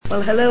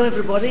Well, hello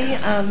everybody,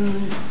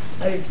 and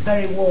a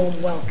very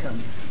warm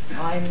welcome.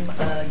 I'm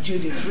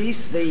Judith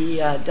Rees, the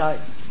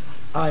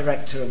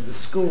director of the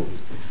school,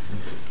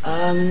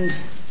 and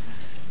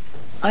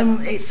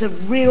it's a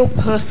real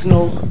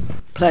personal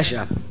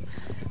pleasure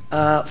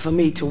for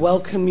me to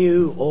welcome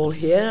you all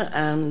here,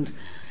 and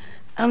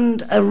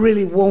a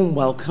really warm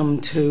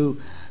welcome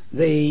to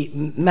the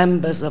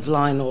members of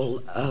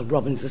Lionel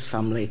Robbins'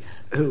 family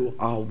who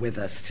are with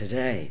us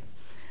today.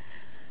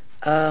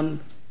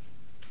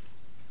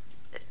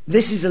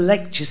 This is a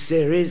lecture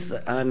series,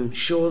 I'm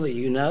sure that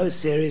you know, a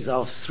series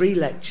of 3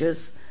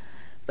 lectures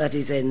that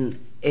is in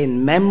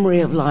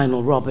memory of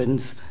Lionel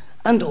Robbins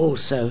and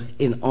also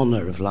in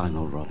honour of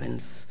Lionel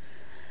Robbins.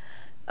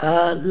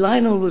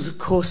 Lionel was, of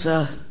course,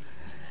 a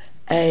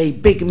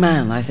big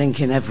man, I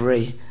think, in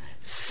every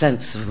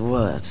sense of the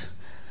word.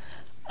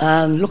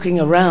 And looking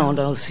around,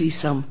 I'll see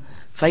some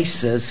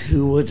faces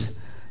who would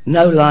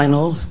know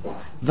Lionel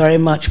very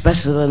much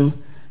better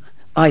than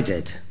I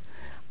did.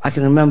 I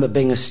can remember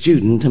being a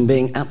student and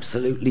being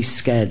absolutely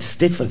scared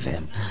stiff of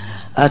him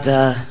at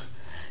a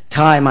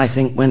time, I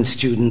think, when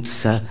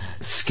students are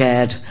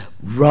scared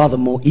rather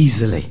more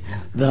easily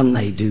than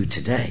they do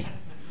today.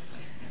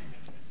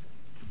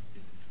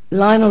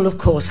 Lionel, of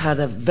course, had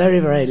a very,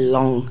 very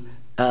long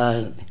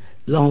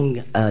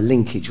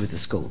linkage with the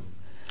school.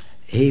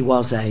 He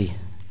was a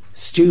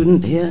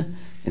student here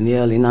in the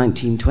early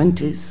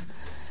 1920s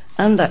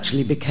and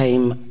actually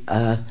became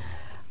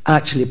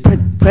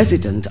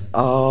president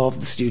of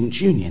the Students'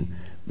 Union,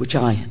 which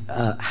I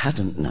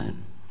hadn't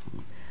known.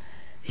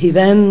 He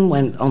then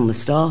went on the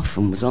staff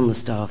and was on the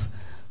staff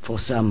for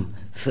some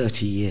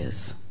 30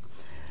 years.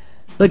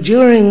 But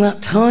during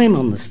that time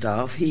on the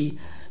staff, he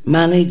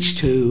managed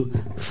to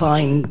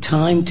find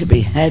time to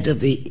be head of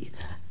the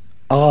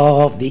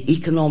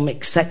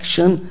economic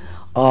section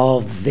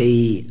of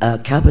the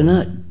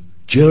cabinet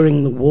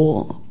during the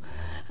war,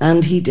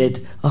 and he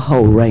did a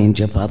whole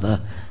range of other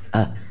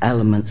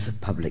elements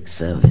of public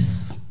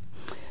service.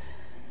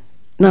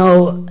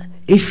 Now,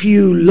 if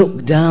you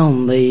look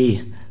down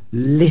the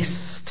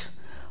list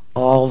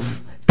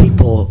of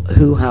people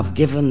who have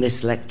given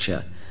this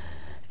lecture,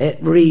 it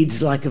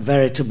reads like a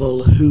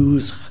veritable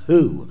who's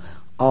who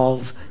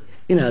of,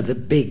 the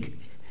big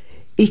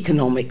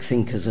economic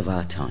thinkers of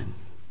our time.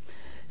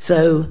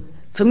 So,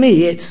 for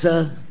me, it's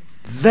a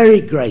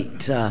very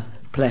great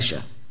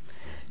pleasure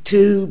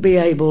to be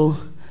able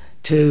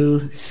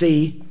to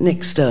see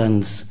Nick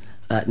Stern's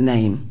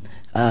name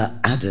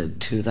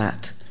added to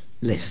that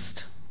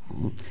list.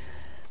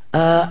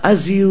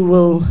 As you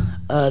will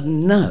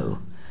know,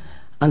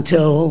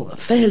 until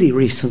fairly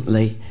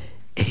recently,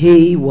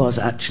 he was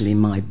actually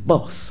my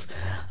boss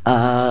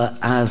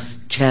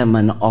as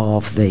chairman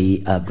of the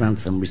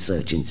Grantham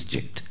Research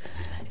Institute.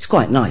 It's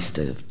quite nice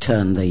to have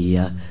turned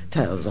the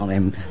tails on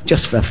him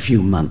just for a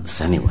few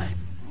months anyway.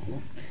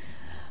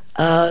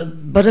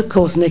 But of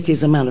course, Nick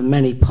is a man of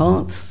many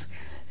parts.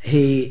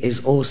 He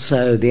is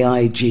also the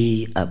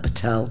IG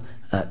Patel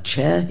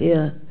chair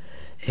here.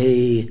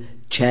 He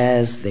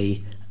chairs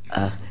the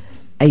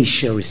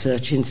Asia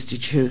Research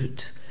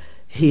Institute.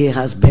 He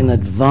has been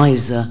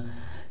advisor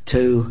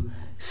to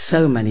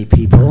so many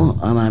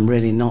people, and I'm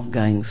really not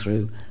going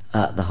through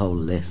the whole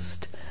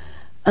list.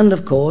 And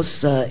of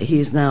course, he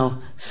is now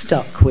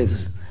stuck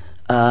with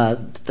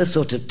the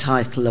sort of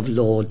title of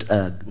Lord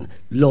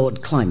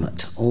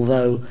Climate,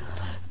 although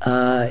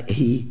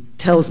he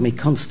tells me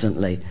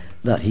constantly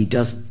that he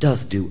does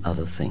do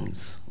other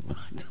things.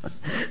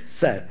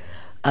 So,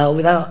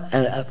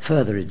 without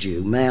further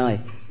ado, may I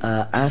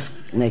ask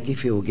Nick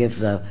if you will give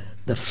the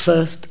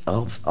first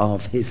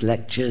of his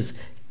lectures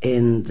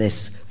in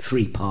this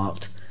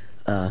 3-part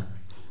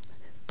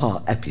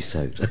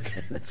episode.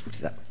 Okay, let's put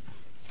it that way.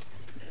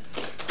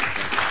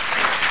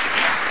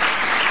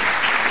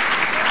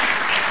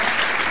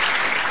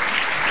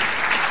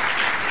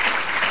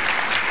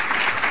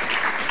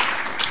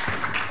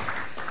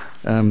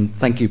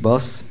 Thank you,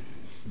 boss.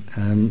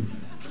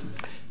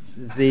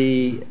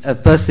 The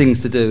first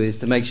things to do is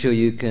to make sure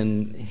you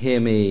can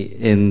hear me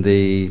in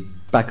the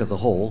back of the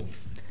hall.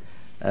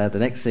 The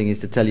next thing is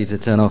to tell you to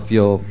turn off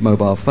your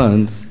mobile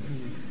phones,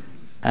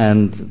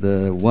 and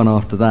the one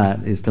after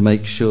that is to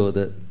make sure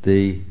that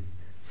the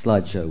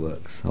slideshow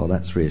works. Oh,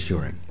 that's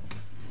reassuring.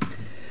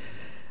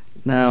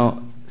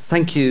 Now,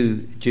 thank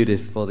you,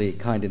 Judith, for the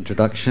kind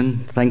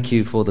introduction. Thank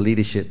you for the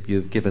leadership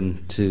you've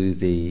given to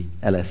the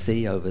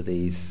LSE over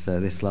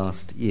this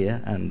last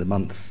year and the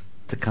months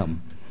to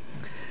come.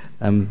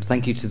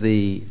 Thank you to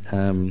the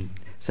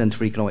Centre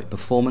for Economic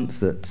Performance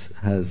that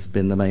has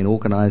been the main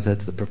organiser,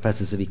 to the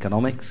professors of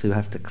economics who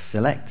have to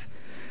select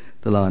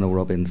the Lionel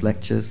Robbins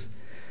lectures,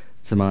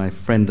 to my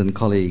friend and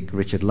colleague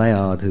Richard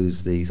Layard,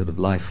 who's the sort of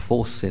life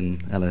force in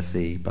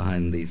LSE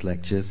behind these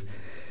lectures.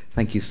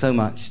 Thank you so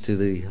much to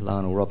the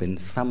Lionel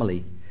Robbins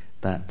family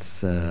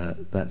that's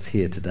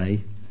here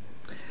today,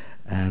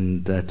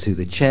 and to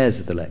the chairs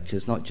of the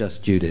lectures, not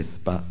just Judith,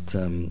 but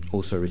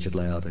also Richard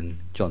Layard and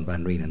John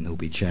Van Reenen, who will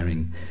be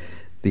chairing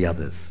the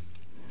others.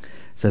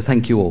 So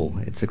thank you all.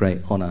 It's a great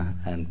honour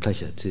and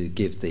pleasure to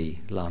give the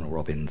Lionel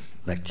Robbins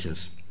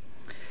lectures.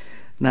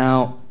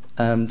 Now,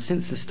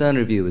 since the Stern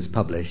Review was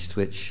published,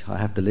 which I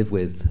have to live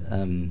with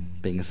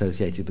being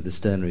associated with the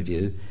Stern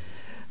Review,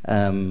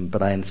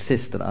 but I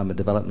insist that I'm a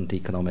development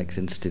economics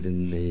interested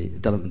in the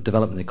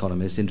development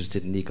economist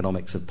interested in the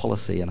economics of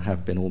policy, and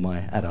have been all my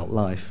adult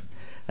life,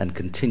 and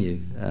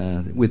continue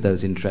with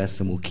those interests,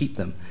 and will keep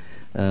them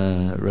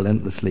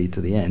relentlessly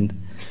to the end,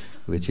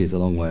 which is a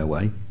long way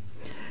away.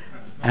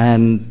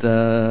 And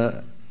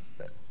but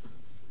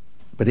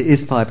it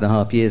is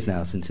 5.5 years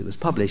now since it was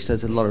published.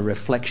 There's a lot of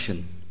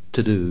reflection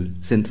to do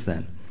since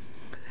then.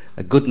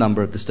 A good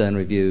number of the Stern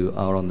Review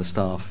are on the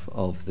staff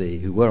of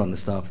who were on the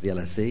staff of the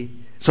LSE.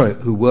 Sorry,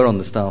 who were on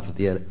the staff of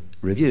the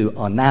Review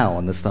are now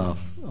on the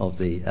staff of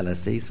the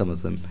LSE. Some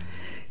of them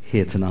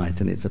here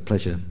tonight, and it's a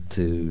pleasure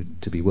to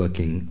be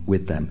working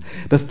with them.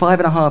 But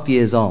 5.5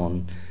 years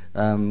on,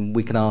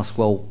 we can ask,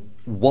 well,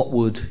 what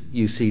would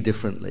you see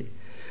differently?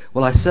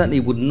 Well, I certainly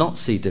would not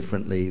see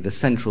differently the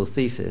central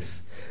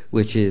thesis,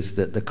 which is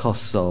that the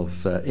costs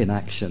of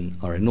inaction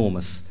are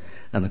enormous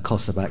and the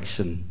costs of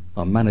action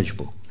are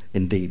manageable.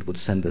 Indeed, would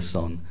send us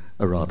on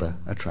a rather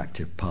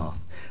attractive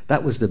path.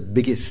 That was the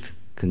biggest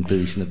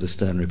conclusion of the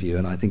Stern Review,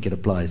 and I think it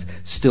applies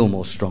still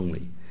more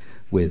strongly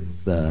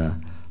with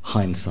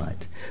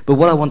hindsight. But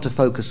what I want to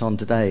focus on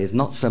today is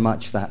not so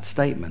much that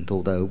statement,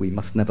 although we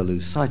must never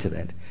lose sight of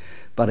it,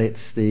 but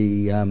it's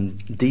the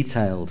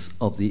details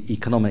of the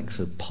economics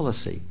of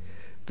policy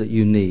that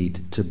you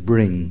need to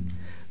bring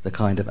the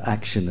kind of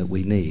action that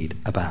we need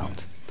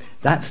about.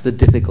 That's the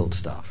difficult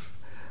stuff.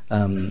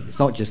 It's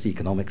not just the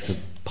economics of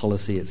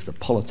policy, it's the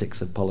politics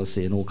of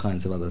policy and all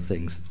kinds of other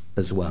things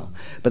as well.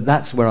 But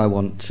that's where I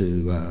want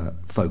to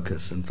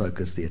focus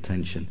the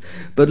attention.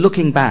 But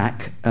looking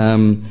back,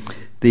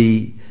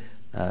 the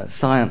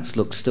science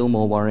looks still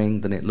more worrying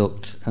than it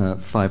looked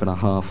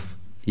 5.5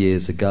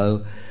 years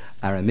ago.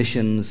 Our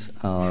emissions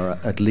are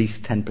at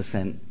least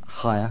 10%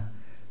 higher,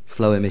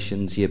 flow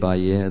emissions year by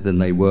year, than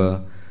they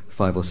were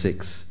 5 or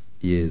 6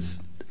 years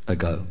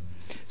ago.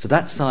 So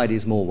that side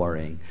is more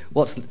worrying.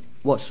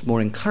 What's more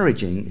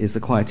encouraging is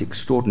the quite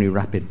extraordinary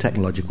rapid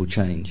technological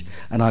change,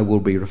 and I will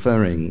be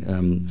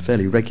referring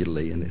fairly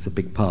regularly, and it's a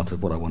big part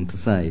of what I want to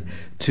say,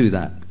 to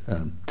that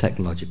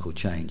technological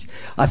change.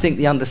 I think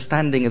the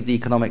understanding of the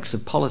economics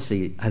of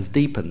policy has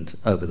deepened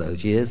over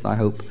those years, and I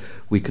hope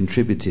we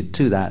contributed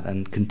to that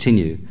and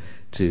continue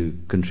to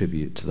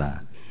contribute to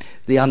that.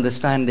 The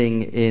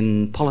understanding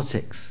in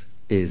politics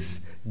is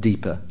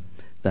deeper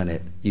than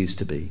it used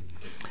to be.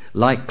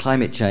 Like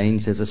climate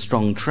change, there's a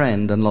strong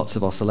trend and lots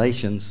of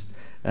oscillations,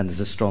 and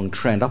there's a strong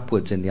trend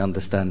upwards in the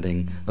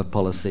understanding of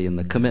policy and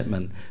the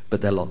commitment,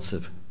 but there are lots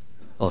of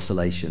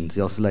oscillations.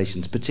 The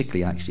oscillations,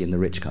 particularly actually in the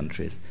rich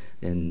countries.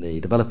 In the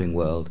developing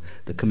world,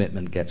 the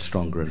commitment gets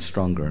stronger and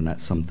stronger, and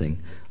that's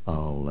something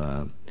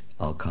I'll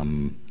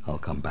come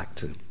back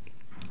to.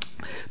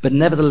 But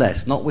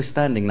nevertheless,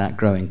 notwithstanding that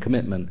growing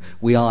commitment,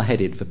 we are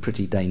headed for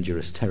pretty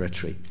dangerous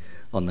territory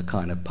on the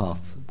kind of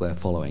path we're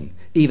following,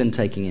 even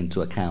taking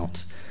into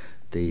account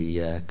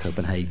the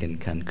Copenhagen,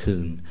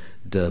 Cancun,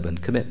 Durban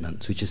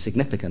commitments, which are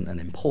significant and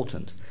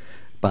important,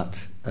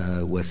 but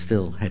we're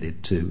still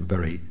headed to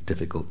very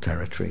difficult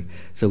territory.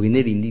 So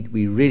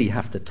we really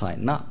have to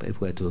tighten up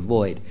if we're to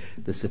avoid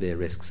the severe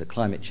risks of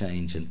climate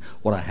change, and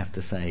what I have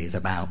to say is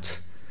about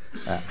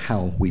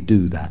how we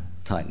do that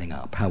tightening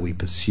up, how we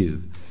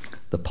pursue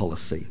the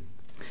policy.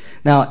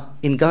 Now,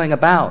 in going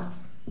about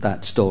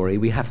that story,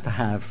 we have to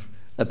have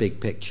a big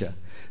picture.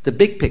 The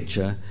big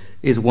picture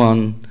is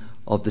one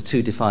of the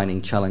two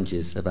defining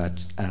challenges of our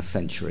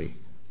century: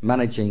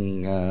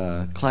 managing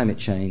climate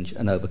change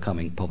and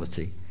overcoming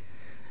poverty.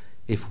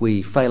 If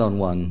we fail on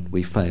one,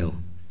 we fail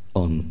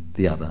on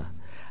the other.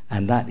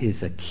 And that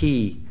is a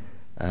key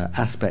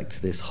aspect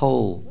to this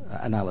whole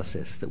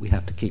analysis that we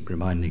have to keep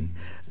reminding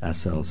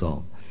ourselves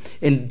of.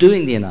 In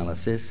doing the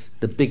analysis,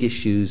 the big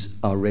issues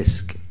are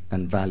risk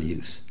and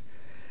values.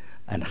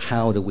 And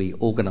how do we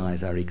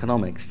organise our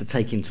economics to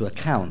take into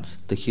account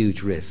the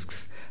huge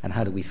risks, and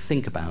how do we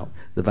think about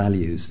the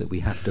values that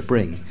we have to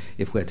bring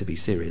if we're to be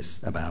serious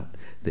about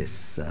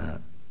this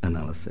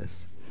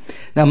analysis.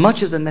 Now,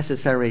 much of the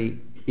necessary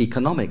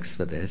economics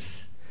for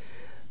this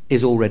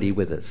is already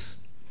with us.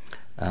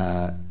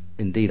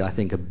 Indeed, I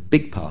think a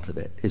big part of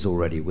it is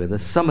already with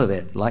us. Some of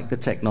it, like the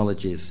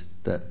technologies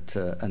that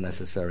are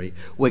necessary,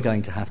 we're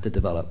going to have to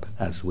develop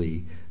as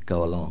we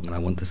go along. And I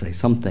want to say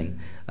something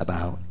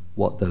about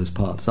what those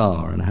parts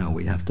are and how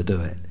we have to do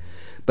it.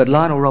 But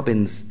Lionel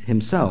Robbins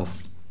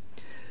himself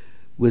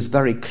was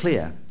very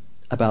clear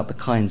about the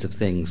kinds of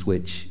things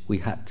which we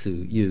had to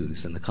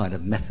use and the kind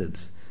of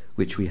methods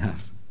which we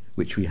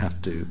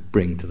have to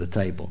bring to the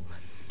table.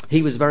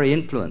 He was very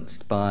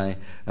influenced by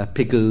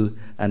Pigou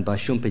and by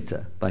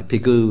Schumpeter. By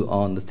Pigou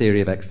on the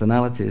theory of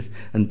externalities,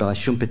 and by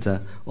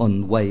Schumpeter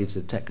on waves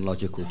of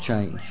technological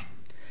change.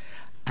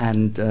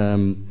 And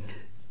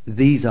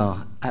these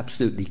are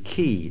absolutely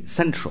key,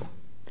 central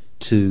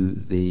to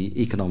the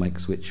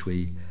economics which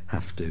we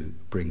have to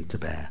bring to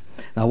bear.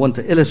 Now, I want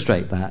to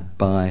illustrate that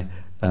by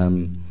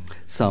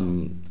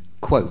some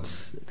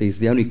quotes. These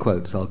are the only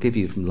quotes I'll give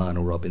you from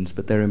Lionel Robbins,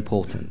 but they're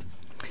important.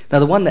 Now,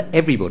 the one that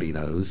everybody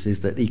knows is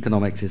that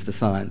economics is the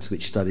science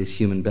which studies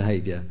human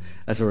behaviour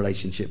as a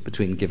relationship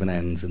between given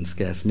ends and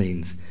scarce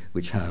means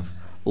which have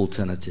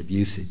alternative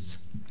uses.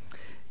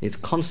 It's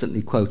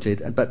constantly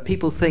quoted, but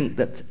people think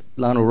that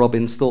Lionel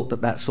Robbins thought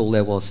that that's all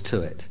there was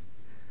to it.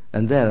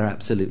 And they're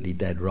absolutely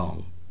dead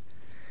wrong.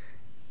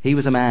 He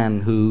was a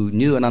man who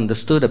knew and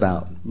understood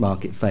about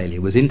market failure,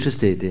 was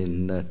interested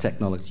in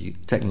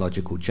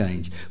technological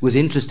change, was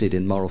interested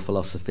in moral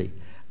philosophy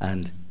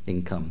and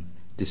income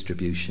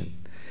distribution.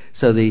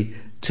 So the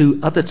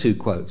other two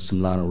quotes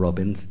from Lionel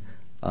Robbins,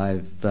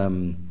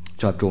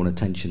 which I've drawn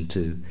attention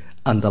to,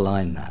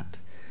 underline that.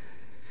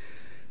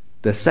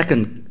 The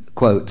second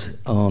quote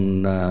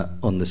on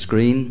the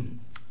screen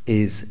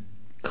is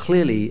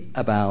clearly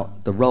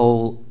about the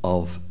role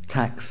of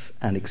tax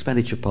and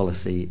expenditure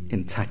policy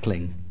in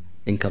tackling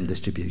income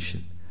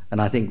distribution. And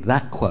I think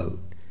that quote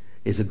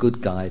is a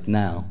good guide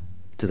now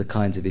to the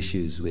kinds of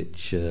issues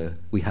which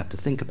we have to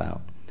think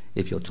about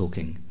if you're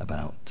talking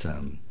about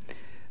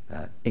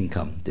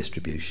income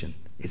distribution.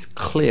 It's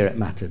clear it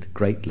mattered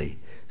greatly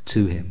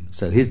to him.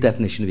 So his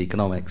definition of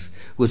economics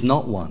was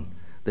not one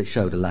that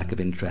showed a lack of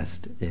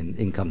interest in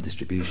income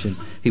distribution.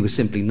 He was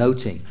simply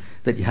noting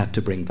that you have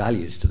to bring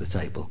values to the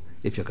table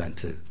if you're going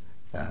to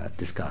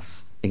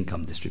discuss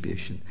income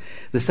distribution.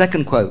 The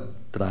second quote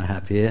that I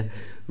have here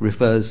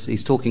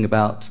he's talking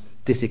about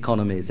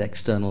diseconomies,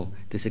 external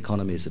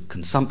diseconomies of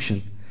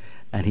consumption,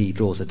 and he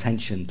draws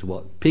attention to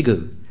what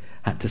Pigou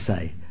had to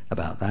say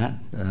about that,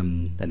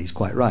 and he's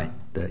quite right.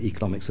 The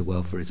Economics of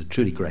Welfare is a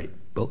truly great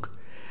book,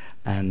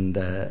 and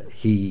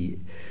Pigou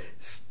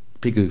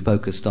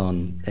focused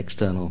on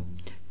external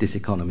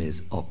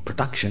diseconomies of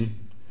production,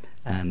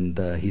 and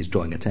he's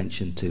drawing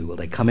attention to, well,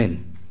 they come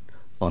in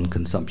on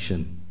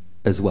consumption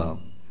as well.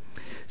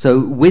 So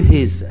with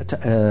his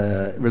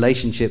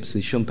relationships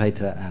with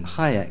Schumpeter and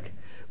Hayek,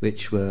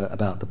 which were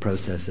about the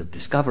process of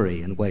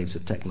discovery and waves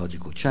of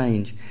technological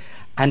change,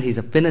 and his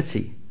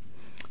affinity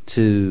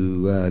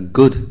to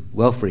good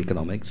welfare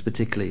economics,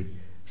 particularly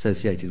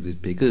associated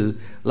with Pigou,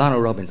 Lionel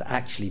Robbins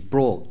actually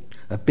brought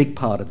a big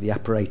part of the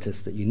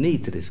apparatus that you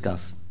need to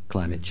discuss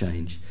climate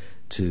change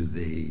to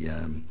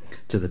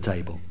the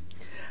table.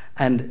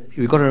 And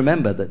we've got to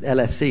remember that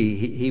LSE,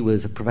 he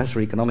was a professor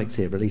of economics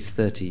here for at least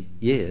 30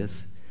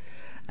 years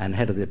and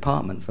head of the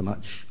department for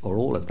much or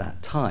all of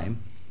that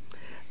time.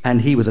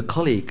 And he was a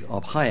colleague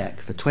of Hayek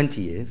for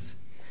 20 years,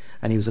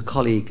 and he was a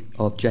colleague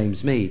of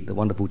James Mead, the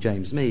wonderful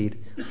James Mead,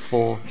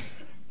 for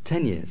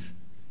 10 years.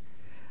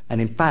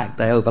 And in fact,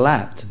 they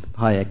overlapped,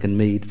 Hayek and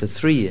Mead, for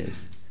 3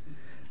 years.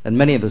 And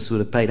many of us would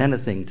have paid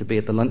anything to be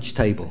at the lunch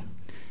table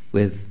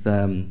with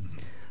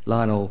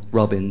Lionel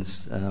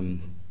Robbins,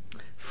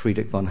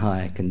 Friedrich von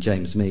Hayek, and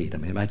James Mead. I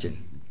mean,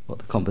 imagine what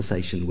the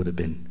conversation would have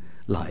been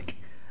like.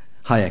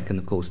 Hayek and,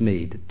 of course,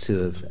 Mead,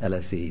 two of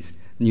LSE's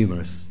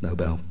numerous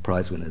Nobel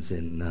Prize winners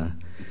in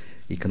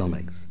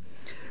economics.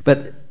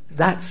 But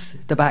that's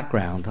the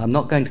background. I'm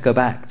not going to go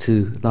back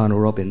to Lionel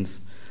Robbins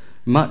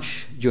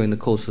much during the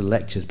course of the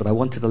lectures, but I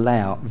wanted to lay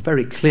out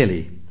very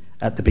clearly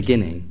at the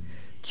beginning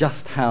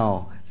just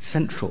how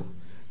central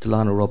to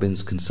Lionel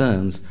Robbins'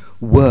 concerns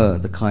were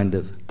the kind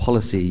of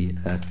policy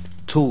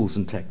tools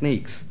and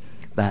techniques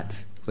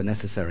that were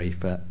necessary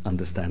for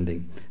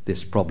understanding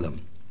this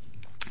problem.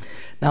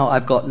 Now,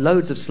 I've got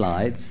loads of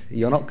slides.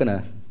 You're not going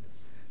to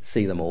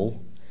see them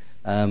all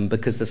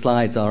because the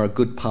slides are a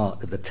good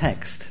part of the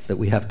text that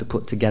we have to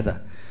put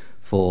together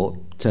for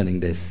turning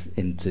this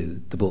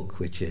into the book,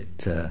 which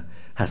it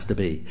has to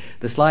be.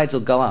 The slides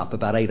will go up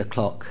about 8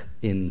 o'clock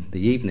in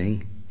the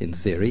evening, in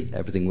theory.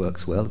 Everything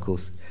works well. Of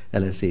course,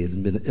 LSE is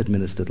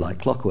administered like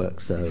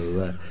clockwork,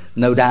 so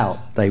no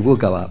doubt they will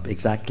go up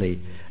exactly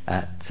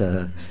at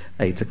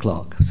 8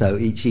 o'clock. So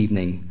each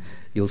evening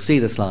you'll see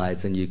the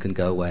slides and you can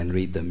go away and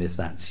read them if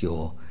that's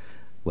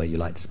where you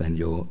like to spend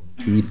your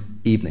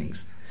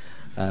evenings.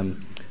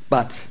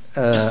 But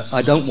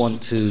I don't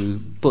want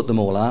to put them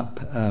all up.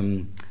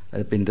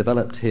 They've been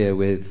developed here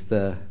with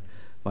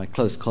my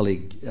close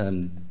colleague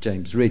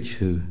James Ridge,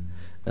 who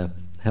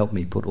helped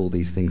me put all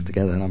these things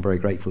together, and I'm very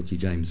grateful to you,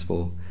 James,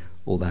 for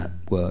all that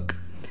work.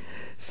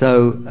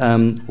 So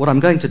what I'm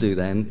going to do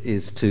then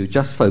is to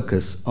just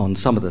focus on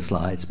some of the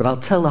slides, but I'll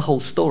tell the whole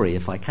story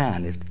if I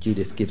can. If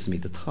Judith gives me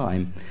the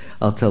time,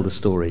 I'll tell the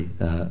story.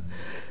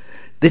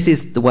 This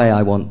is the way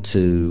I want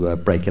to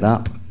break it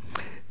up.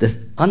 The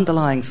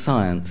underlying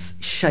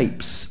science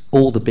shapes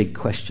all the big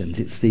questions.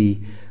 It's the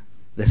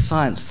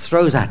science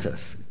throws at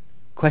us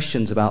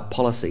questions about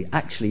policy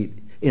actually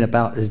in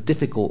about as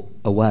difficult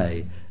a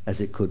way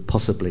as it could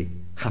possibly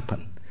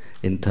happen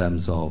in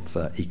terms of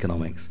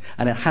economics.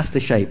 And it has to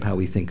shape how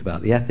we think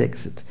about the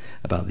ethics,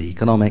 about the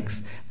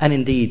economics, and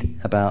indeed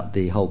about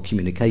the whole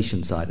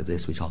communication side of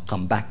this, which I'll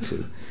come back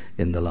to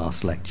in the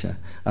last lecture.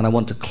 And I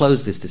want to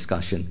close this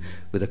discussion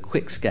with a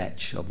quick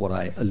sketch of what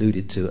I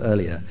alluded to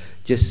earlier,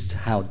 just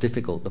how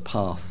difficult the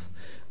path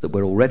that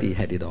we're already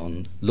headed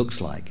on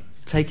looks like,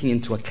 taking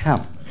into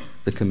account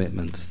the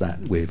commitments that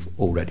we've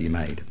already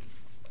made.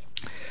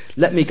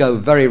 Let me go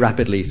very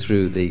rapidly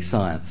through the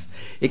science.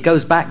 It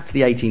goes back to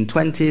the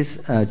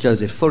 1820s.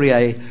 Joseph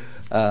Fourier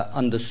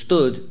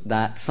understood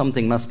that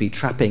something must be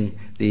trapping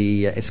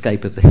the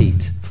escape of the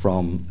heat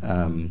from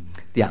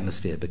the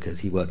atmosphere, because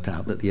he worked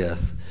out that the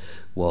Earth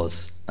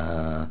was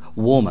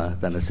warmer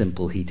than a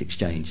simple heat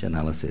exchange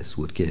analysis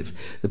would give.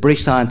 The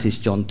British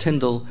scientist John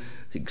Tyndall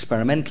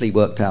experimentally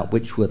worked out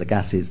which were the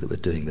gases that were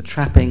doing the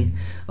trapping.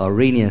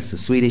 Arrhenius, a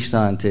Swedish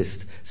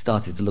scientist,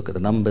 started to look at the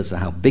numbers of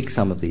how big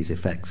some of these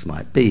effects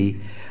might be,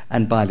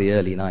 and by the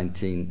by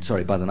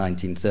the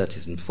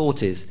 1930s and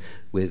 40s,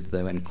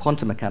 when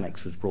quantum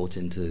mechanics was brought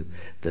into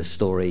the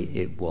story,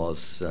 it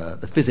was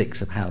the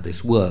physics of how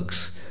this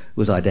works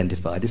was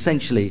identified.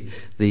 Essentially,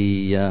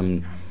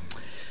 the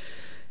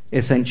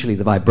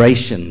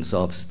vibrations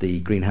of the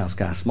greenhouse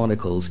gas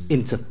molecules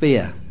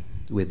interfere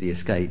with the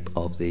escape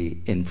of the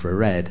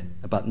infrared,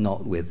 but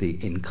not with the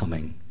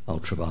incoming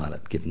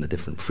ultraviolet, given the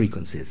different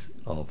frequencies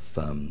of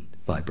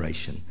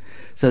vibration.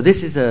 So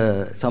this is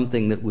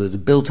something that was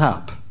built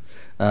up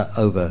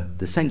over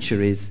the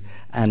centuries,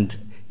 and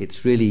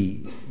it's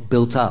really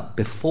built up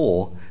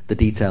before the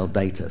detailed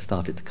data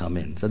started to come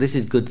in. So this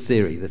is good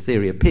theory. The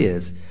theory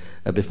appears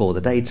before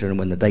the data, and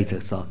when the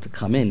data start to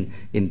come in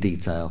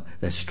detail,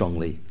 they're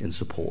strongly in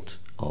support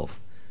of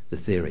the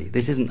theory.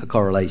 This isn't a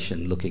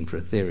correlation looking for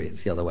a theory,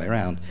 it's the other way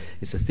around.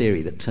 It's a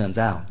theory that turns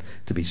out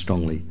to be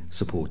strongly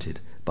supported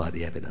by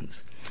the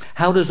evidence.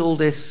 How does all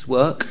this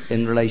work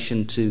in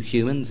relation to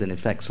humans and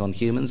effects on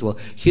humans? Well,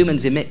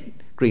 humans emit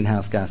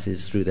greenhouse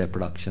gases through their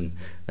production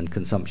and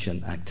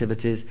consumption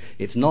activities.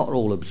 It's not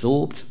all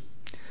absorbed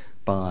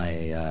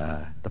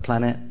by the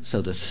planet,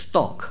 so the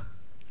stock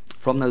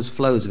from those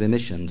flows of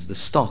emissions, the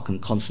stock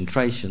and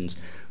concentrations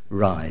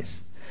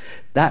rise.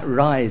 That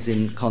rise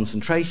in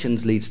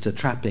concentrations leads to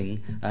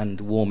trapping and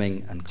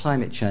warming and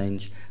climate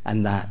change,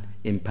 and that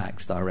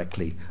impacts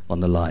directly on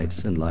the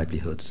lives and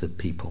livelihoods of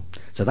people.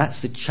 So that's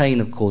the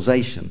chain of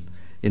causation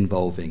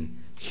involving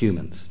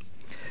humans.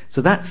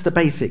 So that's the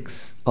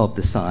basics of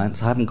the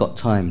science. I haven't got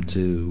time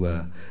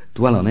to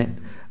dwell on it,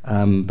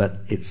 but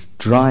it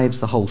drives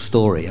the whole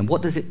story. And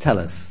what does it tell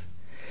us?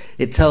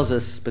 It tells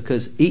us,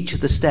 because each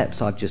of the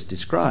steps I've just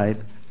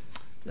described,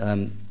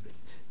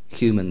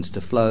 humans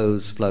to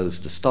flows, flows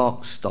to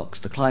stocks, stocks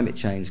to climate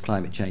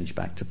change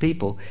back to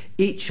people,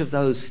 each of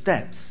those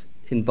steps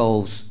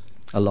involves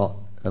a lot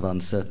of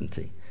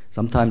uncertainty.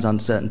 Sometimes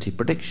uncertainty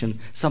prediction,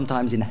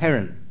 sometimes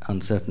inherent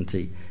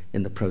uncertainty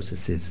in the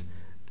processes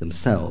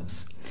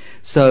themselves.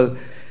 So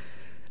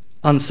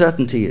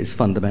uncertainty is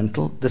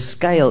fundamental. The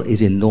scale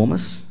is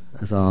enormous,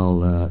 as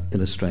I'll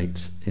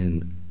illustrate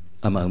in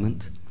a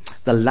moment.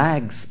 The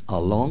lags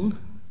are long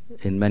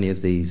in many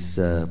of these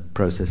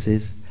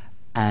processes,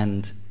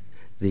 and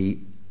the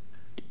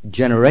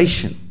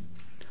generation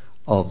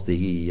of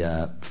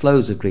the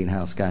flows of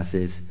greenhouse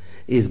gases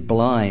is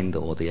blind,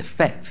 or the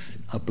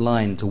effects are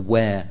blind to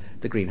where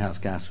the greenhouse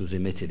gas was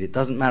emitted. It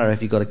doesn't matter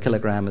if you've got a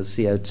kilogram of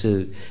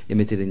CO2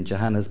 emitted in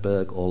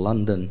Johannesburg or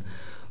London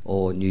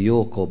or New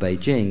York or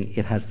Beijing,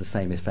 it has the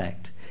same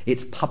effect.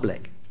 It's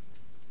public.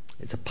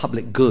 It's a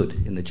public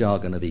good in the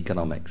jargon of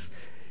economics.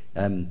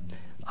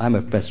 I'm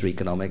a professor of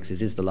economics.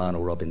 This is the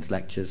Lionel Robbins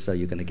lectures, so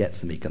you're going to get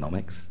some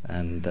economics.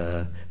 And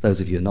those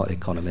of you who are not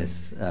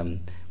economists,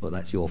 well,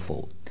 that's your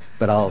fault.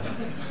 But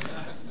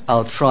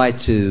I'll try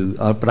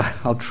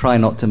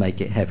not to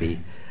make it heavy.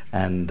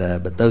 And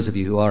but those of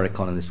you who are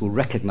economists will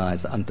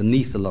recognise that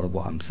underneath a lot of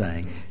what I'm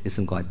saying is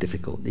some quite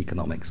difficult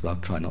economics. But I'll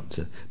try not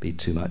to be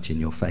too much in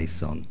your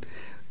face on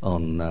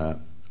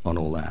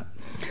all that.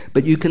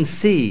 But you can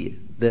see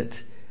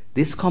that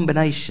this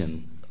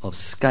combination of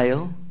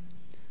scale,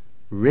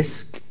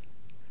 risk,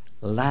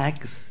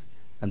 lags,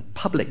 and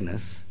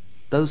publicness,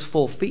 those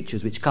four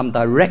features which come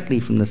directly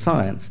from the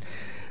science,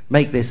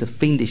 make this a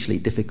fiendishly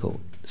difficult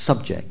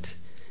subject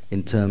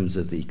in terms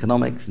of the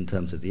economics, in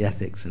terms of the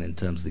ethics, and in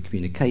terms of the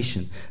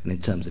communication, and in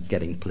terms of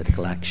getting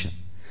political action.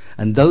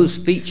 And those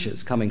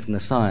features coming from the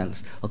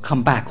science will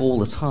come back all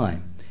the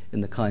time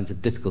in the kinds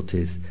of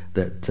difficulties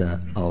that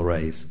I'll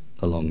raise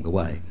along the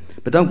way.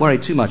 But don't worry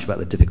too much about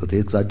the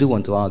difficulties, because I do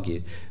want to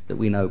argue that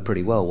we know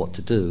pretty well what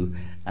to do,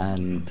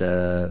 and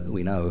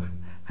we know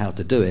how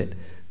to do it.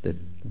 The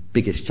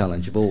biggest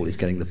challenge of all is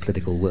getting the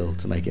political will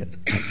to make it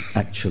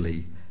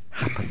actually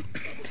happen.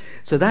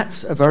 So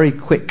that's a very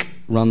quick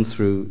run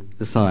through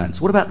the science.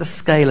 What about the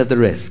scale of the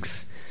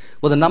risks?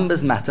 Well, the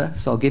numbers matter,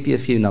 so I'll give you a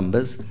few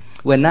numbers.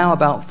 We're now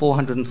about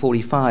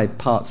 445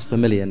 parts per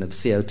million of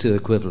CO2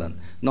 equivalent.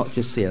 Not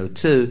just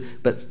CO2,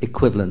 but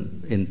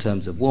equivalent in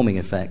terms of warming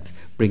effect,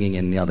 bringing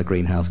in the other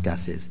greenhouse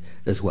gases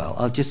as well.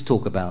 I'll just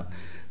talk about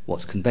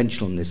what's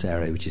conventional in this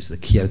area, which is the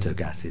Kyoto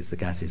gases, the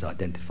gases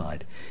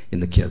identified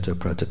in the Kyoto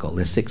Protocol.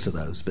 There's 6 of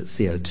those, but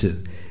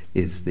CO2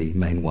 is the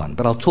main one.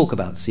 But I'll talk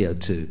about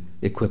CO2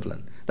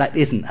 equivalent. That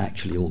isn't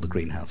actually all the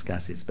greenhouse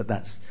gases, but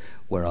that's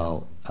where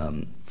I'll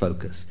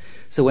focus.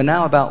 So we're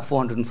now about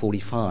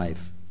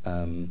 445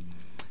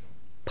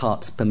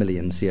 parts per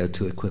million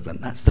CO2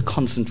 equivalent. That's the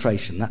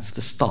concentration, that's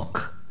the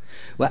stock.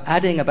 We're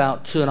adding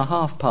about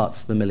 2.5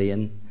 parts per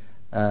million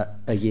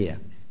a year.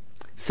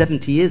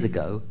 70 years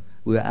ago,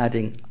 we were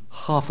adding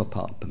half a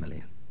part per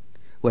million.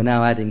 We're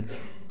now adding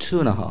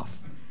 2.5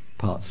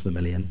 parts per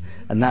million,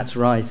 and that's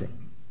rising.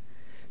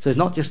 So it's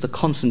not just the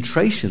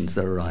concentrations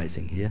that are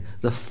rising here,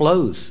 the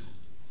flows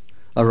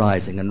are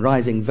rising, and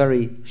rising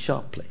very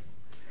sharply.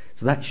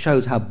 So that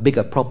shows how big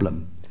a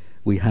problem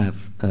we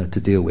have to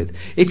deal with.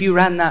 If you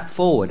ran that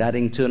forward,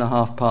 adding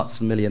 2.5 parts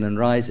per million and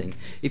rising,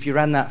 if you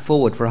ran that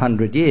forward for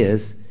 100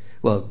 years,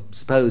 well,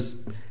 suppose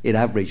it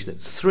averaged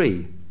at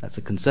 3, that's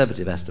a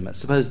conservative estimate.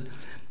 Suppose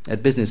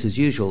at business as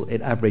usual,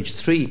 it averaged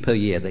 3 per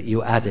year that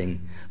you're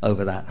adding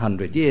over that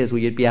 100 years, well,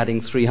 you'd be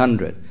adding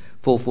 300.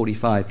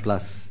 445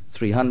 plus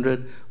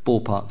 300,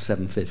 ballpark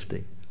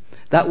 750.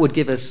 That would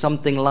give us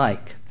something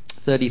like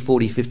 30,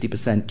 40,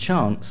 50%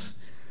 chance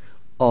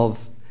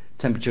of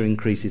temperature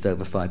increases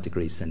over 5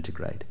 degrees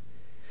centigrade.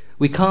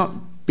 We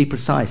can't be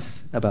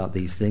precise about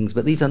these things,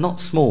 but these are not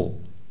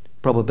small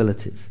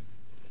probabilities.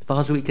 As far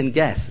as we can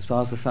guess, as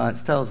far as the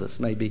science tells us,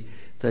 maybe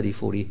 30,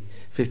 40,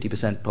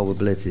 50%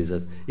 probabilities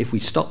of, if we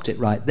stopped it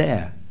right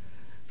there,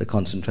 the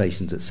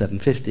concentrations at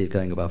 750 are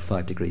going above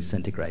 5 degrees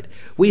centigrade.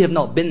 We have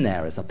not been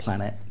there as a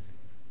planet,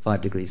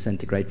 5 degrees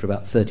centigrade, for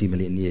about 30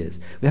 million years.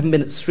 We haven't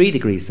been at 3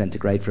 degrees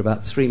centigrade for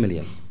about 3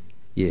 million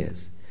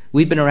years.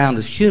 We've been around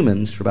as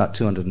humans for about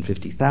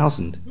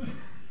 250,000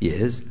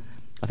 years.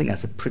 I think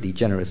that's a pretty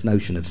generous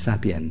notion of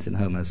sapiens in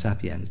Homo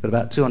sapiens, but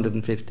about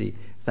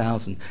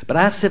 250,000. But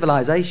our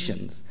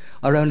civilizations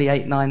are only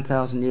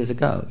 9,000 years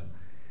ago.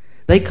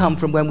 They come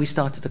from when we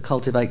started to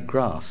cultivate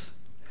grass.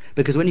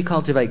 Because when you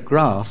cultivate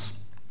grass,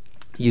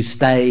 you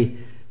stay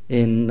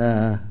in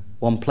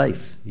one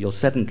place. You're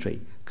sedentary,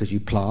 because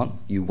you plant,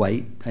 you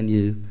wait, and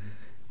you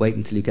wait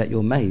until you get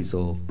your maize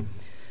or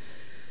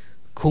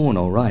corn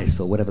or rice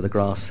or whatever the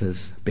grass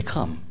has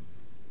become.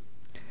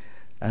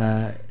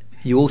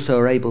 You also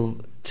are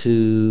able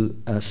to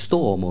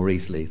store more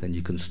easily than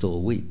you can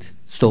store wheat.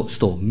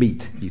 Store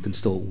meat. You can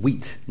store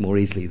wheat more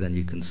easily than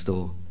you can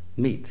store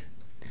meat.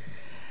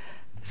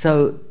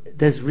 So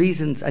there's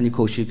reasons, and of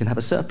course you can have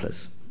a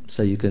surplus.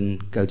 So you can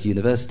go to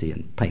university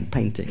and paint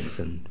paintings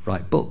and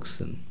write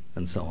books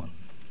and so on.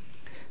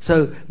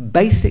 So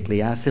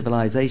basically our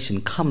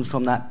civilization comes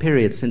from that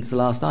period since the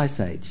last ice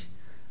age,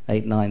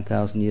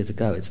 9,000 years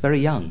ago. It's very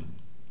young.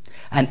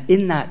 And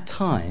in that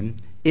time,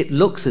 it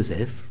looks as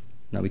if,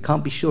 now we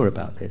can't be sure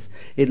about this,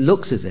 it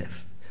looks as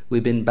if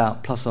we've been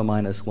about plus or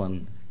minus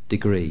 1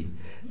 degree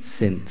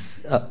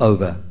since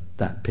over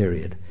that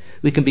period.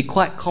 We can be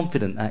quite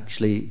confident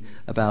actually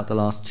about the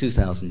last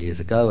 2,000 years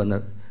ago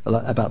and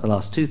about the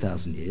last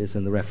 2,000 years,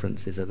 and the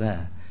references are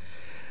there.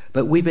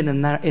 But we've been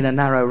in a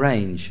narrow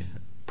range,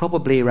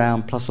 probably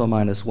around plus or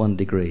minus 1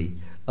 degree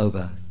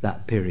over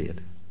that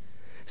period.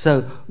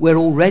 So we're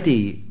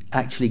already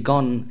actually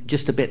gone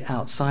just a bit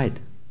outside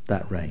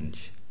that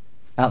range,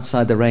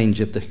 outside the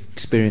range of the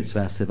experience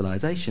of our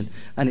civilization,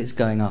 and it's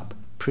going up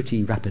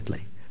pretty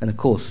rapidly. And of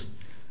course,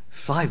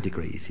 5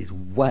 degrees is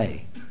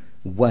way,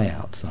 way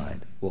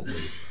outside what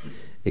we've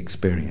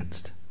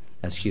experienced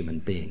as human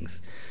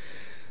beings.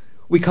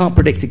 We can't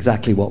predict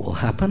exactly what will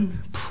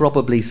happen.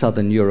 Probably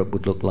southern Europe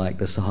would look like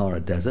the Sahara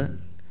Desert.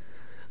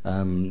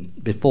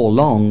 Before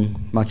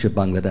long, much of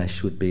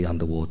Bangladesh would be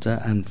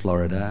underwater, and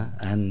Florida,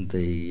 and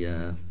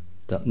the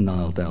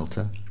Nile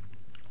Delta,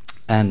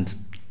 and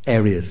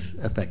areas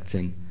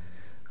affecting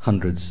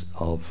hundreds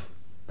of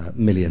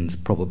millions,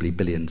 probably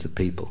billions of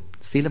people.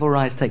 Sea level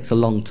rise takes a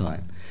long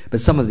time,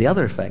 but some of the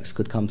other effects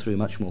could come through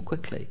much more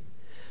quickly.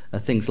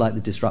 Things like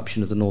the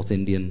disruption of the North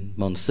Indian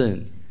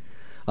monsoon.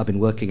 I've been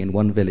working in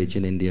one village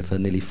in India for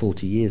nearly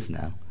 40 years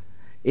now.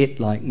 It,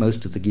 like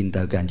most of the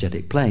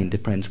Indo-Gangetic Plain,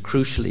 depends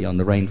crucially on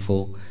the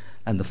rainfall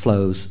and the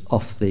flows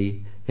off the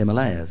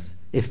Himalayas.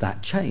 If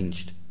that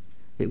changed,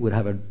 it would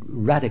have a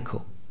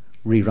radical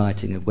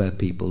rewriting of where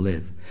people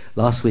live.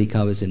 Last week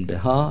I was in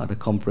Bihar at a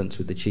conference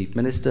with the Chief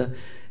Minister.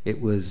 It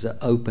was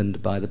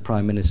opened by the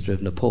Prime Minister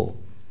of Nepal.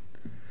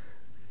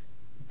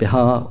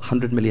 Bihar,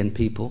 100 million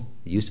people.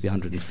 It used to be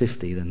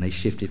 150, then they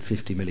shifted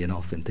 50 million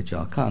off into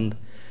Jharkhand.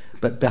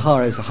 But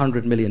Bihar is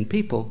 100 million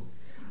people,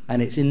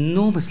 and it's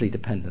enormously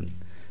dependent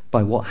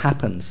by what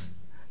happens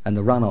and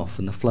the runoff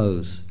and the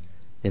flows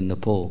in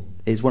Nepal.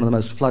 It's one of the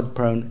most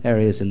flood-prone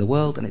areas in the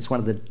world, and it's one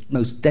of the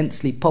most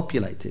densely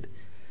populated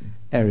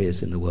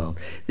areas in the world.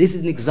 This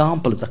is an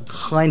example of the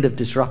kind of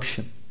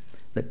disruption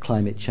that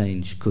climate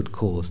change could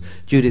cause.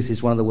 Judith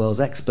is one of the world's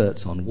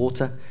experts on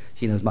water.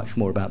 She knows much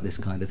more about this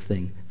kind of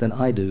thing than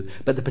I do.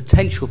 But the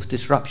potential for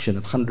disruption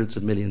of hundreds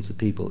of millions of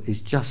people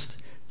is just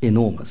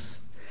enormous.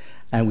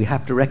 And we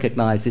have to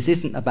recognize this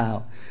isn't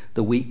about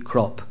the wheat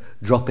crop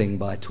dropping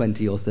by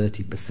 20 or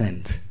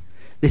 30%.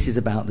 This is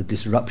about the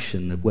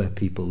disruption of where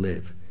people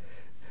live.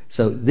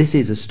 So this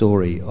is a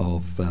story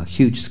of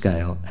huge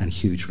scale and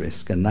huge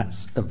risk, and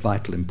that's of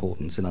vital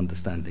importance in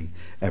understanding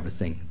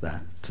everything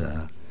that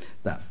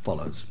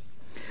follows.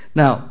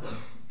 Now,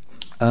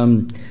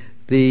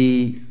 let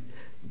me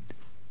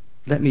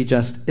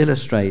just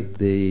illustrate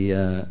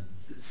the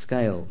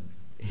scale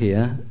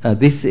here.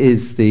 This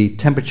is the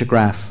temperature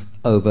graph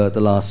over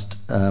the last,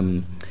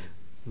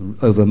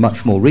 over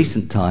much more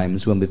recent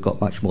times when we've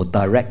got much more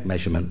direct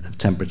measurement of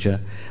temperature,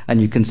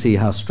 and you can see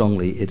how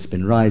strongly it's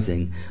been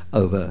rising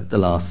over the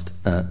last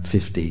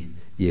 50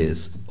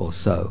 years or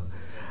so.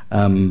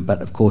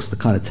 But of course the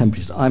kind of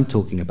temperatures I'm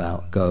talking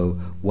about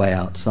go way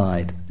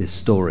outside this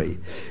story.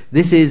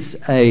 This is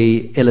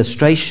an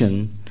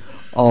illustration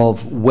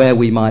of where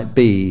we might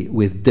be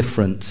with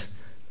different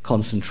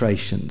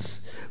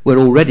concentrations. We're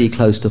already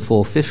close to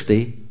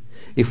 450.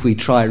 If we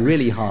try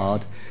really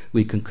hard,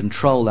 we can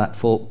control that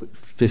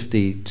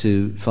 450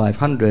 to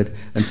 500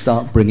 and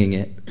start bringing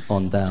it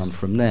on down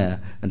from there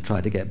and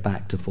try to get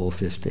back to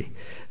 450.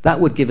 That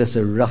would give us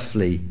a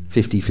roughly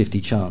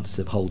 50-50 chance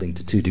of holding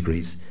to 2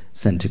 degrees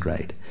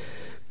centigrade.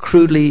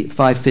 Crudely,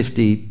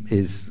 550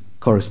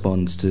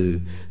 corresponds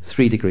to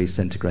 3 degrees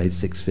centigrade,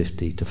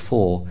 650 to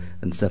 4,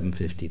 and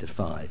 750 to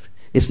 5.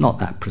 It's not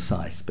that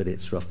precise, but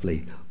it's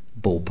roughly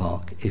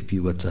ballpark if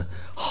you were to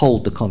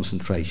hold the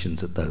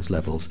concentrations at those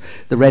levels.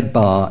 The red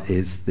bar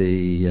is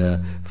the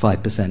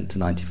 5% to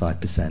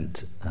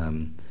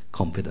 95%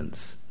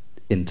 confidence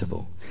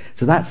interval.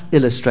 So that's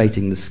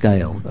illustrating the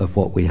scale of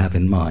what we have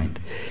in mind.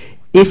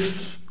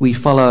 If we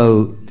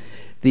follow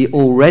the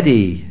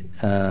already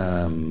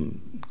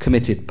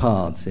committed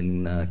paths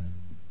in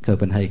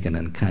Copenhagen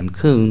and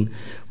Cancun,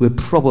 we're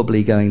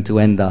probably going to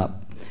end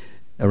up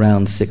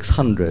around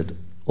 600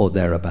 or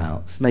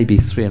thereabouts, maybe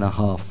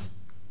 3.5,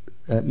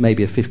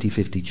 maybe a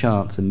 50-50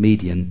 chance, a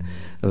median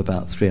of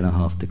about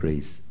 3.5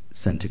 degrees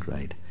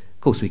centigrade.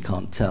 Of course, we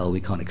can't tell,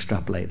 we can't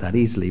extrapolate that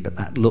easily, but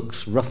that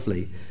looks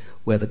roughly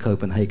where the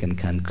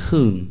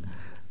Copenhagen-Cancun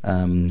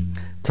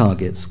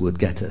targets would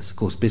get us. Of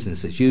course,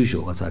 business as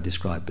usual, as I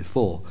described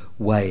before,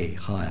 way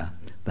higher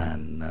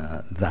than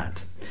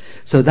that.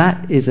 So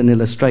that is an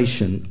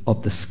illustration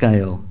of the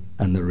scale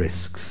and the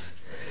risks.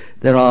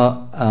 There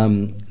are.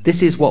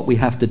 This is what we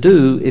have to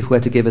do if we're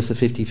to give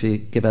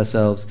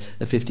ourselves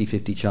a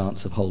 50-50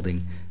 chance of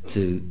holding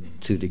to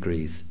 2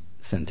 degrees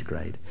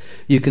centigrade.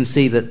 You can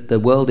see that the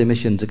world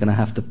emissions are going to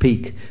have to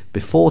peak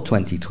before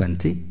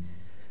 2020.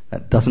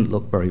 That doesn't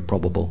look very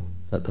probable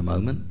at the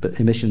moment, but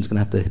emissions are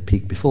going to have to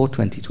peak before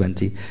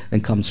 2020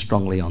 and come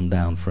strongly on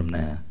down from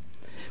there.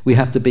 We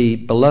have to be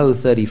below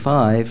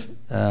 35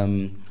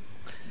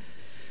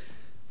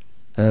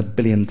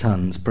 billion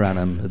tons per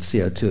annum of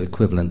CO2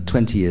 equivalent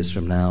 20 years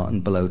from now,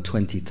 and below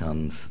 20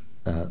 tons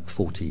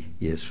 40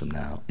 years from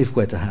now, if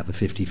we're to have a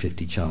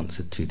 50-50 chance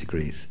at 2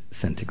 degrees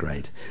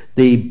centigrade.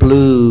 The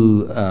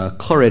blue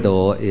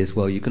corridor is,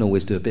 well, you can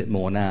always do a bit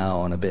more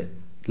now and a bit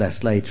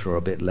less later, or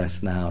a bit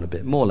less now and a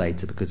bit more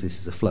later, because this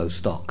is a flow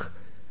stock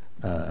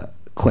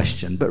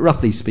question. But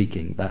roughly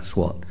speaking, that's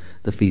what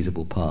the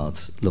feasible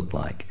paths look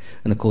like.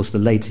 And of course, the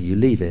later you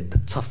leave it, the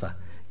tougher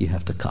you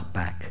have to cut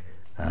back.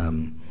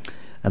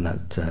 And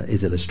that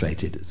is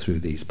illustrated through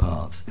these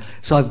paths.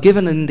 So I've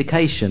given an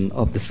indication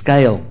of the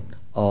scale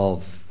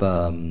of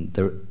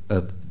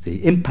the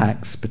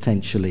impacts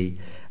potentially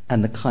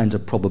and the kinds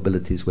of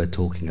probabilities we're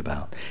talking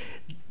about.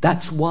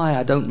 That's why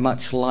I don't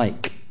much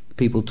like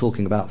people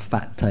talking about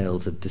fat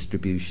tails of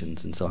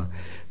distributions and so on.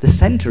 The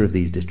centre of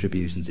these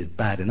distributions is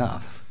bad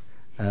enough.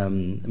 I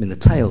mean, the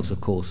tails,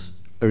 of course,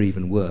 are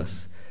even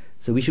worse.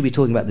 So we should be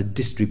talking about the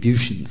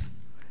distributions,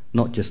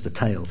 not just the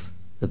tails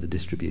of the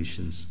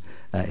distributions.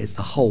 It's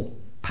the whole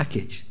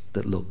package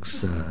that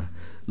looks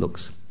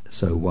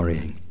so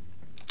worrying.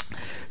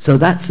 So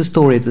that's the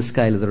story of the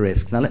scale of the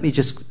risk. Now let me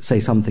just say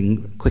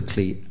something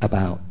quickly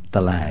about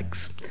the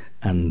lags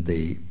and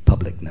the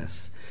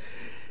publicness.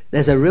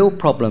 There's a real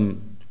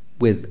problem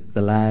with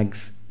the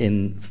lags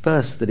in,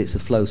 first, that it's a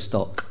flow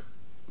stock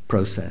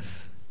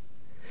process.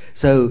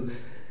 So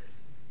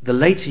the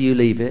later you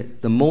leave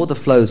it, the more the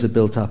flows are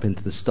built up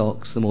into the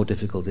stocks, the more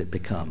difficult it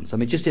becomes. I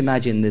mean, just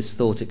imagine this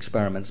thought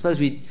experiment. Suppose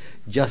we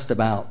just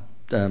about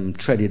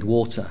treaded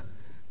water.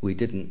 We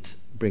didn't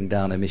bring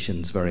down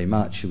emissions very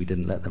much. We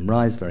didn't let them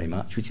rise very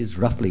much, which is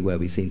roughly where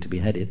we seem to be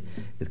headed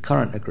with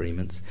current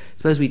agreements.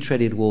 Suppose we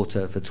treaded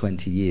water for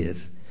 20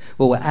 years.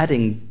 Well, we're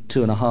adding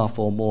 2.5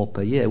 or more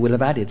per year. We'll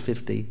have added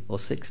 50 or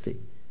 60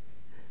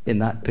 in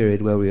that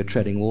period where we were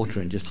treading water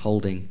and just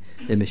holding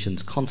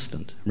emissions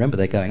constant. Remember,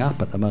 they're going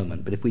up at the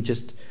moment, but if we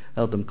just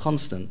held them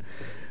constant,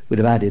 we'd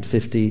have added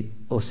 50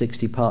 or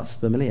 60 parts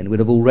per million. We'd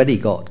have already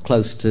got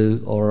close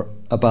to or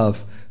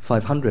above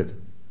 500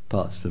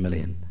 parts per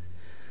million.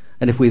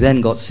 And if we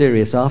then got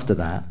serious after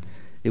that,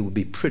 it would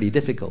be pretty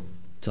difficult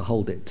to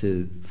hold it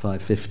to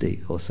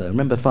 550 or so.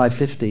 Remember,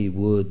 550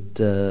 would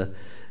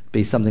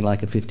be something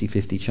like a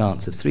 50-50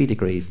 chance of 3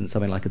 degrees and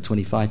something like a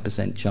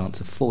 25% chance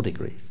of 4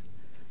 degrees.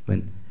 I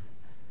mean,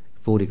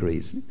 4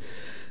 degrees,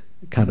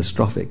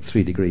 catastrophic.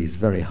 3 degrees,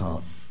 very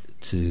hard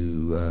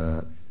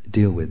to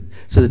deal with.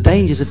 So the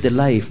dangers of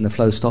delay from the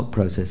flow stock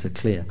process are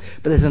clear.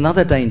 But there's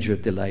another danger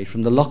of delay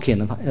from the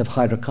lock-in of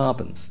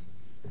hydrocarbons.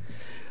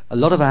 A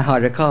lot of our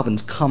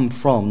hydrocarbons come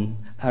from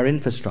our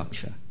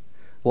infrastructure,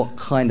 what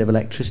kind of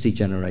electricity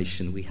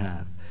generation we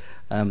have.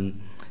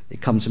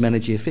 It comes from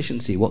energy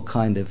efficiency, what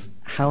kind of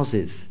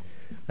houses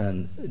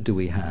do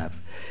we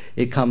have?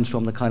 It comes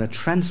from the kind of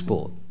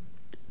transport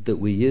that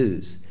we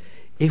use.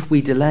 If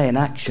we delay an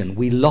action,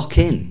 we lock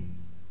in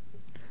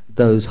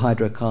those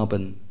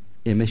hydrocarbon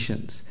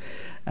emissions.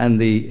 And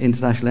the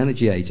International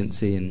Energy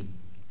Agency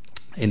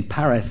in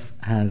Paris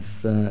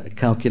has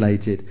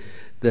calculated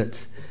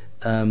that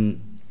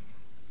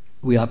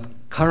we are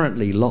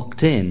currently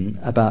locked in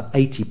about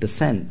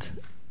 80%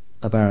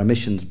 of our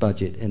emissions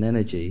budget in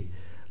energy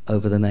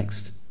over the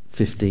next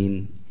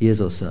 15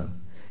 years or so.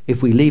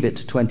 If we leave it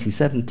to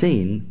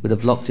 2017, we'd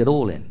have locked it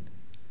all in,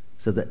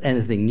 so that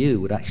anything new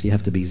would actually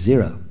have to be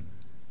zero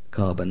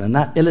carbon. And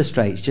that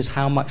illustrates just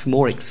how much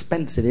more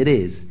expensive it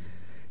is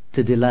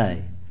to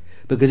delay.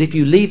 Because if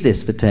you leave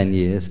this for 10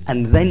 years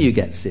and then you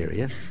get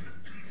serious,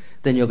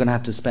 then you're going to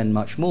have to spend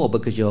much more,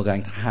 because you're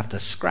going to have to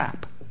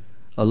scrap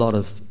a lot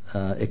of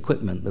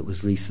equipment that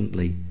was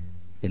recently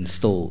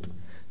installed.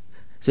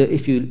 So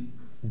if you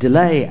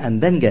delay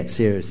and then get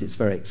serious, it's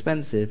very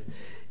expensive.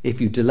 If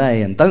you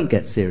delay and don't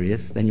get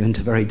serious, then you're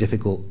into very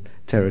difficult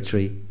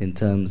territory in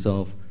terms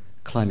of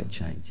climate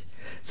change.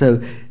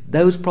 So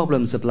those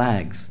problems of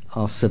lags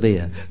are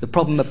severe. The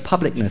problem of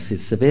publicness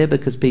is severe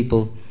because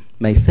people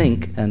may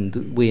think,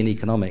 and we in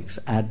economics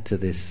add to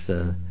this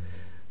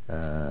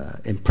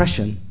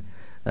impression,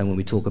 and when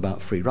we talk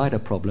about free rider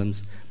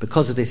problems,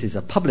 because of this is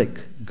a public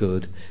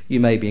good,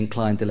 you may be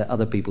inclined to let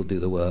other people do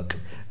the work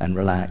and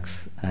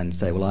relax and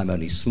say, well, I'm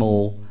only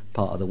small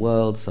part of the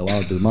world, so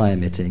I'll do my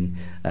emitting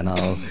and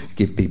I'll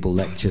give people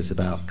lectures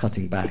about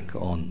cutting back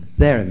on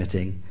their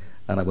emitting,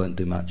 and I won't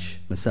do much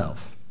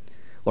myself.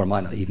 Or I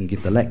might not even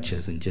give the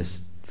lectures and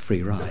just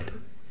free ride.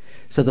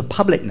 So the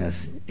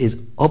publicness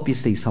is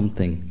obviously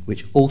something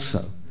which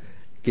also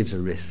gives a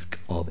risk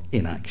of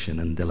inaction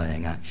and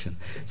delaying action.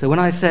 So when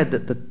I said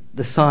that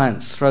the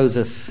science throws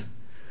us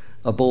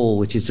a ball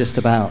which is just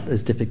about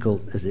as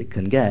difficult as it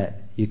can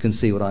get, you can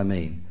see what I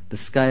mean. The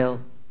scale,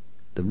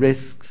 the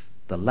risks,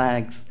 the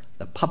lags,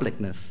 the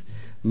publicness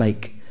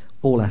make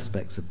all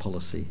aspects of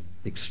policy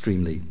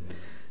extremely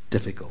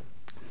difficult.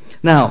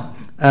 Now,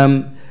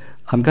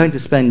 I'm going to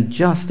spend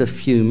just a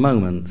few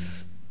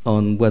moments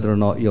on whether or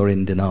not you're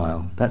in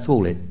denial. That's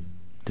all it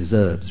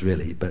deserves,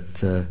 really,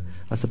 but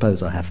I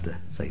suppose I have to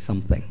say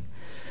something.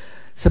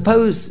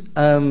 Suppose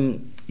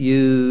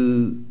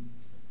you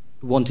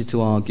wanted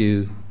to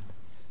argue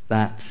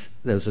that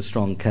there was a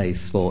strong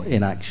case for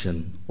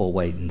inaction or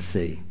wait and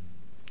see.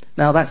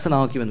 Now, that's an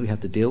argument we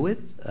have to deal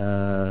with.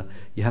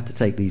 You have to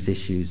take these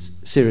issues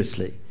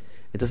seriously.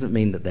 It doesn't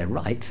mean that they're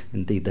right.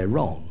 Indeed, they're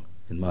wrong,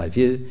 in my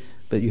view,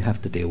 but you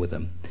have to deal with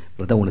them.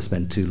 But I don't want to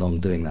spend too long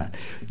doing that.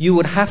 You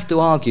would have to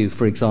argue,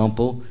 for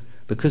example,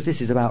 because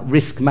this is about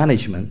risk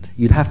management,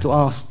 you'd have to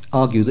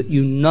argue that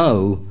you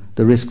know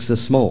the risks are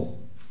small.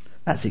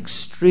 That's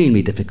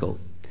extremely difficult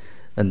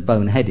and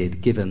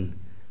boneheaded given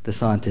the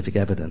scientific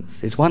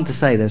evidence. It's one to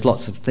say there's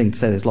lots of things to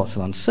say there's lots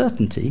of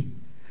uncertainty,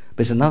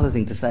 but it's another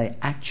thing to say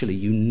actually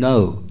you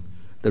know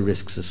the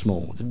risks are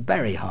small. It's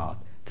very hard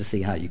to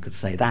see how you could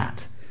say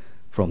that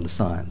from the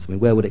science. I mean,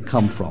 where would it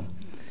come from?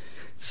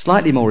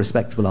 Slightly more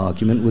respectable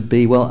argument would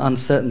be, well,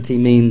 uncertainty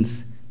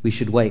means we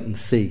should wait and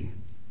see.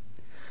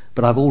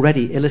 But I've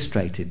already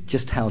illustrated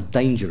just how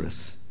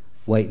dangerous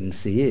wait and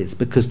see is,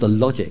 because the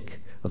logic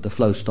of the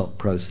flow-stop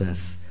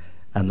process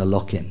and the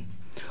lock-in.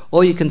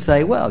 Or you can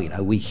say, well,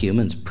 we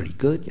humans are pretty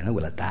good,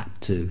 we'll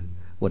adapt to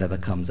whatever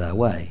comes our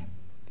way.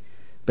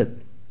 But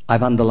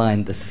I've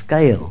underlined the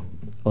scale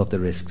of the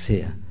risks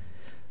here.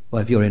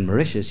 Well, if you're in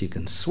Mauritius, you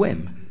can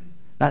swim.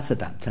 That's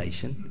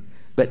adaptation.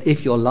 But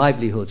if your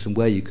livelihoods and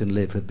where you can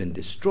live have been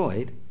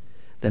destroyed,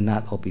 then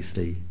that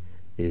obviously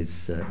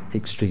is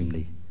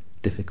extremely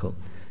difficult.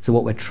 So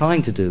what we're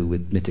trying to do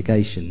with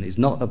mitigation is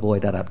not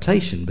avoid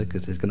adaptation,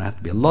 because there's going to have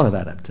to be a lot of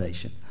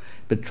adaptation,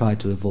 but try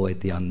to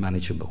avoid the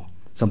unmanageable.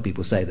 Some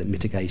people say that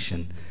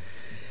mitigation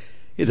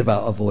is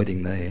about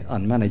avoiding the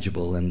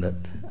unmanageable and that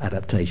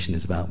adaptation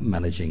is about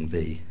managing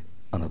the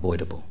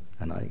unavoidable.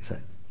 And I think so.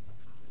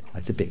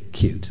 It's a bit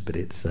cute, but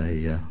it's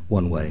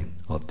one way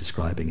of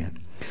describing it.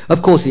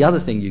 Of course, the other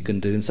thing you can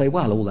do and say,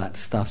 well, all that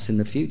stuff's in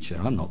the future.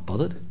 I'm not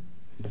bothered.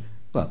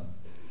 Well,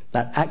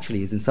 that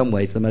actually is in some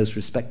ways the most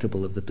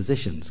respectable of the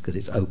positions, because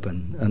it's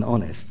open and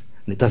honest.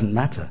 And it doesn't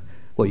matter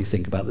what you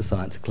think about the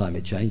science of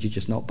climate change, you're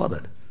just not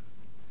bothered.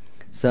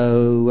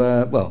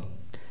 So, well,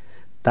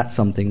 that's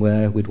something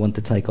where we'd want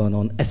to take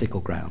on ethical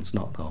grounds,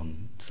 not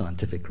on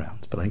scientific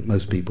grounds. But I think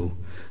most people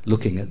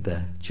looking at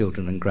their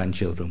children and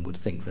grandchildren would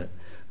think that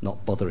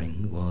not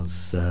bothering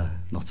was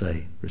not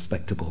a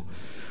respectable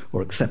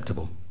or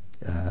acceptable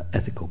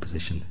ethical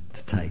position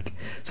to take.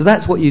 So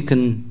that's what you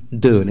can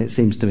do, and it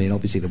seems to me, and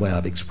obviously the way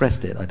I've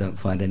expressed it, I don't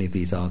find any of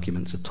these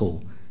arguments at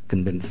all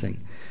convincing.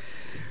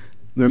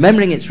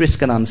 Remembering its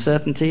risk and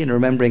uncertainty, and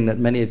remembering that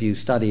many of you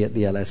study at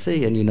the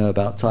LSE and you know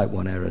about type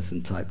 1 errors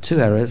and type 2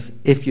 errors,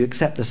 if you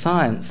accept the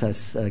science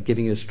as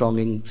giving you a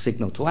strong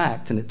signal to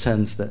act, and it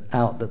turns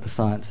out that the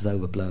science has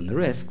overblown the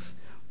risks,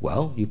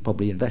 well, you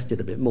probably invested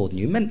a bit more than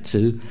you meant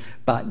to,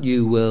 but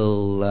you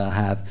will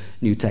have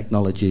new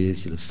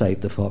technologies, you'll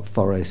save the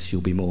forests,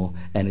 you'll be more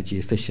energy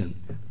efficient.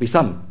 There'll be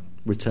some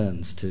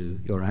returns to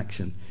your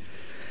action.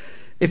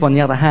 If, on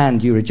the other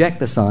hand, you reject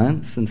the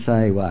science and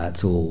say, well,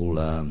 it's all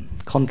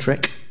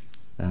contric,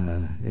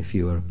 if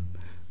you were a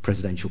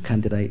presidential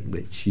candidate,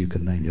 which you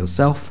can name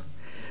yourself,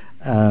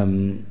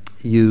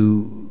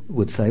 you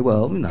would say,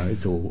 well, no,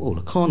 it's all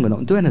a con, we're not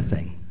going to do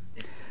anything.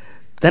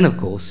 Then, of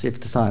course,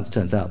 if the science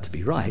turns out to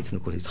be right, and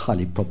of course it's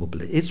highly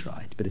probable it is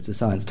right, but if the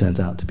science turns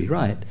out to be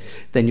right,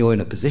 then you're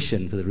in a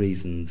position, for the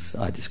reasons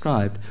I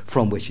described,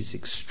 from which it's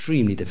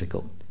extremely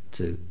difficult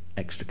to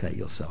extricate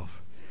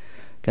yourself.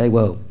 Okay,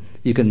 well,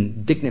 you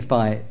can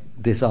dignify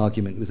this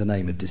argument with the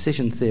name of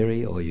decision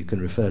theory, or you can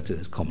refer to it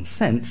as common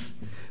sense,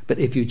 but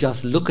if you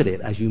just look at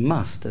it, as you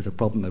must, as a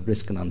problem of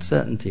risk and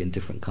uncertainty and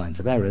different kinds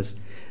of errors,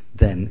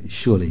 then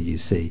surely you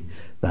see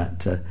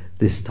that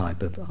this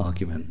type of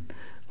argument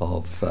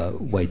of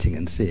waiting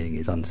and seeing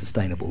is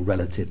unsustainable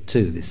relative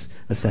to this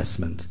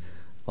assessment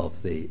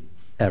of the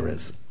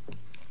errors.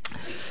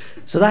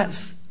 So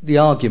that's the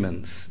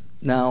arguments.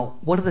 Now,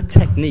 what are the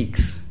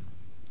techniques?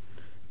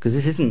 Because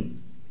this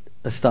isn't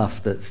a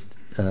stuff that's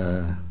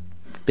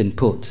been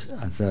put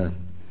as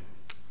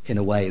in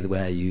a way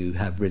where you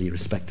have really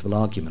respectable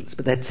arguments,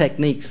 but they're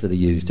techniques that are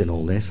used in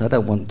all this. I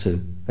don't want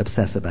to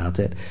obsess about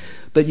it,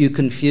 but you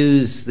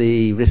confuse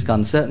the risk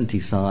uncertainty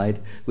side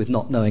with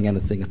not knowing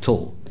anything at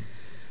all.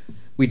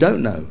 We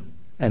don't know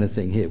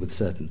anything here with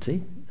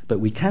certainty, but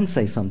we can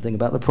say something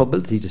about the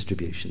probability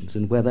distributions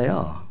and where they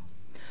are.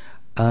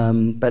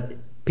 But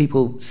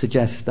people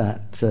suggest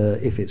that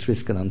if it's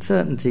risk and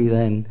uncertainty,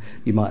 then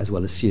you might as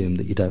well assume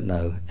that you don't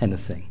know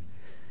anything.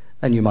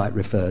 And you might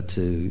refer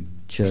to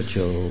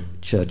Churchill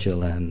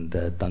and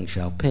Deng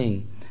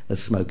Xiaoping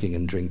as smoking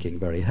and drinking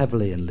very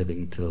heavily and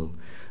living till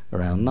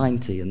around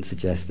 90 and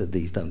suggest that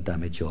these don't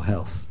damage your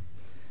health.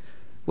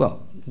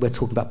 Well, we're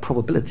talking about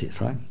probabilities,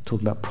 right?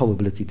 Talking about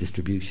probability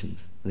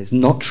distributions. And it's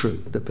not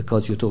true that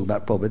because you're talking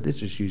about probability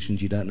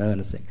distributions, you don't know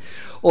anything.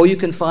 Or you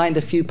can find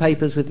a few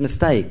papers with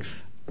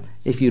mistakes.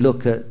 If you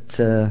look at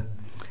the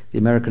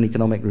American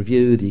Economic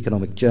Review, the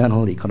Economic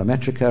Journal, the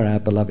Econometrica, our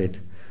beloved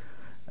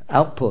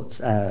outputs,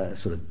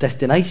 sort of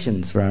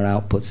destinations for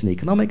our outputs in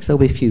economics, there'll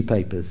be a few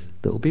papers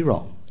that will be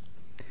wrong.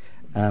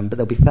 But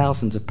there'll be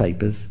thousands of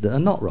papers that are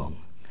not wrong.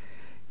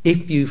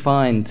 If you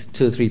find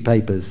 2 or 3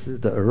 papers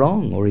that are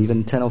wrong, or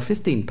even 10 or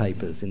 15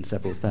 papers in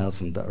several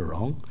thousand that are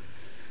wrong,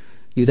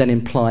 you then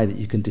imply that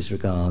you can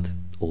disregard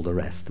all the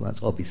rest. Well,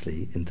 that's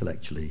obviously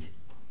intellectually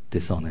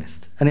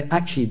dishonest. And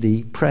actually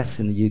the press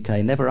in the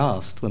UK never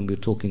asked, when we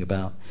were talking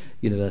about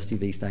University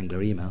of East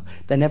Anglia email,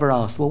 they never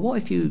asked, well, what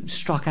if you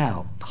struck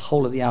out the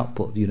whole of the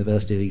output of the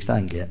University of East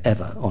Anglia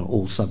ever on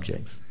all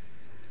subjects?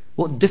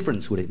 What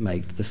difference would it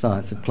make to the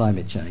science of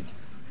climate change?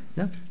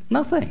 No,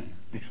 nothing.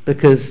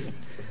 Because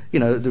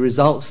the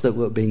results that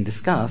were being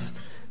discussed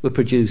were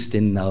produced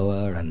in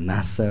NOAA and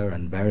NASA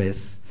and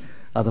various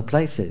other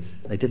places.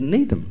 They didn't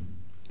need them.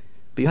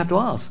 But you have to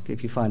ask,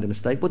 if you find a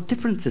mistake, what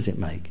difference does it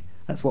make?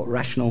 That's what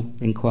rational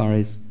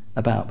inquiry is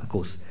about. Of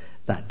course,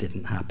 that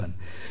didn't happen.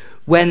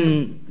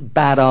 When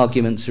bad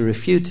arguments are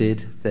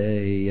refuted,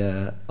 they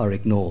are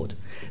ignored.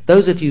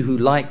 Those of you who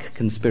like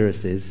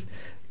conspiracies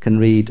can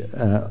read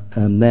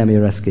Naomi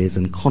Oreskes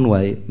and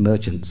Conway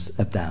Merchant's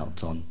of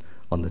Doubt on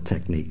the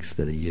techniques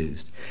that are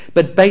used.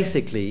 But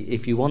basically,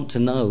 if you want to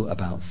know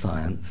about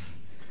science,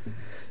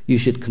 you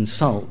should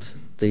consult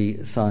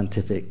the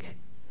scientific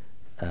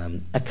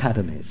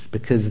academies,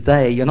 because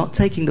you're not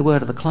taking the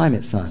word of the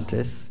climate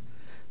scientists,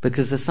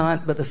 because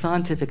the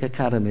scientific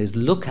academies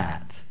look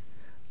at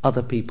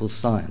other people's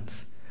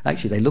science.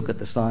 Actually, they look at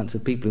the science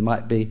of people who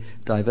might be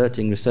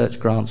diverting research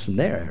grants from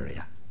their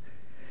area.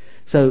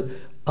 So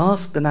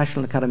ask the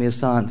National Academy of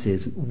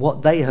Sciences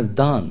what they have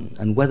done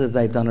and whether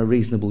they've done a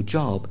reasonable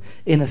job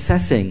in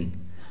assessing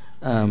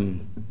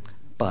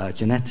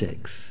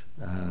biogenetics,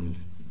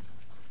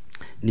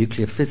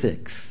 nuclear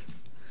physics,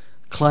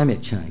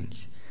 climate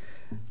change,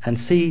 and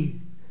see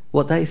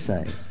what they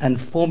say, and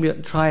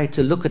try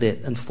to look at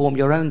it and form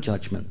your own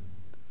judgment.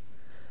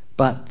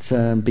 But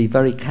be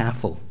very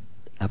careful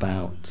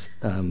about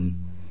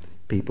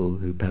people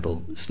who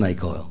peddle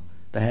snake oil.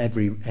 They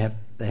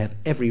have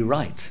every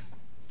right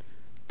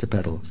to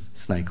peddle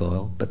snake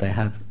oil, but they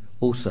have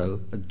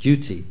also a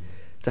duty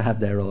to have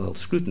their oil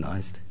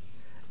scrutinized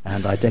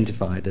and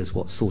identified as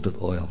what sort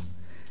of oil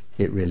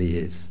it really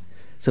is.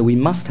 So we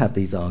must have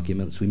these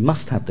arguments, we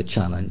must have the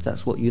challenge.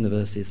 That's what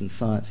universities and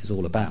science is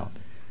all about.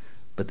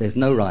 But there's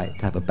no right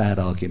to have a bad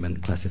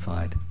argument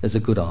classified as a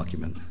good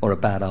argument, or a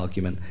bad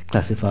argument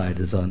classified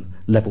as on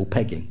level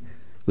pegging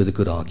with a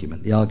good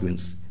argument. The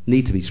arguments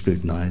need to be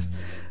scrutinized,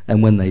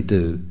 and when they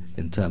do,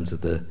 in terms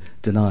of the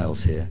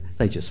denials here,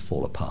 they just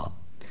fall apart.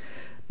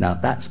 Now,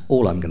 that's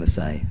all I'm going to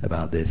say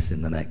about this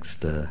in the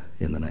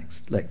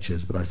next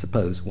lectures, but I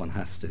suppose one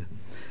has to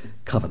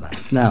cover that.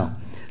 Now,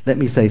 let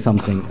me say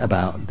something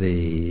about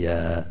the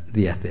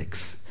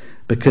ethics,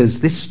 because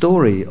this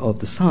story of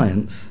the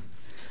science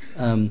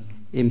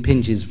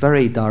impinges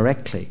very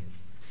directly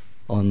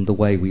on the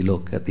way we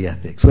look at the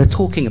ethics. We're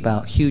talking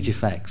about huge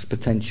effects,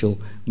 potential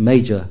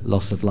major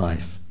loss of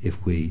life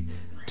if we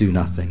do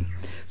nothing.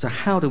 So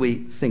how do we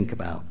think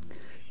about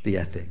the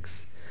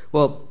ethics?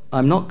 Well,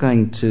 I'm not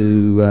going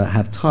to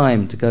have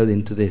time to go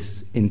into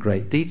this in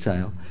great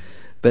detail,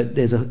 but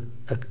there's a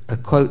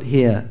quote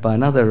here by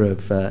another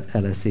of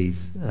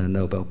LSE's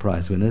Nobel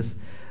Prize winners,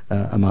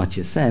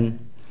 Amartya Sen,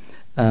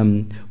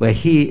 where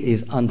he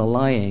is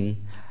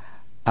underlying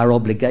our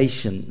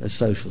obligation as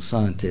social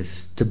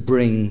scientists to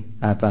bring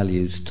our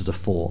values to the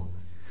fore.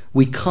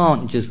 We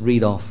can't just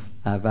read off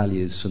our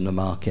values from the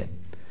market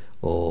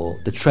or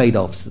the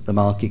trade-offs that the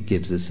market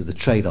gives us, or the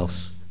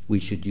trade-offs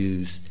we should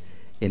use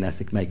in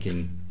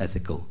making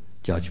ethical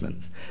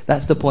judgments.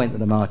 That's the point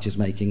that Amartya is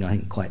making, I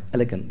think, quite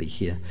elegantly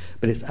here,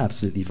 but it's an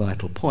absolutely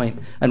vital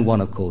point, and one,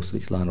 of course,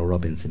 which Lionel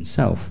Robbins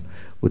himself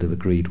would have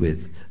agreed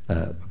with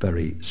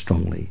very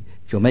strongly.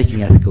 If you're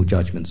making ethical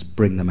judgments,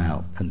 bring them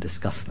out and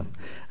discuss them,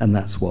 and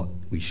that's what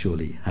we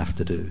surely have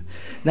to do.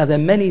 Now, there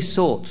are many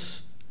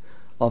sorts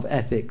of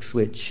ethics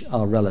which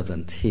are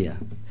relevant here.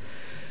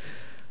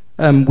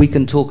 We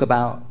can talk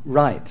about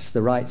rights,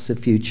 the rights of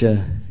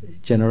future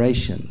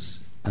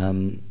generations,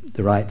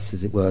 the rights,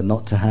 as it were,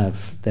 not to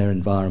have their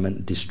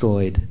environment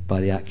destroyed by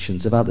the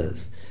actions of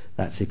others.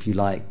 That's, if you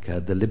like,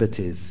 the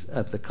liberties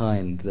of the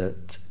kind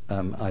that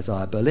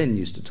Isaiah Berlin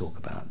used to talk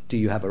about. Do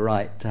you have a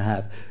right to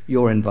have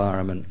your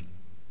environment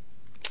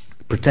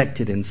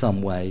protected in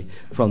some way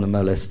from the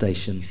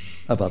molestation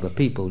of other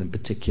people? In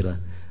particular,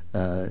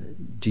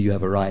 do you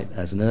have a right,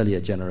 as an earlier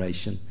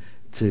generation,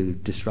 to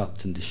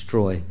disrupt and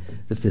destroy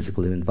the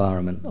physical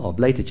environment of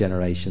later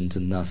generations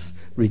and thus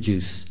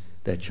reduce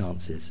their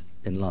chances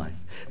in life?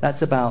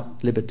 That's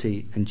about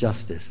liberty and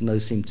justice, and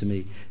those seem to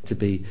me to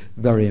be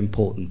very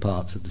important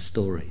parts of the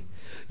story.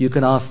 You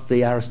can ask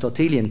the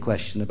Aristotelian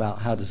question about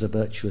how does a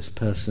virtuous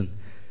person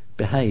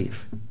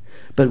behave,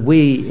 but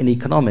we in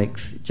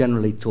economics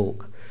generally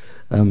talk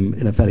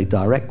in a fairly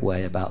direct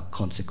way about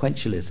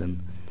consequentialism,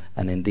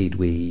 and indeed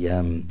we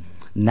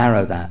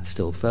narrow that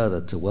still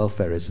further to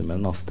welfarism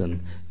and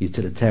often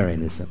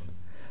utilitarianism.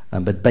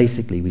 But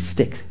basically we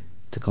stick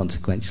to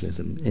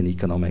consequentialism in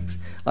economics.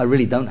 I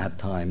really don't have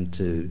time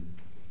to,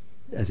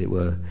 as it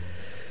were,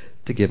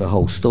 to give a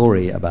whole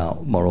story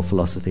about moral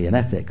philosophy and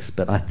ethics,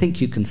 but I think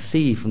you can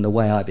see from the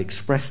way I've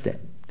expressed it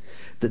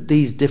that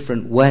these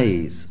different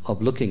ways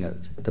of looking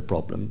at the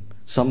problem,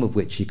 some of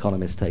which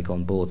economists take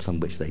on board, some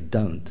of which they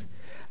don't,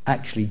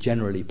 actually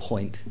generally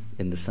point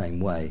in the same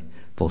way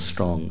for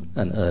strong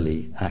and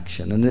early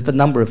action. And if a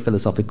number of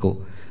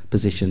philosophical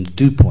positions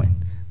do point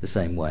the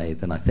same way,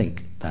 then I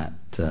think that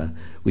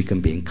we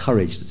can be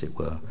encouraged, as it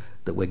were,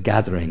 that we're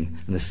gathering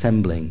and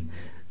assembling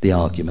the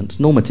arguments,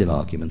 normative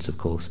arguments, of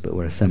course, but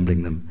we're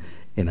assembling them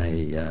in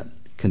a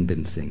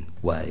convincing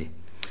way.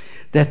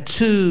 There are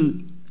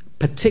two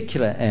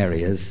particular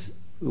areas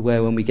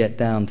where, when we get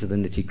down to the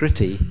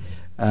nitty-gritty,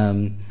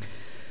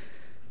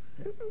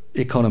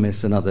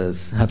 economists and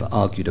others have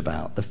argued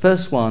about. The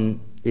first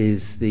one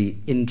is the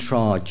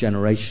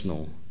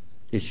intra-generational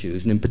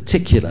issues, and in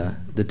particular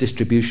the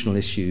distributional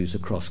issues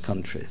across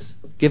countries.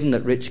 Given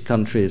that rich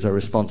countries are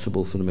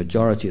responsible for the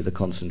majority of the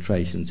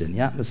concentrations in the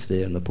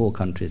atmosphere and the poor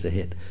countries are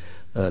hit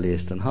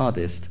earliest and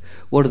hardest,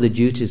 what are the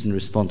duties and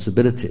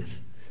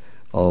responsibilities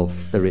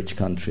of the rich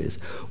countries?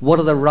 What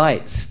are the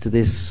rights to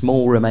this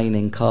small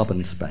remaining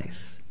carbon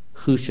space?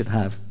 Who should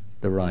have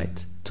the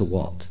right to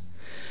what?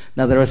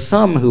 Now, there are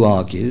some who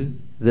argue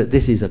that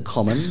this is a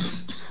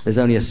commons, there's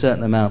only a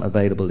certain amount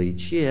available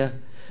each year,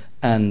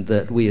 and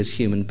that we as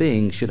human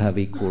beings should have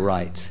equal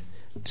right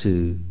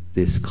to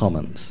this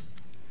commons.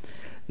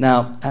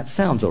 Now, that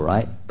sounds all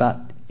right, but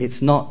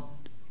it's not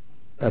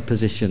a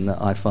position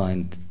that I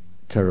find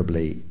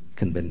terribly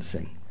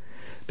convincing,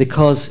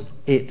 because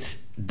it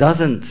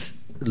doesn't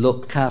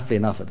look carefully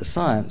enough at the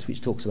science,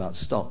 which talks about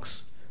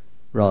stocks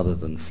rather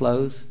than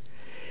flows.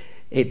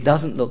 It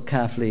doesn't look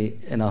carefully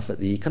enough at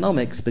the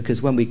economics,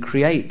 because when we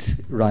create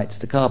rights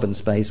to carbon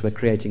space, we're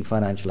creating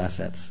financial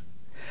assets.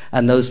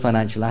 And those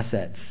financial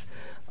assets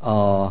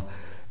are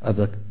of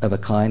a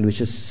kind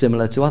which is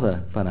similar to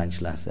other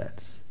financial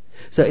assets.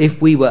 So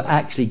if we were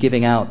actually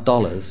giving out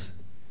dollars,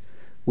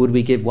 would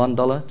we give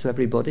 $1 to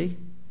everybody,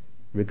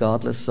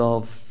 regardless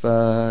of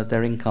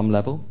their income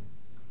level?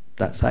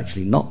 That's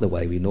actually not the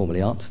way we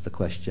normally answer the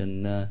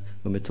question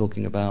when we're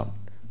talking about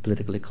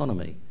political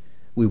economy.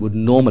 We would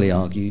normally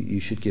argue you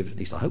should give, at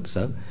least I hope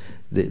so,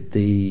 that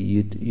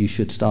you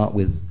should start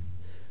with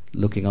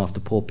looking after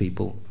poor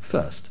people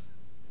first.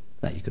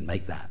 Now, you can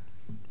make that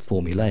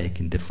formulaic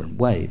in different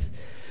ways.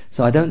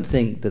 So I don't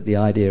think that the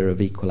idea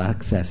of equal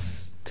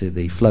access to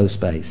the flow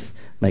space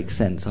makes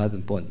sense, either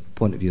from the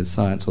point of view of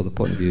science or the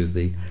point of view of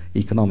the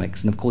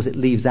economics. And of course it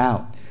leaves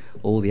out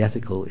all the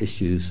ethical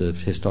issues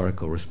of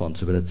historical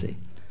responsibility.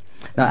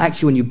 Now,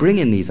 actually, when you bring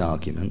in these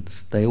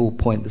arguments, they all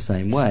point the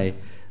same way,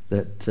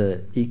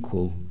 that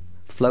equal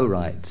flow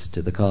rights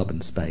to the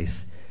carbon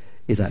space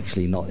is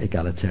actually not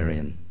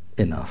egalitarian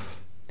enough.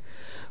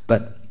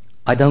 But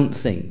I don't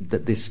think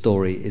that this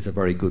story is a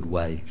very good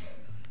way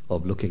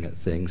of looking at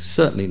things,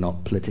 certainly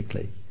not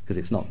politically, because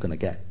it's not going to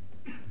get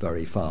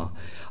very far.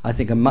 I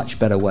think a much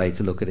better way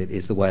to look at it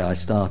is the way I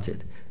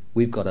started,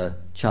 we've got a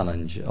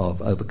challenge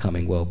of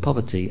overcoming world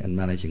poverty and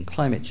managing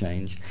climate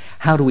change.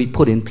 How do we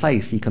put in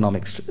place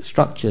economic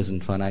structures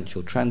and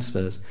financial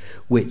transfers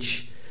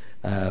which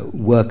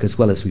work as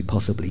well as we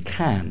possibly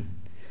can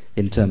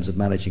in terms of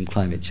managing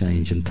climate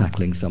change and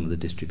tackling some of the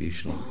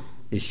distributional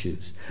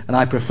issues? And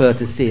I prefer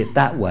to see it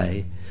that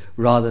way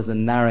rather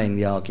than narrowing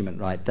the argument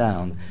right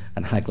down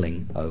and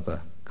haggling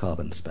over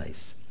carbon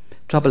space.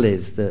 Trouble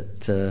is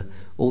that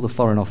all the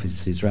foreign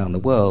offices around the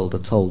world are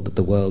told that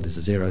the world is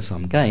a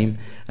zero-sum game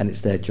and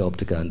it's their job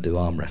to go and do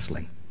arm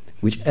wrestling.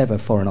 Whichever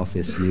foreign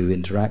office you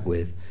interact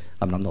with,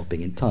 I mean, I'm not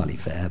being entirely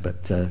fair,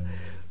 but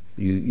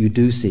you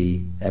do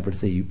see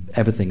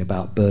everything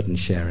about burden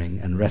sharing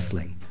and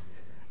wrestling.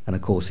 And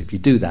of course, if you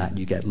do that,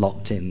 you get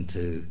locked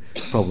into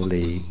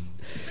probably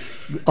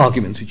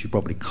arguments which you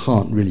probably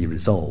can't really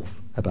resolve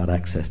about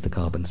access to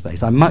carbon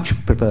space. I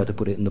much prefer to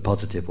put it in the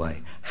positive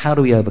way. How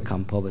do we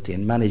overcome poverty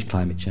and manage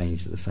climate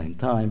change at the same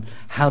time?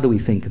 How do we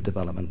think of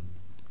development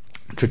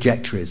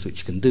trajectories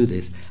which can do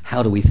this?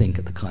 How do we think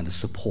of the kind of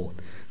support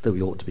that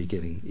we ought to be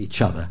giving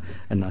each other?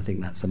 And I think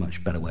that's a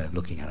much better way of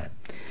looking at it.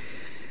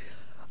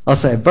 I'll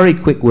say a very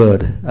quick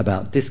word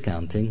about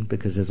discounting,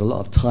 because there's a lot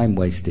of time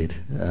wasted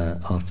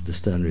after the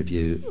Stern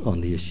Review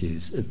on the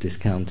issues of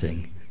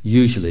discounting.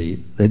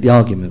 Usually, the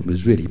argument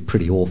was really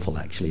pretty awful,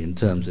 actually, in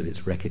terms of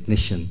its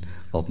recognition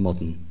of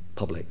modern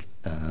public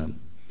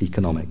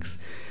economics.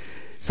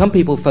 Some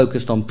people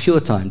focused on pure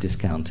time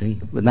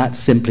discounting, and that's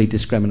simply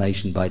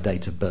discrimination by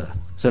date of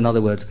birth. So in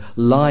other words,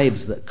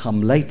 lives that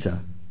come later,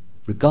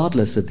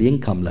 regardless of the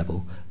income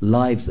level,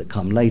 lives that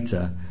come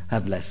later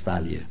have less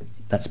value.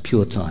 That's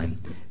pure time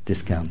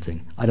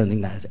discounting. I don't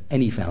think that has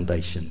any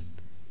foundation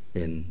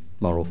in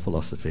moral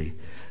philosophy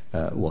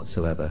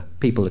whatsoever.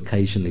 People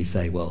occasionally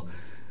say, well,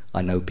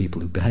 I know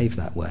people who behave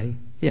that way.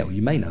 Yeah, well,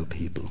 you may know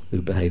people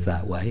who behave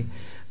that way.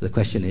 The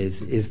question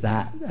is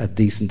that a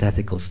decent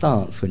ethical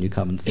stance when you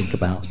come and think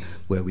about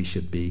where we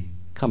should be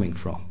coming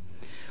from?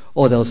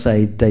 Or they'll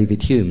say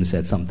David Hume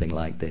said something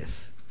like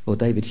this. Well,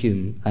 David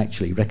Hume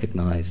actually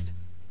recognized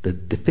the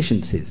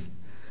deficiencies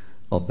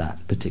of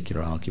that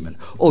particular argument.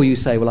 Or you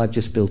say, well, I've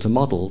just built a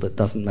model that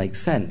doesn't make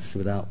sense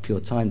without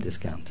pure time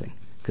discounting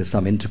because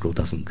some integral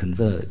doesn't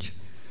converge.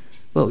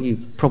 Well,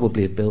 you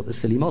probably have built a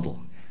silly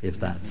model if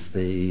that's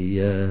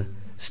the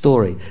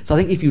story. So I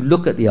think if you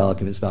look at the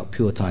arguments about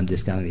pure time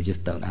discounting, they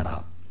just don't add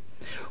up.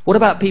 What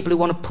about people who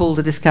want to pull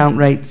the discount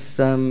rates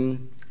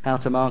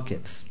out of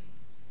markets?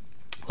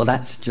 Well,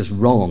 that's just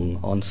wrong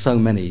on so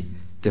many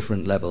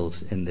different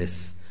levels in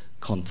this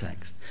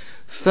context.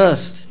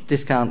 First,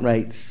 discount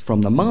rates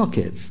from the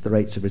markets, the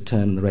rates of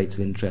return and the rates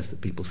of interest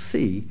that people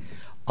see,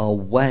 are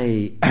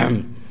way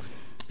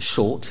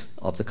short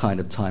of the kind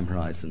of time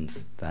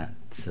horizons that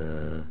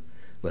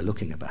we're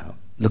looking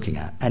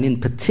at. And in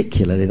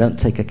particular, they don't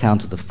take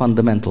account of the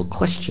fundamental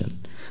question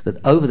that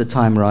over the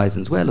time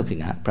horizons we're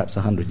looking at, perhaps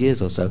 100 years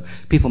or so,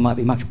 people might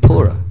be much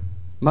poorer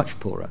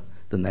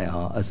than they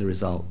are now as a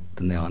result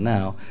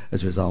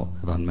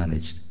of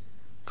unmanaged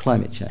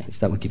climate change.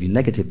 That would give you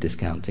negative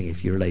discounting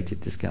if you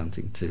related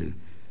discounting to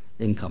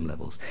income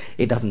levels.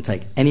 It doesn't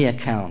take any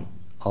account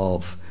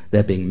of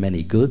there being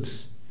many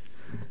goods.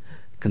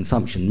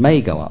 Consumption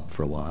may go up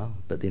for a while,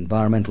 but the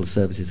environmental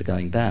services are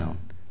going down.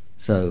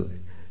 So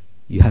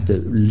you have to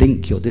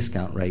link your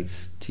discount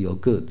rates to your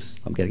goods.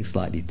 I'm getting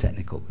slightly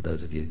technical for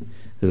those of you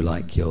who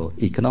like your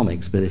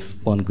economics, but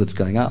if one good's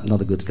going up,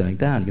 another good's going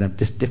down, you can have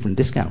different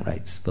discount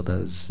rates for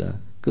those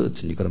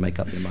goods, and you've got to make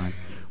up your mind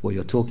what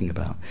you're talking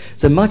about.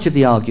 So much of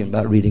the argument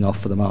about reading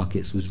off for the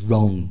markets was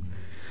wrong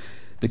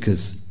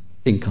because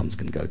incomes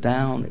can go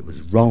down. It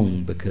was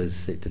wrong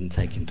because it didn't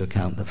take into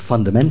account that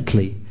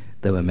fundamentally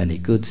there were many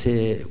goods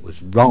here. It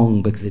was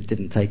wrong because it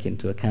didn't take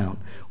into account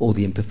all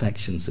the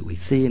imperfections that we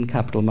see in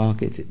capital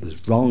markets. It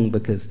was wrong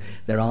because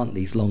there aren't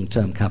these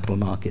long-term capital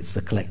markets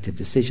for collective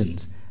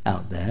decisions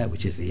out there,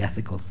 which is the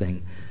ethical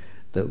thing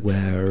that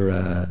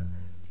we're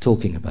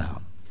talking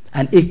about.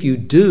 And if you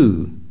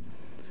do,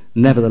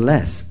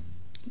 nevertheless,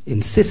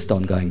 insist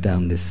on going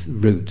down this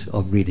route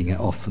of reading it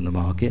off from the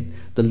market,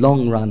 the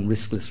long-run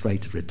riskless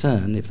rate of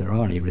return, if there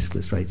are any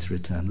riskless rates of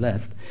return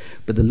left,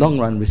 but the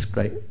long-run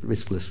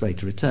riskless rate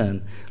of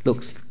return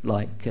looks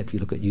like, if you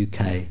look at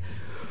UK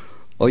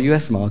or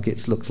US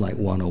markets, looks like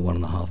 1 or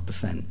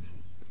 1.5%.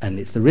 And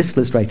it's the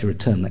riskless rate of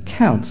return that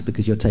counts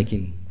because you're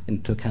taking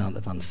into account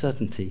of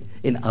uncertainty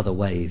in other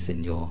ways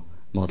in your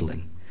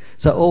modelling.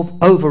 So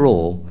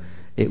overall,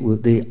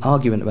 the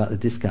argument about the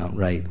discount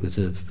rate was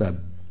of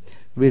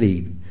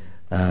really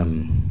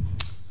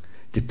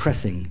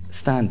depressing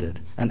standard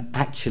and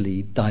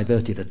actually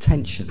diverted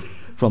attention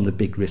from the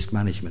big risk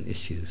management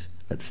issues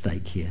at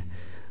stake here,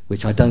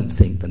 which I don't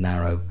think the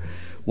narrow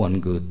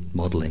one good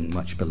modelling,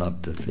 much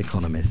beloved of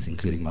economists,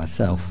 including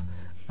myself,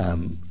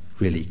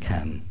 really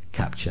can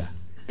capture.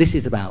 This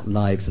is about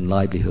lives and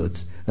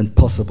livelihoods and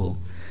possible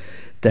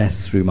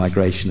death through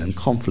migration and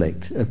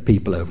conflict of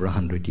people over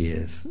 100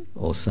 years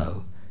or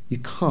so. You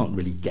can't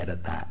really get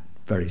at that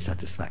very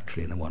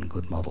satisfactorily in a one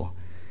good model.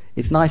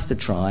 It's nice to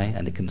try,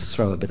 and it can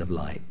throw a bit of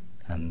light,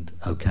 and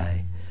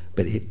okay,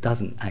 but it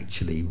doesn't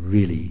actually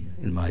really,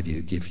 in my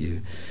view, give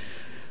you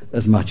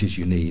as much as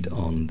you need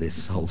on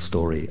this whole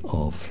story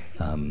of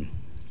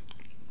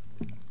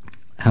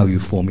how you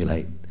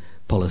formulate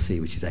policy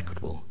which is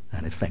equitable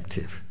and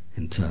effective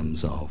in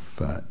terms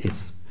of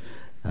its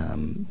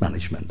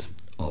management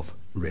of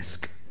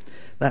risk.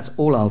 That's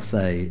all I'll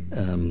say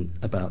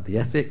about the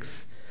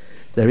ethics.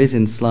 There is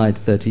in slide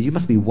 30, you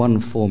must be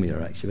one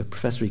formula actually. A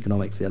professor of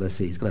economics at the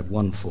LSE, he's got to have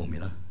one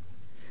formula.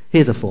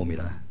 Here's a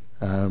formula.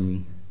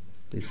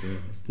 It's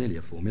nearly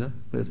a formula.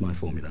 Where's my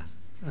formula?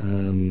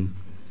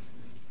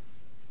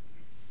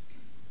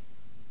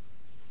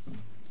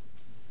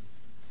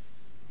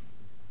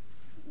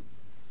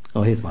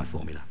 Oh, here's my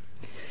formula.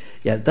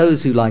 Yeah,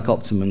 those who like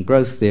optimum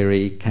growth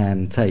theory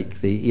can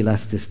take the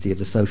elasticity of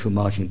the social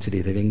margin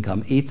utility of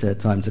income, eta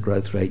times the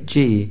growth rate,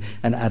 G,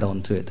 and add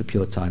on to it the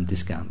pure time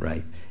discount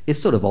rate.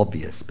 It's sort of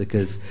obvious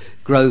because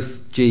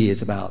growth, G,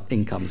 is about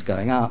incomes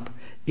going up.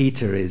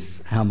 Eta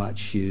is how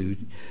much you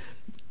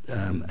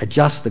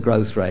adjust the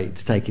growth rate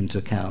to take into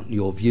account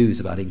your views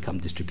about income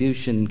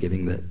distribution,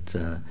 given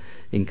that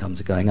incomes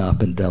are going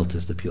up, and delta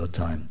is the pure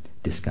time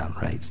discount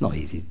rate. It's not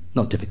easy,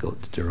 not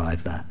difficult to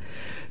derive that.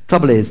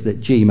 Trouble is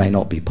that G may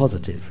not be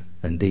positive.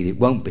 Indeed, it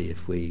won't be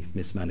if we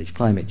mismanage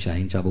climate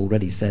change. I've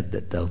already said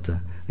that delta,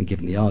 and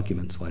given the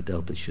arguments why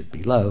delta should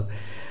be low,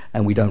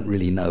 and we don't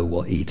really know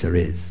what eta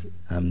is.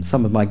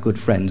 Some of my good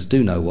friends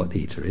do know what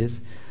eta is.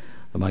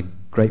 My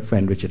great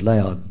friend Richard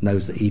Layard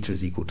knows that eta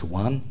is equal to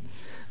 1.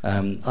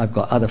 I've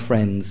got other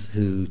friends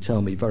who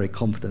tell me very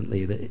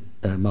confidently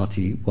that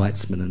Marty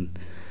Weitzman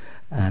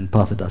and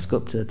Partha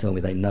Dasgupta tell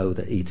me they know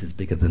that eta is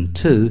bigger than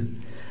 2.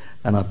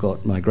 And I've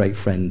got my great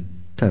friend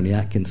Tony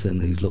Atkinson,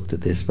 who's looked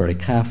at this very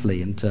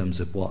carefully in terms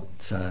of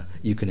what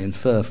you can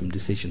infer from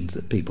decisions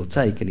that people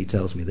take, and he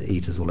tells me that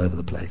eta's all over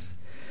the place.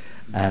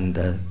 And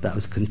that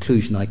was a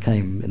conclusion I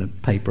came in a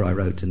paper I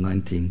wrote in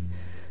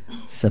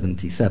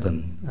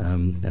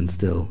 1977 and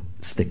still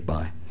stick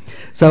by.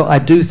 So I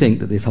do think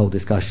that this whole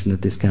discussion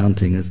of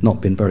discounting has not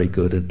been very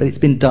good, but it's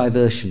been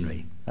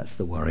diversionary. That's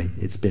the worry.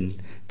 It's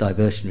been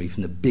diversionary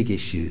from the big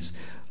issues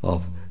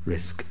of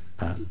risk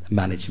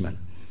management.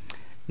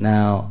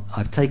 Now,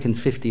 I've taken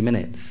 50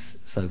 minutes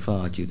so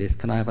far, Judith.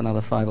 Can I have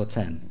another 5 or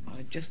 10?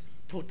 I just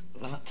put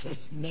that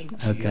note.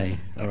 Okay,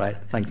 all right.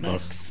 Thanks,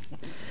 boss.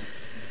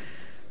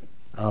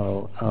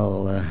 I'll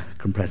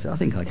compress it. I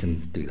think I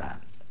can do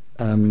that.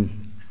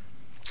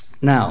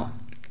 Now,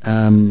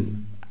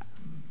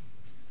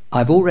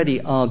 I've already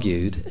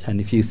argued, and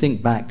if you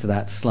think back to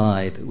that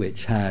slide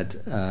which had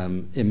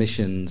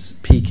emissions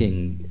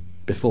peaking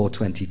before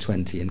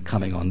 2020 and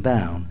coming on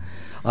down,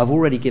 I've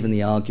already given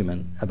the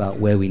argument about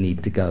where we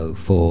need to go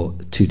for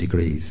 2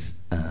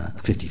 degrees, a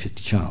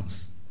 50-50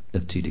 chance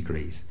of 2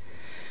 degrees.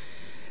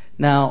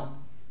 Now,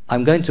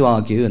 I'm going to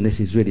argue, and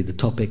this is really the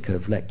topic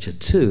of lecture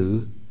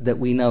 2, that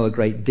we know a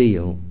great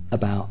deal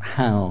about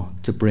how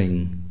to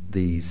bring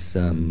these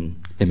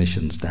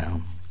emissions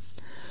down.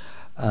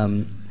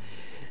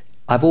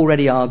 I've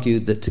already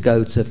argued that to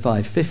go to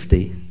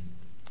 550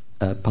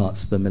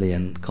 parts per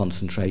million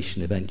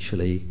concentration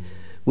eventually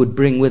would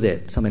bring with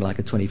it something like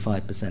a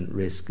 25%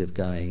 risk of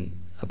going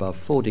above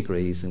 4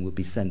 degrees and would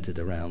be centred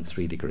around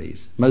 3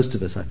 degrees. Most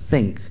of us, I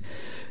think,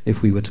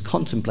 if we were to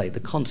contemplate the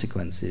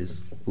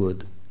consequences,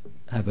 would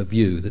have a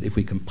view that if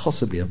we can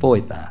possibly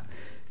avoid that,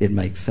 it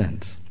makes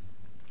sense.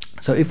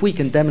 So if we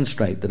can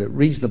demonstrate that at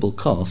reasonable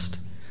cost,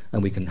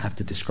 and we can have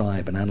to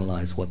describe and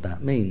analyse what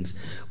that means,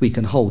 we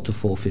can hold to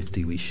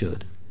 450, we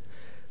should.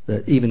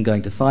 That even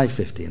going to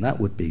 550, and that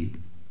would be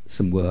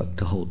some work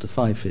to hold to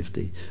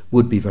 550,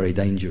 would be very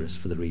dangerous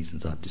for the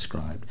reasons I've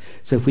described.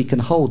 So if we can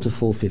hold to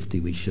 450,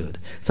 we should.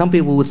 Some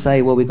people would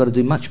say, well, we've got to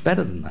do much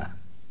better than that.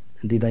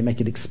 Indeed, they make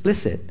it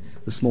explicit.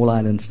 The small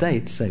island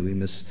states say we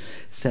must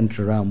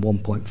centre around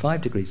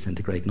 1.5 degrees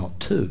centigrade, not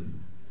 2.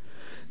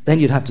 Then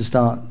you'd have to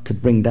start to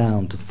bring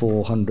down to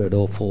 400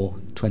 or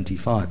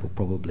 425, or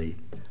probably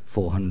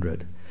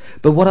 400.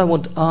 But what I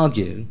want to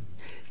argue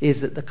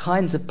is that the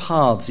kinds of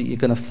paths that you're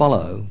going to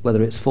follow,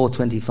 whether it's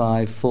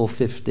 425,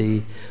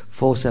 450,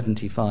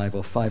 475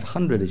 or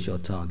 500 as your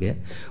target,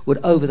 would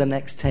over the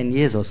next 10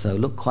 years or so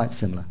look quite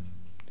similar.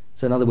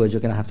 So in other words, you're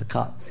going to have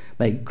to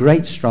make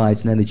great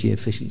strides in energy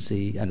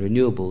efficiency and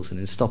renewables and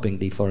in stopping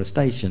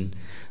deforestation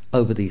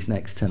over these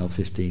next 10 or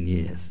 15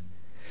 years.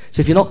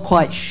 So if you're not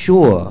quite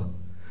sure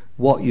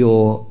what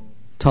your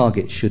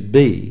target should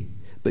be,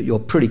 but you're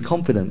pretty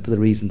confident for the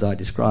reasons I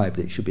described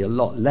that it should be a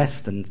lot less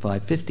than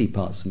 550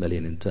 parts per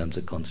million in terms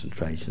of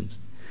concentrations.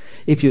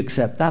 If you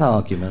accept that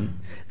argument,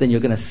 then you're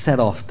going to set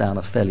off down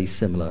a fairly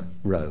similar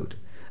road.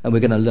 And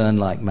we're going to learn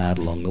like mad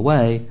along the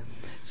way.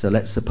 So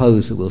let's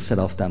suppose that we'll set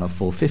off down a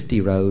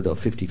 450 road or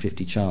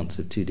 50-50 chance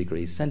of 2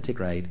 degrees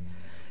centigrade.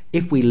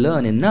 If we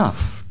learn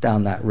enough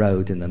down that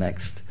road in the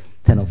next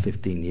 10 or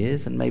 15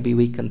 years, then maybe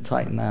we can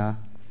tighten our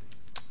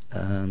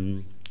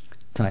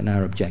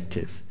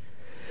objectives.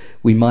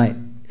 We might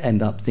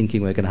end up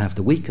thinking we're going to have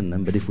to weaken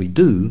them, but if we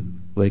do,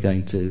 we're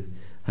going to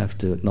have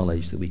to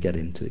acknowledge that we get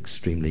into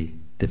extremely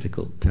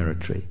difficult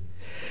territory.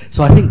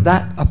 So I think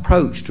that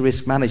approach to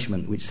risk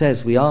management, which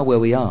says we are where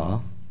we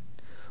are,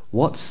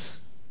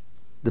 what's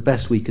the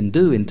best we can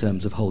do in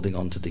terms of holding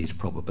on to these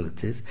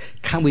probabilities?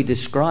 Can we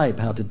describe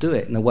how to do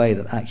it in a way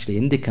that actually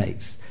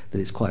indicates that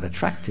it's quite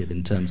attractive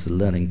in terms of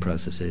learning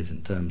processes,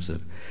 in terms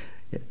of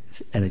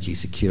energy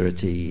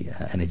security,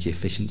 energy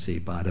efficiency,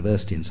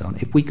 biodiversity, and so on?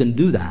 If we can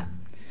do that,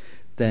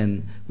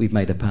 then we've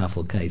made a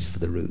powerful case for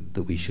the route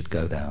that we should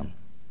go down.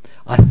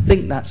 I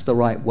think that's the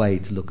right way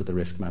to look at the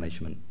risk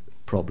management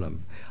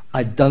problem.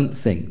 I don't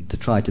think to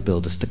try to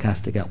build a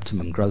stochastic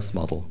optimum growth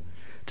model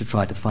to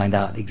try to find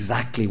out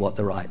exactly what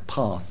the right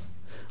path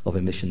of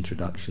emissions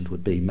reductions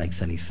would be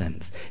makes any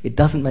sense. It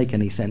doesn't make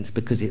any sense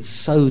because it's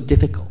so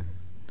difficult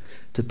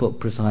to put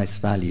precise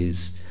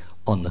values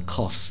on the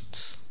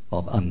costs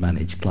of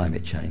unmanaged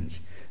climate change.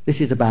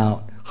 This is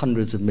about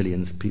hundreds of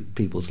millions of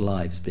people's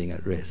lives being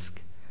at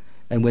risk.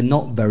 And we're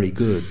not very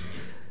good,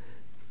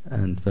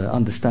 and for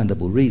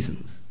understandable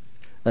reasons,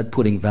 at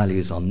putting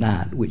values on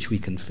that which we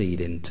can feed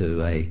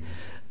into a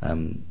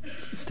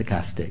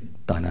stochastic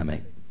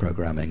dynamic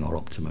programming or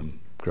optimum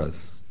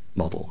growth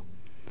model.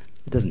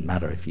 It doesn't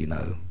matter if you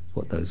know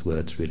what those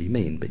words really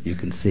mean, but you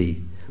can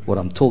see what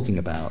I'm talking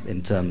about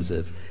in terms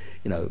of,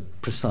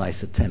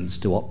 precise attempts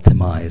to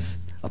optimize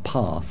a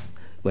path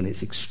when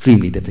it's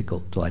extremely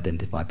difficult to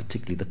identify,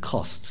 particularly the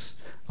costs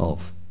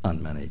of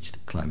unmanaged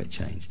climate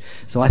change.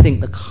 So I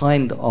think the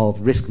kind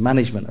of risk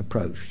management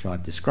approach which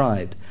I've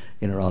described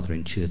in a rather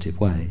intuitive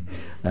way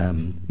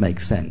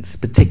makes sense,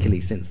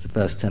 particularly since the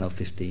first 10 or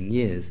 15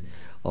 years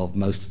of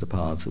most of the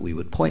paths that we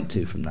would point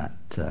to from that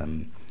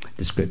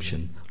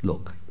description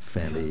look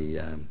fairly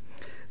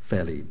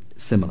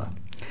similar.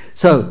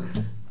 So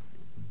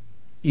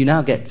you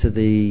now get to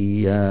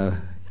the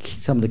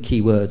some of the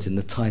key words in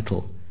the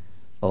title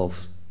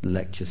of the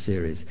lecture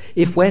series.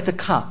 If we're to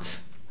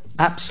cut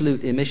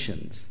absolute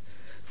emissions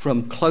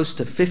from close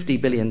to 50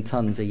 billion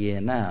tonnes a year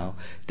now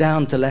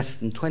down to less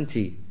than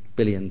 20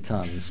 billion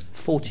tonnes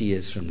 40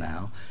 years from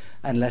now,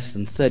 and less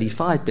than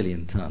 35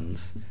 billion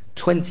tonnes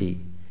 20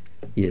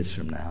 years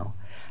from now,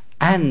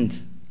 and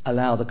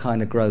allow the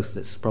kind of growth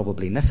that's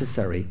probably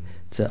necessary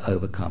to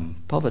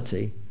overcome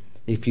poverty,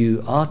 if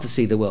you are to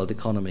see the world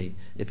economy,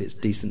 if it's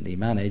decently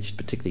managed,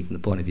 particularly from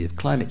the point of view of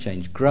climate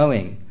change,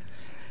 growing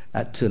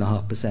at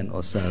 2.5%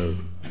 or so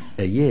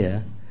a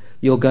year,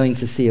 you're going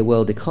to see a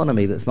world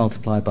economy that's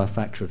multiplied by a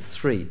factor of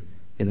 3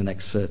 in the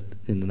next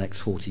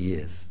 40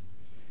 years.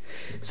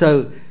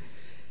 So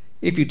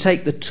if you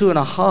take the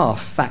 2.5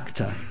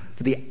 factor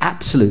for the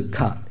absolute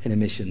cut in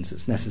emissions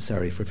that's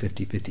necessary for a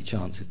 50-50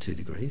 chance of 2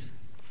 degrees,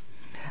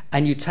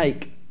 and you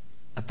take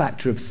a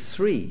factor of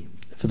 3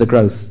 for the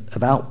growth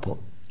of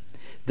output,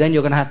 then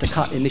you're going to have to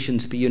cut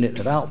emissions per unit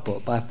of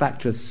output by a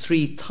factor of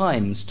 3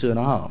 times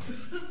 2.5.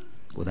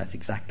 Well, that's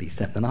exactly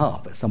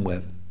 7.5, but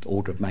somewhere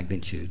order of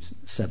magnitude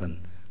 7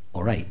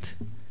 or 8.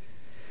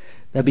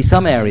 There'll be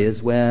some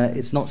areas where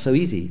it's not so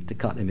easy to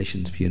cut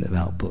emissions per unit of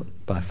output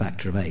by a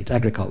factor of 8.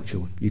 Agriculture,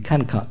 you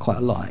can cut quite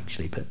a lot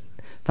actually, but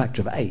a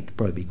factor of 8 would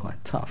probably be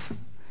quite tough.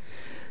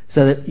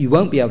 So that you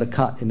won't be able to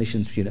cut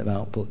emissions per unit of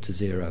output to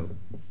 0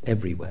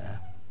 everywhere.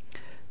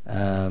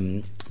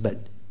 But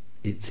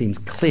it seems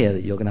clear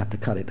that you're going to have to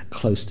cut it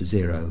close to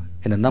 0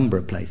 in a number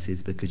of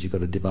places because you've got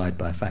to divide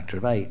by a factor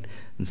of 8.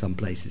 In some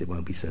places it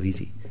won't be so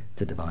easy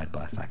to divide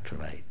by a factor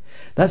of 8.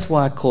 That's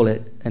why I call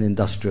it an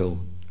industrial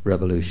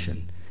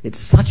revolution. It's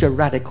such a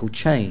radical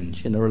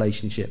change in the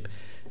relationship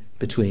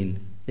between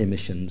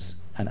emissions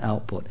and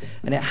output.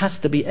 And it has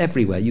to be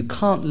everywhere. You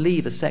can't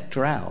leave a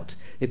sector out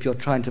if you're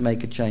trying to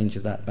make a change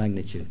of that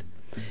magnitude.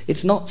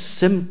 It's not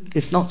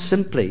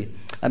simply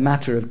a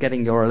matter of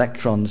getting your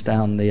electrons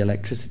down the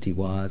electricity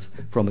wires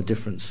from a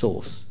different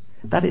source.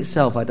 That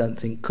itself, I don't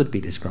think, could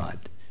be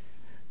described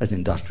as an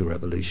industrial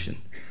revolution.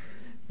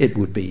 It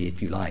would be,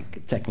 if you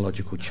like,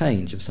 technological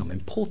change of some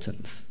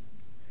importance.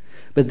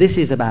 But this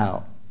is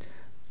about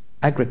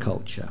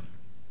agriculture.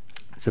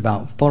 It's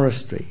about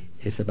forestry.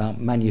 It's about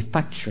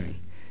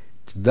manufacturing.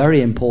 It's very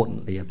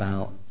importantly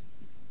about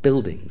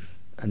buildings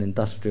and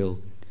industrial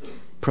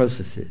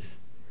processes.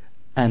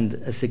 And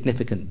a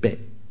significant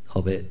bit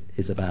of it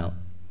is about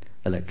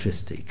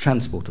electricity.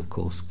 Transport, of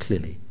course,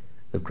 clearly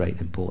of great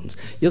importance.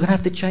 You're going to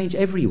have to change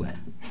everywhere.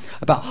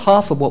 About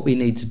half of what we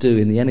need to do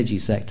in the energy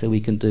sector we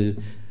can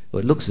do, or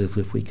it looks as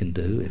if we can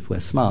do, if we're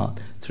smart,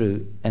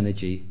 through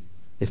energy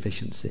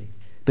efficiency.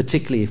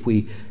 Particularly if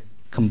we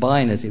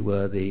combine, as it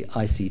were, the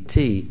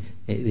ICT,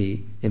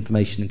 the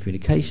information and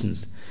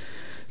communications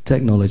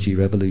technology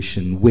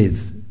revolution,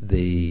 with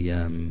the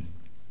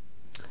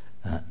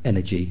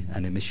energy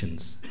and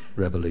emissions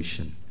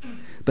revolution.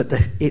 But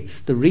it's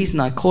the reason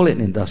I call it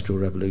an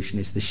industrial revolution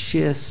is the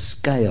sheer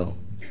scale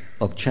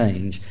of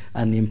change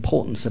and the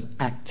importance of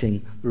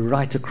acting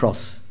right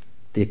across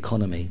the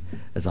economy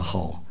as a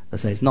whole. I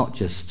say it's not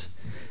just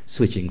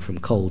switching from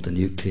coal to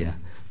nuclear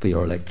for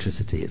your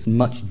electricity. It's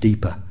much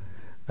deeper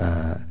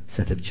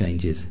set of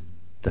changes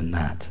than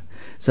that.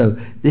 So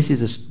this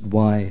is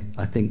why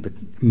I think the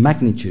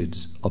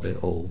magnitudes of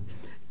it all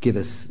give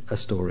us a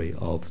story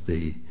of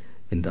the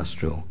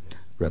industrial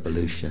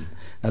revolution.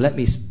 Now let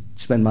me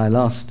spend my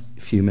last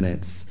few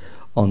minutes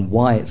on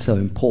why it's so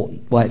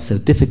important, why it's so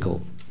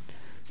difficult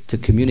to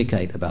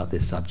communicate about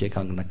this subject.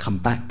 I'm going to come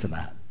back to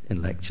that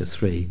in lecture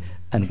 3,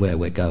 and where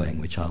we're going,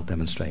 which I'll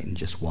demonstrate in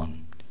just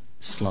one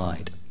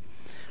slide.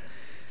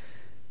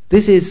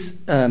 This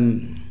is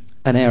an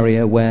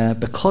area where,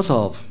 because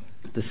of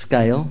the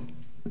scale,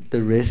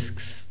 the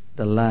risks,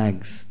 the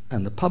lags,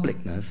 and the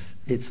publicness,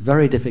 it's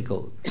very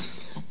difficult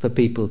for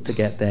people to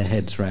get their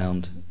heads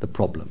round the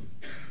problem.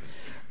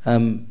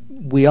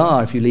 We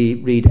are, if you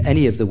read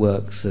any of the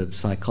works of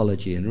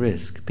psychology and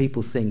risk,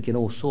 people think in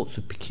all sorts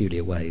of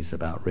peculiar ways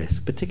about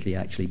risk, particularly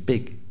actually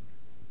big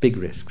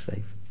risks.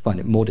 They find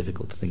it more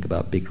difficult to think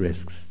about big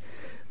risks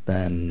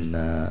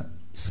than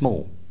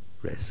small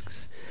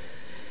risks.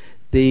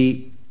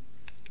 The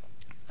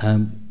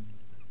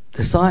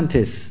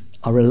scientists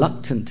are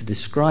reluctant to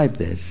describe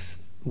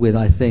this with,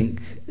 I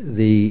think,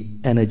 the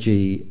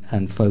energy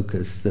and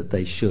focus that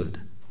they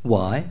should.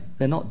 Why?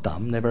 They're not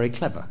dumb, they're very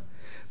clever.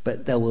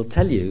 But they will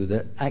tell you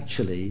that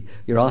actually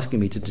you're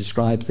asking me to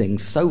describe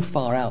things so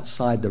far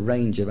outside the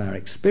range of our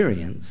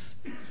experience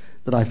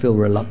that I feel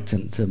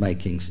reluctant to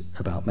making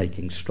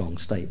strong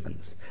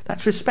statements.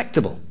 That's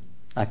respectable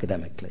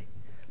academically.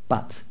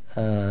 But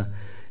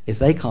if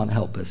they can't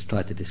help us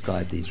try to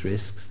describe these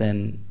risks,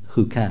 then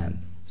who can?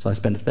 So I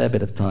spend a fair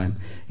bit of time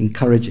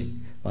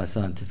encouraging my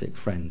scientific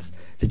friends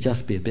to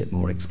just be a bit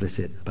more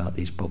explicit about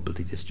these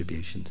probability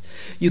distributions.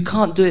 You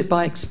can't do it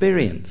by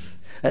experience.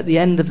 At the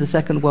end of the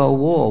Second World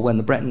War, when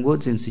the Bretton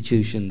Woods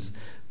institutions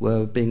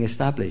were being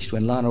established,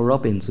 when Lionel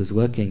Robbins was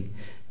working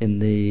in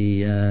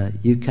the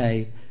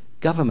UK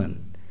government,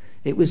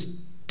 it was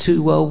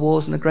 2 world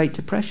wars and a Great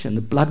Depression.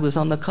 The blood was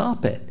on the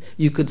carpet.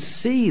 You could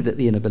see that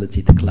the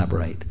inability to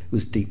collaborate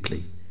was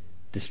deeply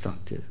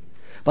destructive.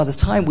 By the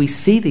time we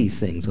see these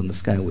things on the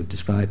scale we've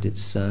described,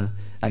 it's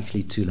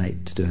actually too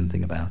late to do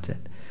anything about it.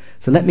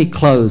 So let me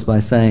close by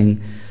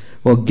saying,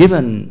 well,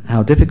 given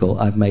how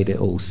difficult I've made it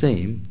all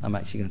seem, I'm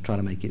actually going to try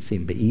to make it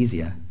seem a bit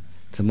easier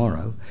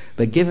tomorrow,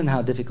 but given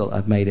how difficult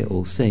I've made it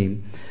all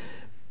seem,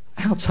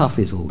 how tough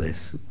is all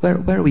this? Where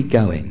are we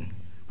going?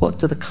 What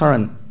do the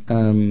current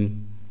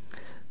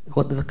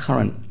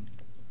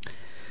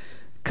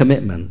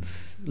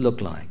commitments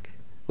look like?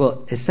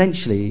 Well,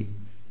 essentially,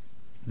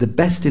 the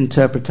best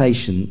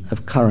interpretation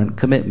of current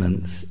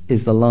commitments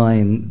is the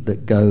line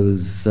that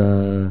goes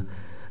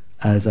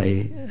as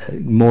a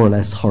more or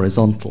less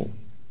horizontal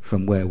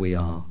from where we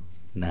are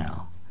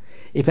now.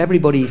 If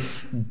everybody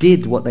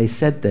did what they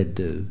said they'd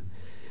do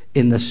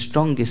in the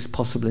strongest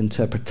possible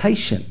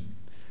interpretation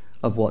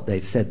of what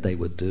they said they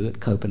would do at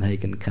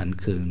Copenhagen,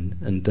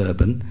 Cancun, and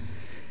Durban,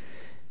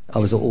 I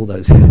was at all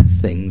those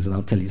things, and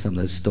I'll tell you some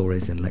of those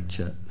stories in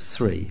lecture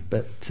 3.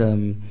 But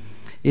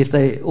if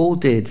they all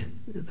did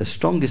the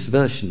strongest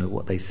version of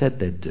what they said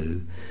they'd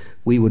do,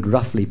 we would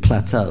roughly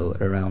plateau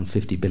at around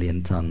 50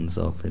 billion tons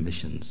of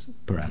emissions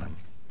per annum.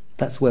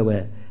 That's where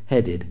we're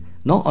headed.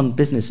 Not on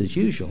business as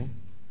usual.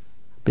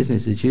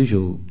 Business as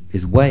usual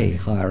is way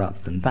higher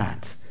up than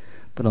that,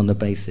 but on the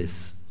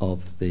basis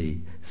of the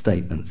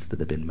statements that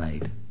have been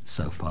made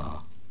so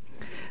far.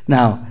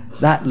 Now,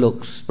 that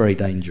looks very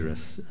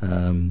dangerous.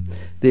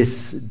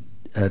 This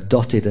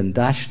dotted and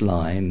dashed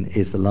line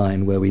is the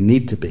line where we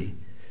need to be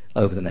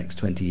over the next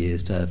 20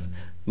 years to have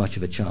much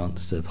of a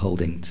chance of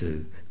holding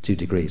to 2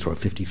 degrees, or a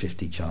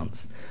 50-50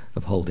 chance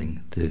of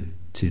holding to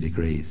 2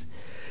 degrees.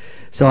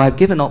 So I've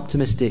given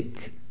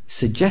optimistic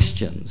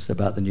suggestions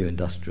about the new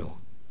industrial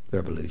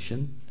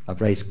revolution.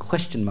 I've raised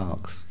question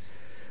marks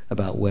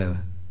about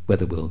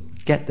whether we'll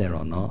get there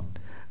or not,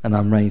 and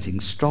I'm raising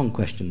strong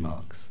question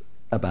marks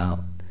about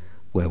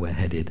where we're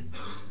headed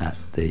at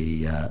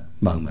the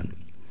moment.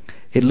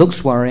 It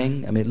looks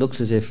worrying. I mean, it looks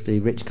as if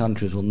the rich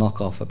countries will knock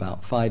off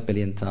about 5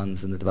 billion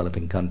tons and the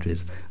developing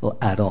countries will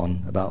add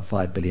on about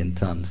 5 billion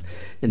tons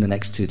in the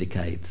next 2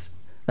 decades.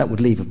 That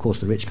would leave, of course,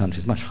 the rich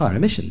countries much higher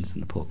emissions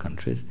than the poor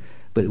countries,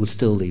 but it would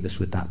still leave us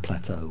with that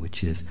plateau,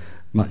 which is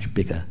much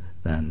bigger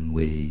than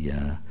we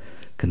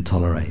can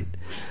tolerate.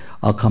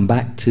 I'll come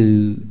back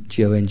to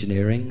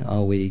geoengineering.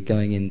 Are we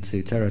going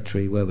into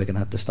territory where we're going to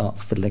have to start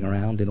fiddling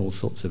around in all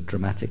sorts of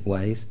dramatic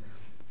ways?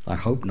 I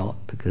hope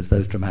not, because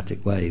those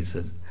dramatic ways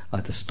of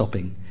either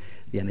stopping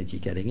the energy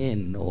getting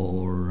in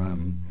or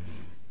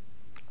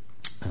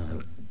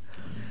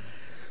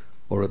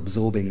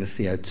absorbing the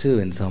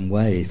CO2 in some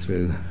way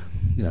through,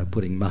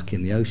 putting muck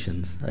in the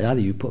oceans.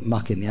 Either you put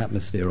muck in the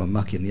atmosphere or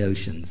muck in the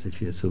oceans.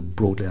 If you're sort of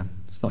broader,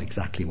 it's not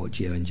exactly what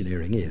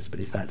geoengineering is,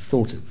 but it's that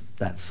sort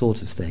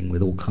of thing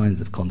with all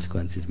kinds of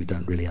consequences we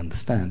don't really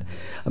understand.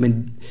 I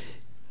mean,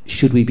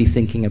 should we be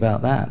thinking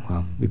about that?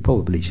 Well, we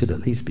probably should at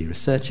least be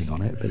researching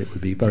on it, but it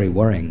would be very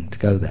worrying to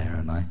go there,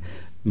 and I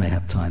may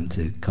have time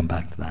to come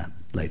back to that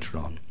later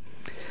on.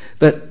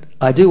 But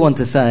I do want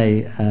to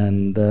say,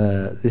 and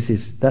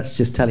that's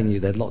just telling you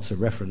there are lots of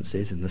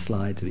references in the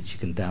slides which you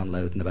can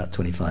download in about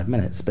 25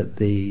 minutes, but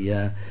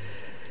the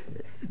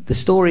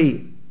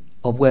story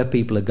of where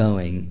people are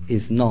going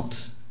is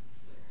not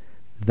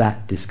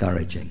that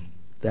discouraging.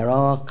 There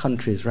are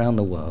countries around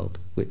the world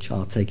which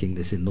are taking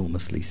this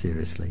enormously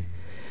seriously.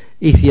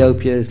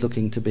 Ethiopia is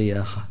looking to be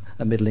a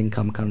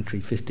middle-income country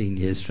 15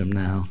 years from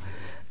now,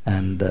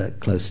 and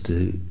close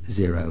to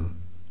zero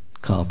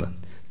carbon.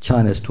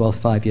 China's 12th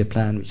five-year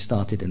plan, which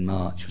started in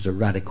March, was a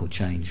radical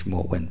change from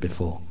what went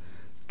before.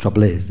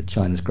 Trouble is that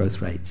China's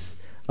growth rates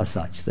are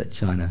such that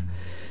China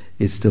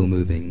is still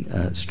moving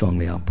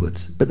strongly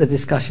upwards. But the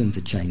discussions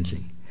are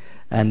changing.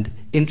 And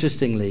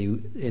interestingly,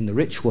 in the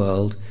rich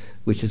world,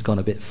 which has gone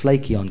a bit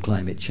flaky on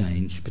climate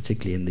change,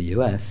 particularly in the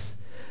US,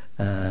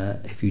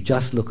 if you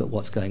just look at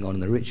what's going on in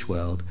the rich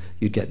world,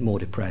 you'd get more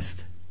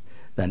depressed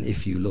than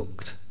if you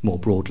looked more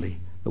broadly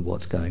at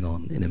what's going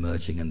on in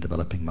emerging and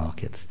developing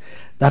markets.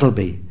 That'll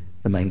be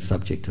the main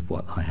subject of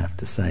what I have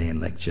to say in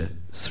Lecture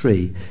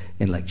 3.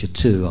 In Lecture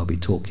 2, I'll be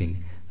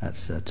talking,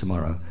 that's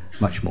tomorrow,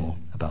 much more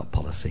about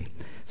policy.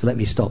 So let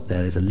me stop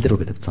there. There's a little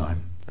bit of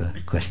time for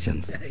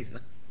questions.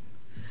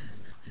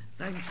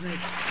 Thanks, Nick.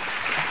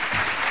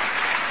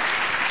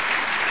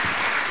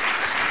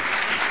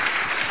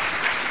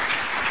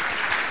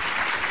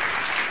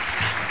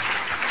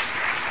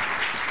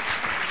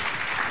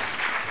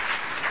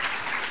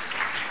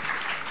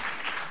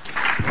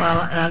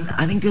 Well,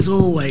 I think as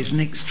always,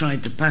 Nick's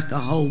tried to pack a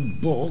whole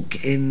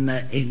book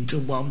into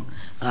 1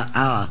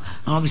 hour.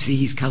 Obviously,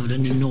 he's covered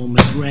an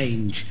enormous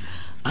range.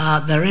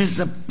 There is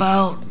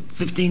about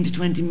 15 to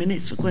 20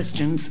 minutes for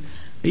questions.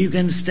 Are you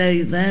going to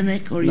stay there,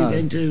 Nick, or are you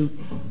going to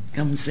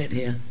come and sit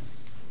here?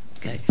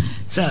 Okay.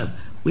 So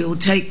we will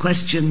take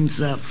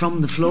questions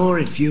from the floor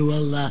if you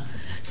will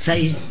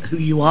say who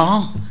you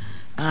are,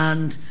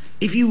 and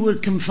if you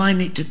would confine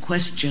it to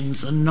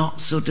questions and not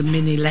sort of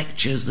mini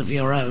lectures of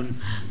your own,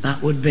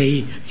 that would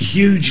be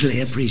hugely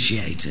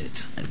appreciated.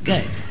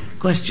 Okay,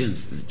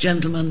 questions. There's a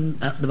gentleman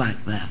at the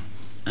back there,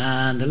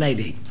 and a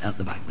lady at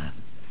the back there.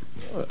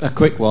 A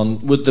quick one.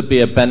 Would there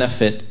be a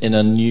benefit in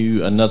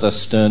another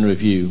Stern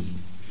review?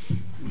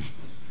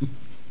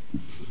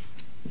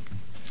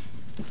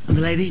 And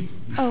the lady?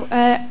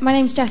 My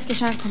name's Jessica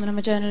Shanklin and I'm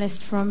a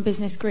journalist from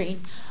Business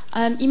Green.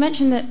 You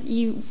mentioned that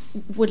you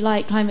would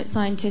like climate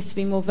scientists to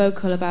be more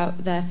vocal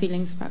about their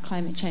feelings about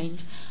climate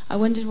change. I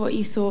wondered what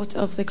you thought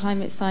of the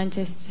climate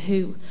scientists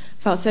who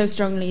felt so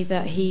strongly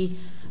that he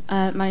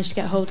managed to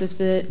get hold of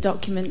the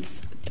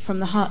documents from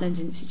the Heartland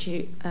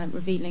Institute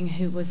revealing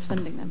who was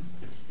funding them.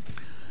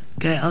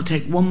 Okay, I'll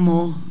take one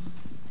more.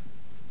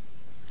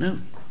 No?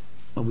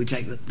 Well, we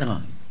take the...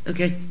 No.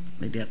 Okay,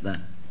 lady up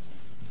there.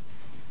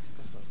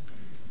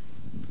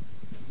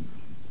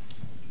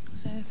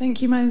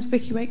 Thank you. My name is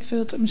Vicky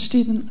Wakefield. I'm a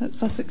student at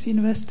Sussex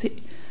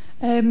University.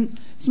 So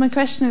my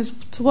question is,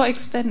 to what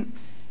extent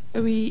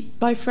are we,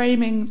 by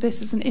framing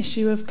this as an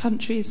issue of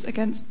countries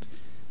against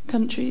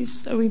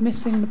countries, are we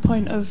missing the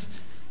point of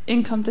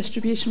income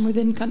distribution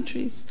within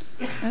countries?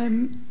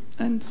 And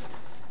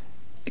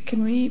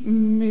can we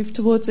move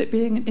towards it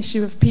being an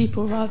issue of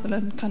people rather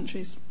than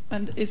countries?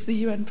 And is the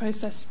UN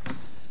process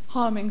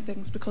harming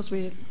things because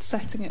we're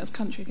setting it as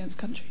country against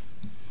country?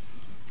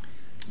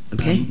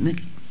 Okay,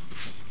 Nick?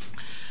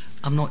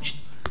 I'm not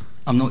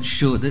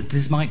sure. Does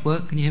this mic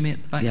work? Can you hear me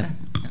at the back there?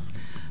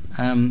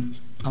 Yeah.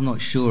 I'm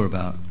not sure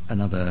about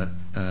another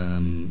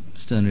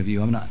Stern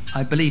review. I mean,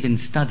 I believe in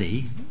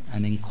study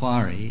and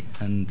inquiry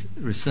and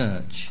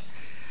research.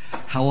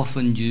 How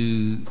often do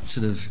you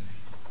sort of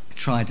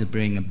try to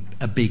bring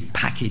a big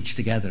package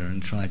together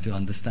and try to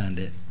understand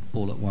it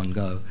all at one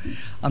go?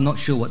 I'm not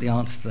sure what the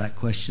answer to that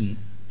question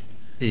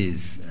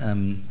is.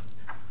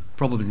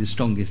 Probably the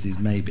strongest is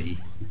maybe.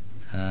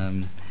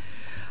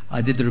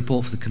 I did the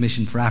report for the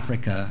Commission for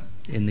Africa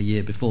in the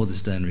year before the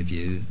Stern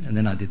Review, and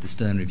then I did the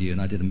Stern Review,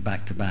 and I did them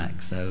back to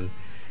back. So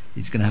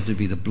it's going to have to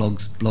be the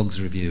blogs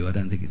review. I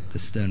don't think it's the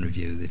Stern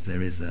Review, if there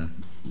is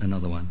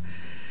another one.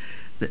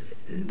 The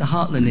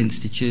Heartland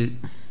Institute,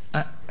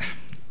 I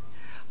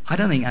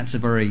don't think that's a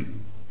very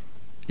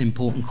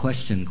important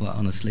question, quite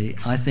honestly.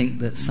 I think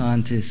that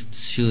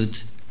scientists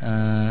should,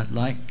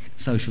 like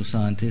social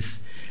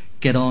scientists,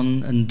 get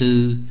on and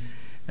do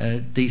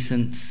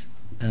decent,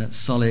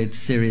 solid,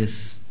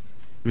 serious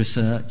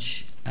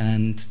research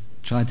and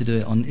try to do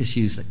it on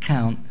issues that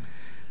count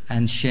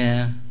and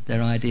share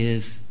their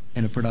ideas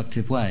in a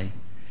productive way.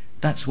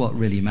 That's what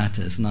really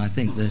matters. And I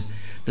think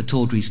the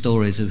tawdry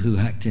stories of who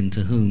hacked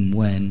into whom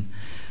when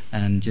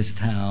and just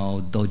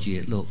how dodgy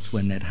it looked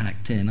when they'd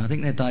hacked in, I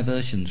think they're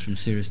diversions from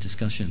serious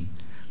discussion.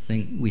 I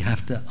think we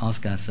have to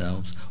ask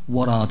ourselves,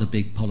 what are the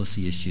big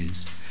policy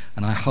issues?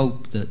 And I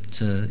hope that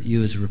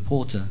you as a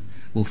reporter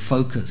will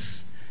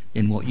focus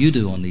in what you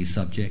do on these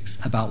subjects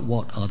about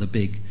what are the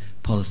big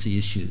policy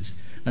issues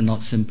and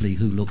not simply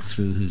who looked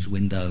through whose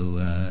window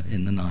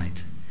in the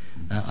night.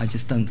 I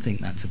just don't think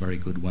that's a very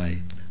good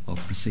way of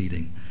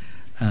proceeding.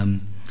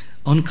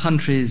 On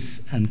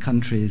countries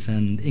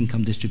and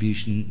income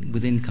distribution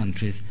within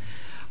countries,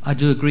 I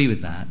do agree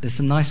with that. There's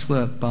some nice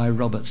work by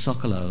Robert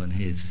Sokolow and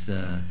his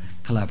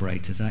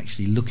collaborators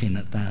actually looking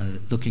at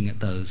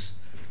those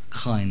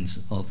kinds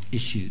of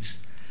issues.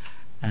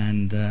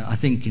 And I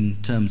think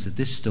in terms of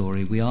this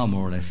story, we are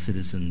more or less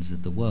citizens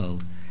of the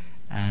world.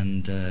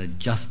 And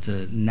just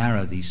to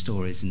narrow these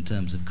stories in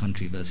terms of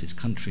country versus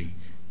country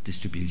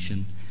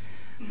distribution,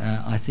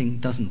 I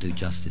think doesn't do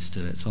justice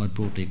to it. So I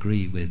broadly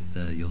agree with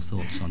your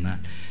thoughts on that.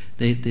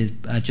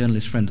 Our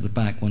journalist friend at the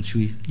back, once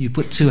you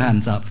put 2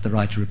 hands up for the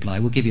right to reply,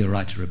 we'll give you a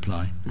right to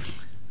reply.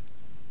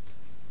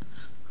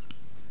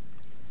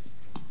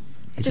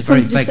 It's a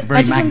very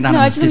magnanimous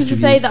I just wanted to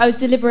say distribution. that I was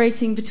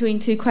deliberating between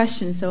 2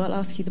 questions, so I'll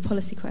ask you the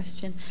policy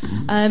question.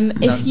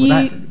 Thank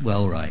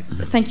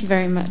you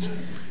very much.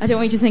 I don't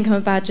want you to think I'm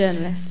a bad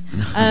journalist.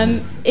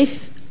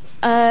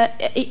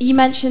 You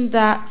mentioned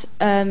that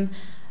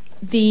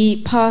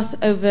the path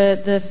over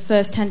the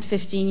first 10 to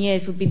 15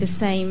 years would be the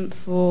same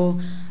for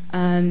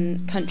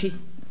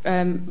countries,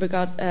 depending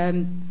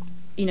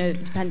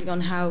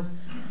on how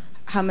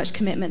much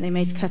commitment they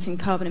made to cutting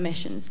carbon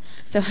emissions.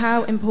 So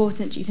how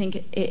important do you think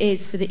it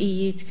is for the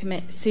EU to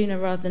commit sooner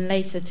rather than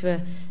later to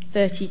a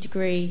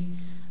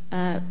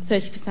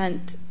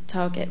 30%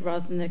 target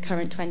rather than the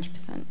current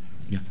 20%?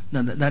 Yeah,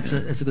 no,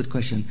 that's a good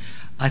question.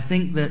 I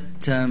think that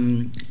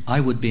I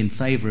would be in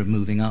favour of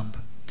moving up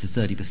to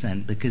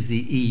 30% because the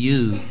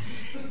EU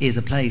is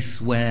a place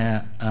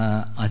where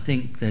I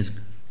think there's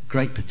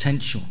great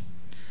potential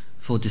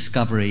for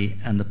discovery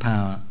and the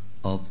power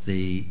of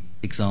the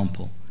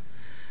example.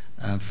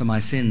 For my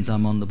sins,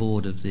 I'm on the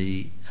board of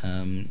the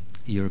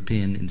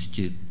European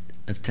Institute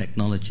of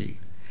Technology,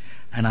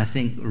 and I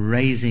think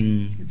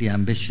raising the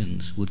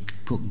ambitions would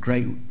put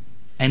great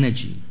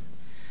energy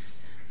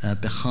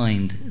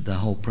behind the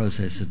whole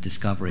process of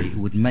discovery. It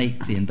would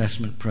make the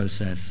investment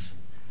process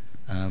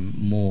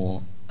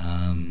more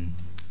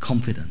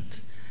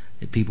confident.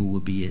 That people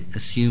would be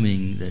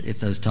assuming that if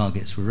those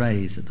targets were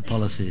raised, that the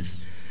policies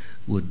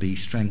would be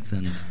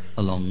strengthened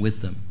along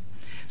with them.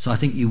 So I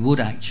think you would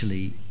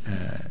actually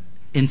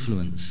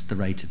influence the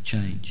rate of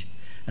change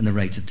and the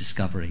rate of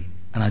discovery,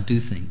 and I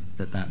do think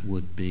that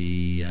would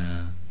be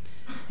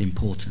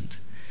important.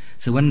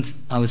 So when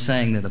I was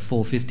saying that a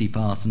 450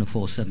 path and a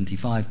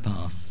 475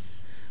 path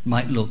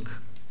might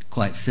look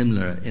quite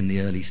similar in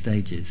the early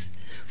stages,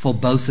 for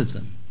both of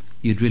them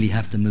you'd really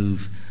have to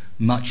move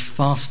much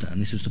faster, and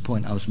this was the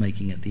point I was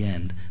making at the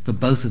end. For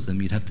both of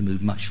them you'd have to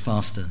move much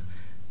faster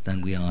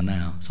than we are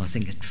now. So I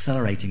think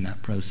accelerating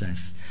that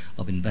process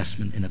of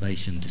investment,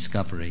 innovation,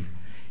 discovery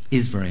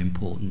is very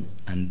important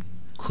and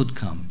could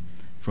come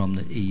from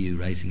the EU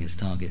raising its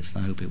targets,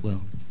 and I hope it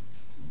will.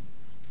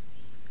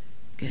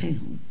 Okay,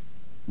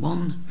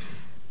 1,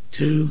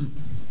 2,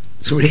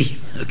 3.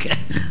 Okay,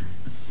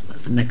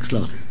 that's the next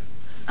lot.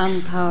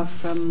 Anne Power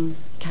from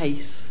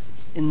CASE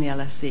in the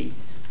LSE.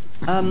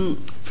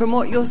 From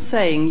what you're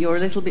saying, you're a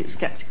little bit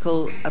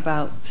sceptical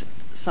about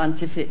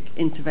scientific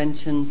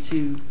intervention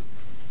to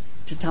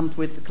tamper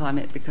with the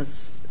climate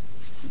because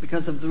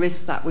of the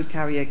risk that would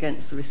carry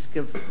against the risk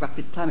of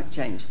rapid climate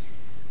change.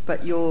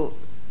 But you're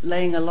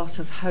laying a lot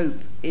of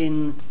hope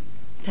in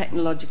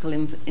technological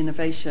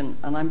innovation,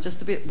 and I'm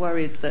just a bit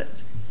worried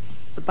that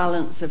the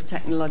balance of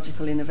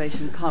technological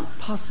innovation can't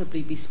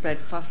possibly be spread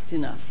fast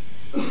enough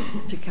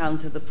to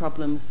counter the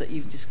problems that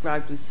you've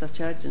described with such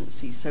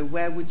urgency. So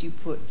where would you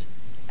put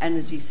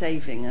energy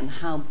saving, and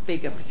how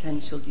big a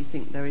potential do you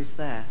think there is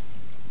there?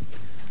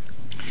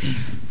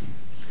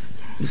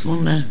 There's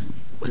one there.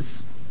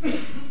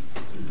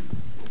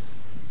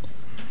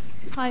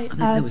 Hi. I think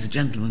there was a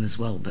gentleman as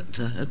well, but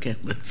okay.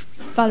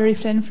 Valerie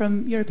Flynn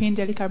from European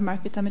Daily Carbon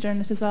Markets. I'm a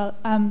journalist as well.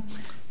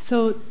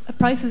 So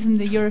prices in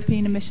the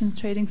European emissions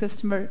trading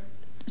system are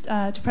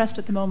depressed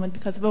at the moment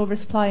because of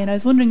oversupply, and I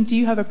was wondering, do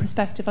you have a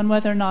perspective on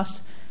whether or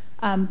not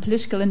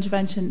political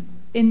intervention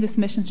in this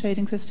emissions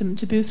trading system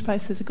to boost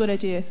prices is a good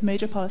idea? It's a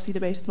major policy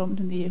debate at the moment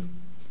in the EU.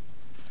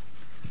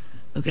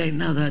 Okay,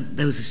 now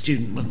there was a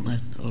student, wasn't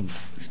there, or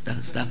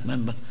a staff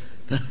member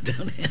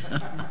down here.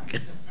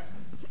 Okay.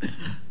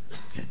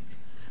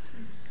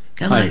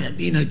 Can I,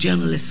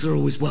 journalists are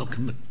always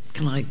welcome, but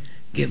can I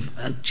give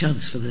a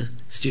chance for the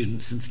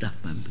students and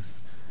staff members?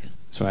 Okay.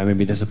 Sorry, I may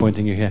be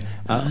disappointing you here.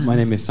 My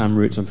name is Sam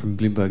Roots. I'm from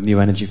Bloomberg New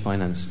Energy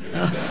Finance.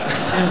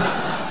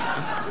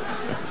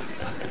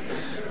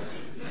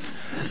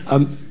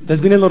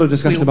 There's been a lot of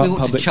discussion about public...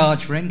 We ought to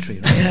charge for entry,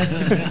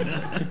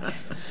 right?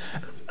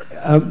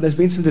 There's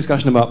been some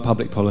discussion about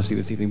public policy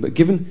this evening, but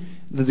given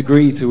the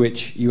degree to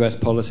which US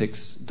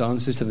politics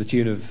dances to the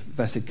tune of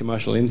vested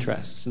commercial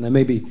interests, and there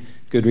may be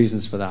good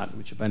reasons for that,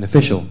 which are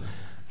beneficial,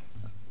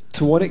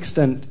 to what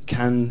extent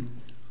can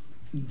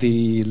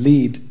the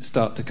lead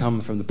start to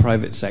come from the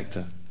private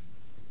sector?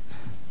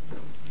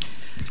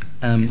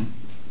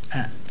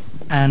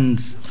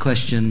 Anne's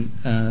question,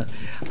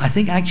 I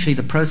think actually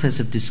the process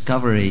of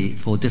discovery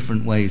for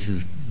different ways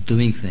of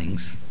doing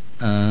things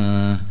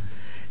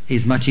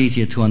is much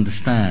easier to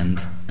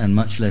understand and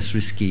much less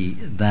risky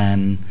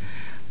than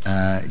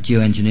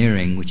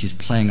geoengineering, which is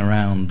playing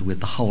around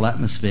with the whole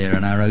atmosphere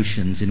and our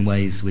oceans in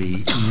ways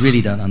we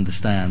really don't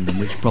understand and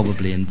which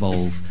probably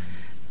involve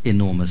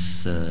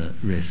enormous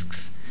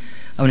risks.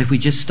 I mean, if we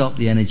just stopped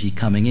the energy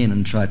coming in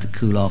and tried to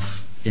cool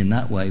off in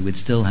that way, we'd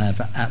still have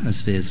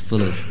atmospheres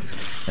full of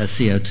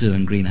CO2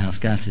 and greenhouse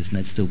gases, and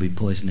they'd still be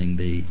poisoning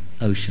the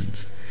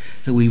oceans.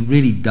 So we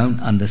really don't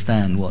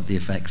understand what the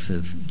effects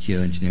of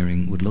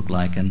geoengineering would look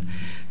like, and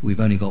we've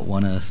only got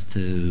one Earth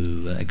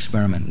to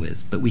experiment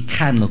with. But we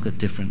can look at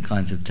different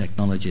kinds of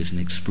technologies and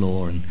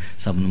explore, and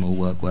some of them will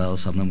work well,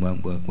 some of them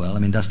won't work well. I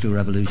mean, industrial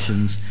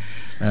revolutions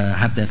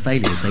have their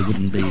failures. They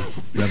wouldn't be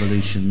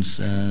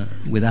revolutions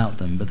without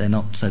them, but they're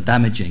not so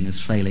damaging as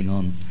failing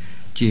on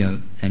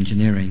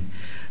geoengineering.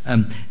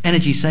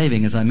 Energy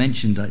saving, as I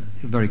mentioned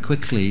very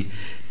quickly,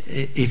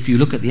 if you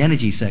look at the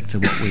energy sector,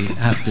 what we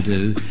have to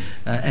do,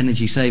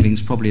 energy saving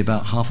is probably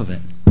about half of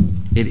it.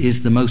 It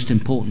is the most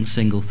important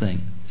single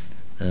thing.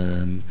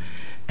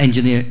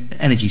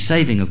 Energy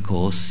saving, of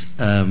course,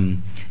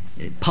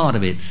 part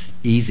of it's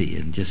easy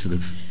and just sort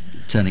of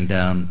turning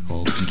down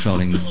or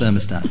controlling the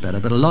thermostat better,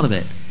 but a lot of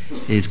it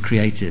is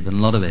creative, and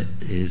a lot of it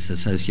is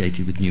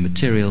associated with new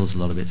materials, a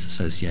lot of it's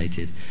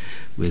associated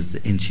with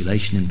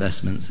insulation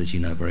investments, as you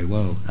know very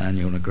well, and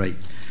you're a great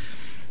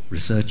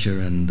researcher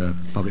and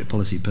public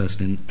policy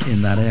person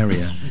in that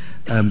area.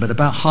 But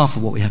about half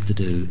of what we have to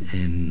do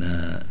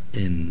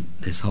in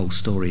this whole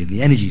story in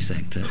the energy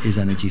sector is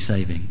energy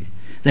saving.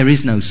 There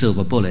is no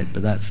silver bullet,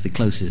 but that's the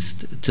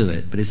closest to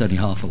it, but it's only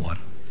half of one.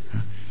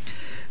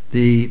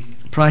 The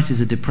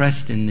prices are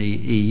depressed in the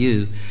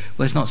EU.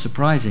 Well, it's not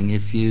surprising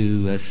if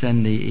you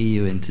send the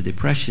EU into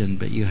depression,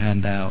 but you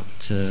hand out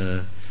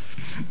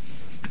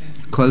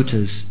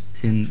quotas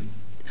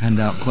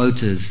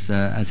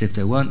as if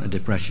there weren't a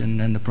depression,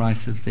 then the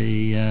price of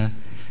the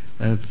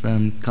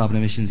carbon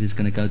emissions is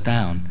going to go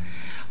down.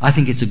 I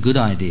think it's a good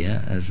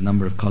idea, as a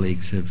number of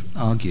colleagues have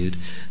argued,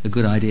 a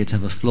good idea to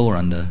have a floor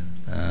under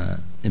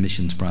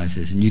emissions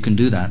prices, and you can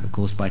do that, of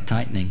course, by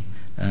tightening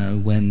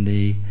when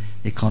the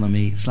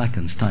economy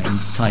slackens,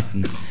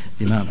 tighten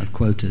the amount of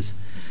quotas.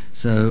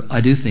 So I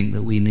do think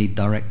that we need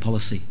direct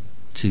policy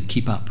to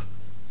keep up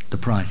the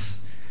price,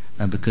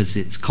 because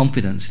it's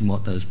confidence in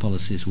what those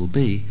policies will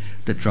be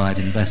that drive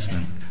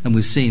investment. And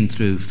we've seen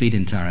through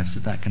feed-in tariffs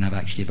that can have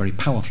actually a very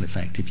powerful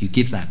effect if you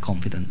give that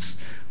confidence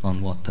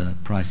on what the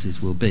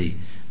prices will be.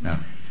 Now,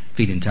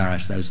 feed-in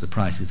tariffs, those are the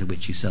prices at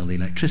which you sell the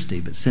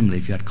electricity, but similarly,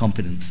 if you had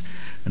confidence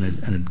and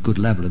a good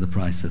level of the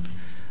price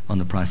on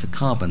the price of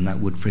carbon, that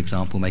would, for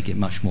example, make it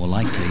much more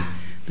likely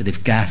that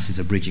if gas is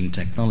a bridging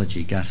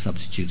technology, gas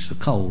substitutes for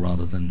coal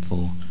rather than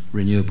for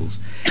renewables.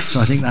 So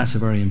I think that's a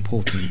very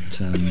important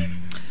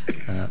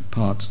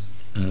part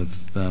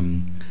of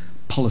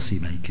policy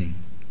making.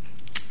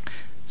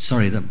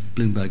 Sorry, the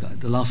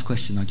last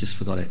question, I just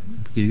forgot it.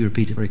 Could you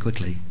repeat it very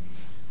quickly?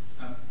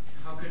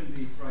 How can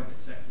the private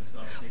sector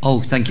start taking...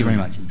 Oh, thank you very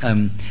much.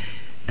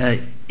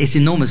 It's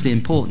enormously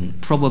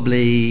important.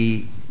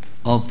 Probably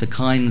of the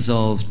kinds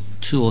of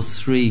 2 or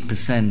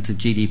 3% of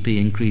GDP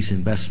increase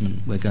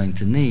investment we're going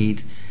to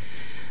need,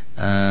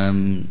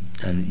 and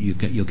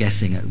you're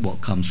guessing at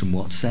what comes from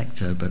what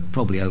sector, but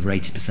probably over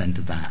 80%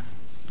 of that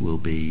will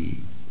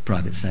be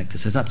private sector.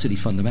 So it's absolutely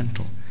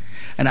fundamental.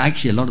 And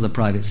actually a lot of the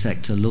private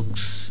sector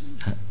looks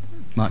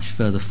much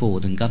further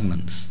forward than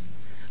governments.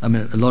 I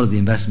mean, a lot of the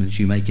investments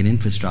you make in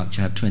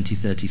infrastructure have 20,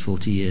 30,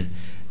 40-year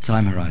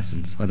time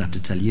horizons. I'd have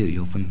to tell you,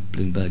 you're from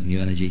Bloomberg New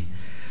Energy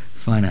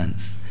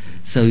Finance.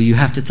 So you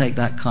have to take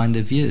that kind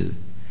of view.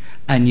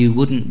 And you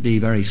wouldn't be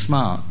very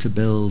smart to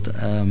build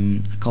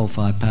a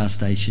coal-fired power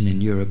station in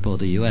Europe or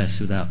the US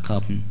without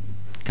carbon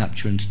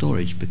capture and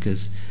storage,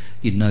 because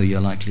you'd know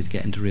you're likely to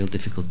get into real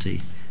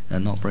difficulty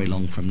not very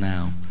long from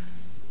now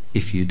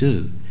if you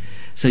do.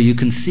 So you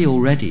can see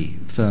already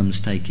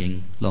firms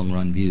taking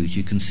long-run views.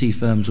 You can see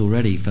firms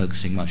already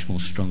focusing much more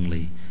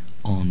strongly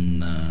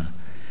on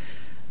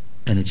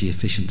energy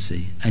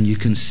efficiency. And you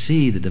can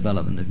see the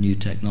development of new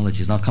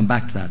technologies. And I'll come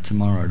back to that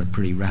tomorrow at a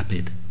pretty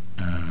rapid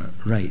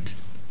rate,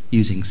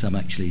 using some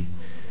actually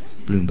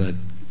Bloomberg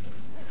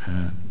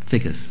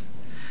figures.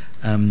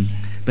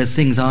 But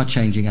things are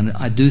changing, and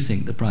I do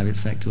think the private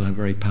sector will have a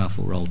very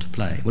powerful role to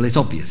play. Well, it's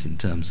obvious in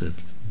terms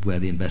of where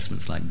the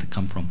investment's likely to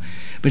come from.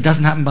 But it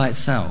doesn't happen by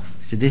itself.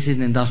 So this is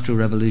an industrial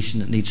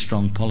revolution that needs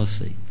strong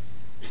policy.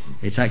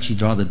 It's actually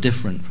rather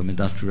different from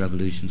industrial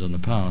revolutions on the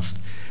past,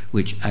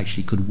 which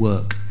actually could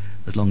work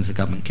as long as the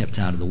government kept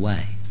out of the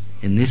way.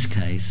 In this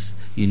case,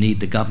 you need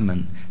the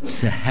government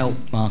to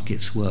help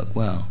markets work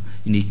well.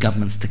 You need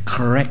governments to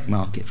correct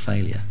market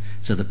failure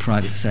so the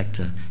private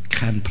sector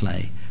can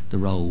play the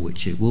role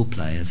which it will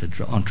play as an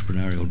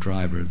entrepreneurial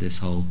driver of this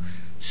whole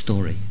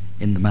story,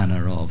 in the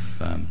manner of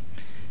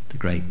the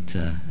great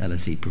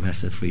LSE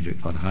professor Friedrich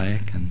von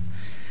Hayek and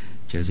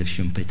Joseph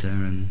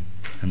Schumpeter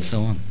and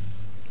so on.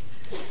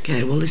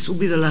 Okay, well, this will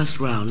be the last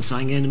round, so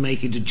I'm going to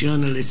make it a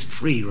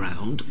journalist-free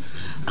round.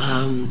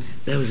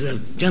 There was a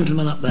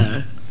gentleman up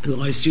there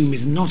who I assume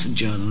is not a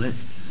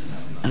journalist,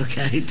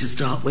 okay, to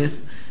start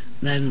with.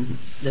 Then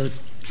there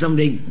was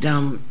somebody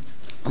down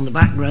on the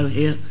back row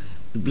here,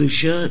 the blue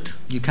shirt.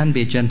 You can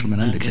be a gentleman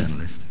and a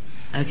journalist.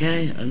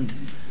 Okay, and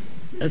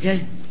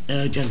okay,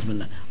 gentleman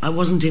there. I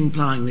wasn't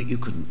implying that you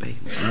couldn't be,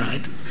 all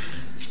right?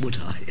 Would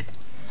I?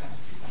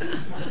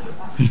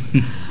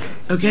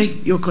 Okay,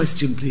 your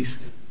question, please.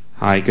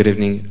 Hi, good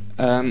evening.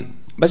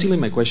 Basically,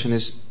 my question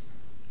is: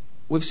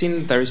 we've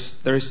seen there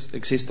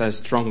exists a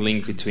strong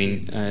link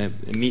between the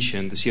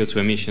CO2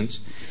 emissions,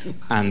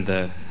 and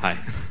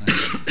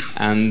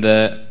and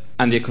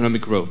the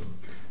economic growth.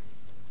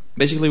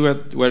 Basically,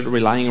 we're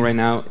relying right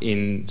now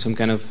in some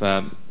kind of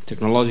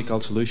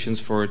technological solutions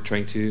for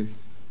trying to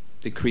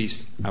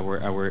decrease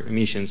our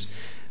emissions,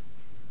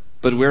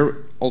 but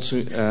we're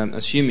also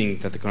assuming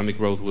that economic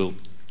growth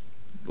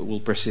will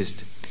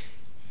persist.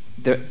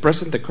 The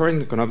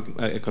current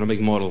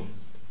economic model,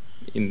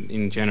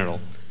 in general,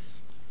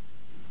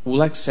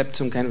 will accept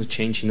some kind of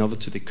change in order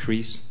to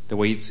decrease the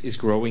way it's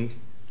growing,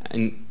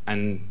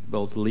 and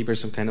will deliver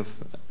some kind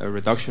of a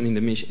reduction in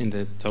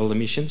the total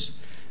emissions.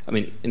 I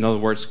mean, in other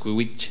words, could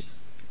we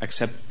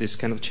accept this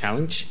kind of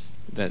challenge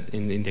that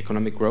in the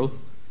economic growth?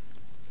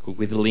 Could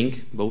we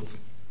link both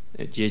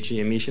GHG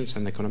emissions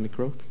and economic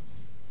growth?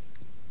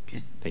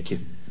 Okay. Thank you.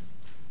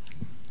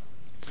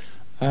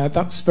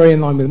 That's very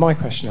in line with my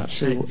question,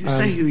 actually.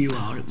 Say who you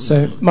are.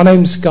 So, my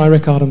name's Guy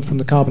Rickard. I'm from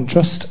the Carbon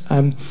Trust.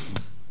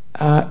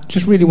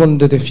 Just really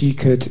wondered if you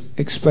could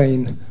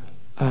explain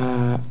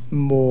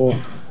more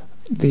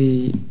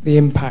the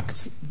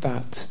impact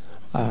that,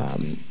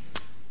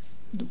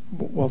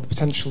 the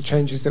potential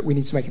changes that we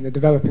need to make in the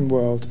developing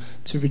world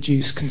to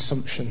reduce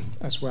consumption,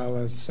 as well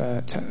as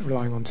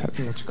relying on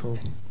technological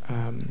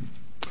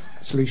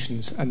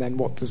solutions, and then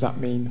what does that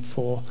mean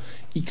for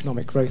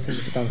economic growth in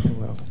the developing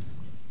world?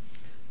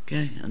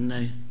 Okay, and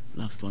the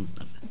last one.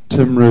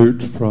 Tim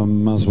Root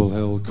from Muswell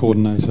Hill,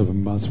 coordinator of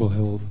Muswell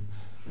Hill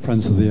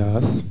Friends of the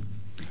Earth.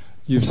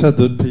 You've said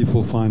that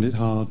people find it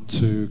hard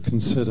to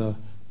consider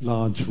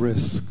large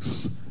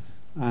risks,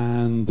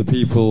 and the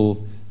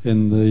people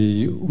in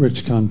the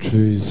rich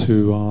countries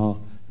who are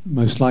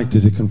most likely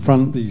to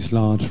confront these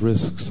large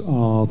risks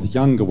are the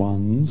younger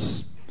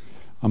ones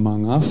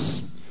among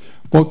us.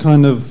 What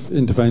kind of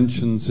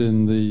interventions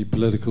in the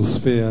political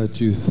sphere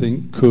do you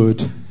think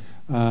could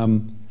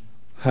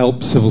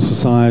help civil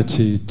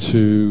society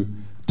to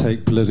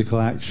take political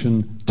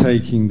action,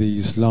 taking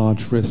these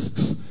large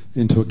risks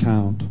into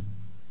account?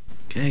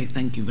 Okay,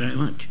 thank you very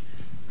much.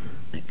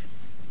 Nick.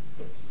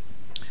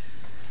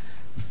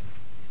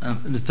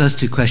 The first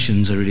two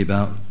questions are really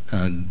about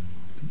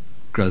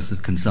growth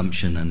of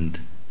consumption and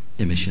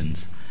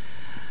emissions.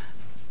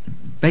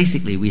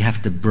 Basically, we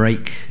have to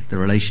break the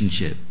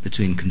relationship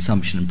between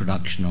consumption and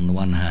production on the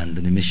one hand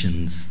and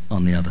emissions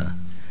on the other.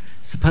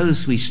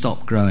 Suppose we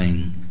stop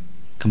growing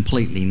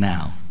completely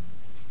now,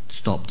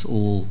 stopped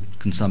all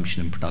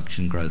consumption and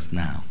production growth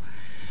now.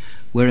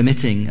 We're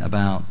emitting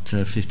about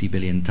 50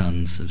 billion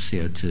tons of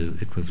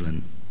CO2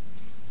 equivalent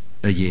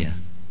a year.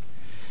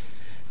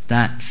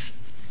 That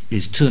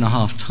is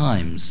 2.5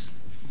 times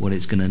what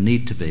it's going to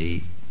need to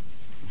be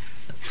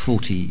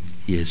 40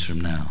 years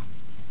from now.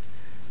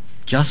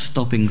 Just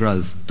stopping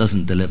growth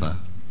doesn't deliver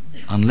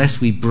unless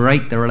we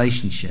break the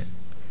relationship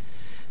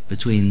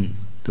between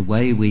the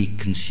way we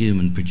consume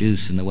and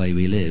produce and the way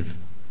we live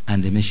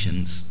and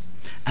emissions,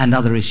 and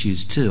other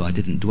issues too. I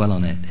didn't dwell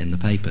on it in the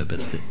paper, but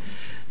the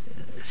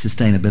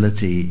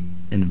sustainability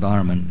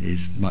environment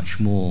is much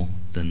more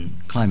than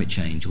climate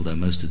change, although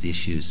most of the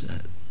issues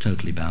are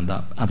totally bound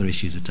up. Other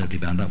issues are totally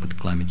bound up with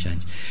climate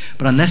change.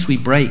 But unless we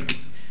break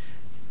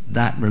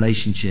that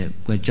relationship,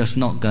 we're just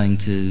not going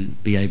to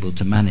be able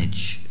to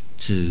manage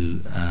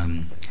to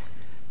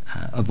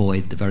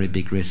avoid the very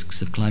big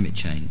risks of climate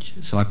change.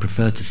 So I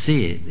prefer to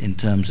see it in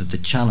terms of the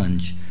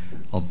challenge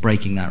of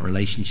breaking that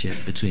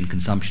relationship between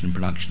consumption and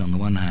production on the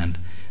one hand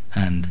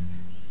and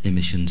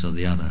emissions on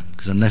the other,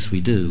 because unless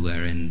we do,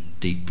 we're in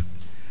deep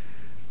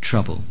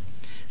trouble.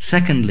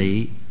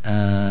 Secondly,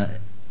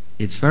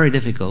 it's very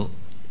difficult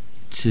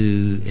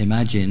to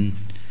imagine,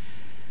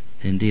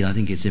 indeed I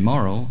think it's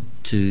immoral,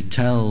 to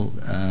tell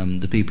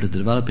the people of the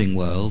developing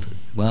world,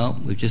 well,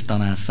 we've just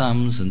done our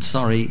sums and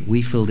sorry,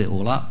 we filled it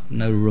all up,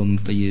 no room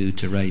for you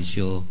to raise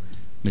your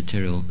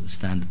material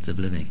standards of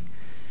living.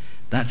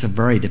 That's a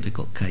very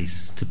difficult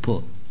case to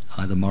put,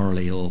 either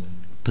morally or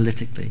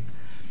politically.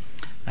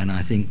 And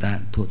I think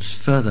that puts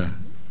further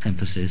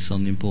emphasis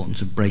on the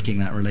importance of breaking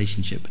that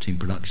relationship between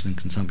production and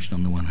consumption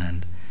on the one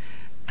hand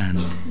and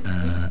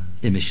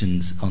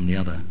emissions on the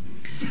other.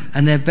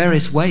 And there are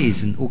various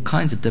ways and all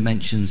kinds of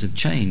dimensions of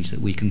change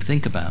that we can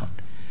think about.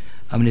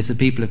 I mean, if the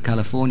people of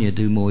California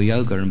do more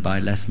yoga and buy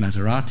less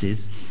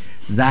Maseratis,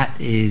 that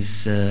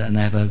is, and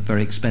they have a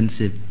very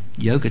expensive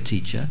yoga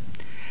teacher,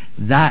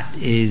 that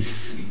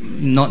is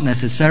not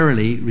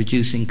necessarily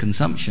reducing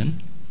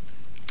consumption,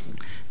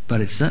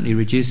 but it's certainly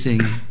reducing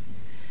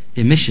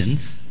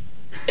emissions.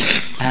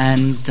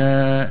 And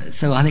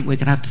so I think we're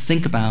going to have to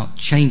think about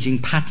changing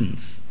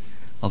patterns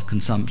of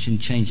consumption,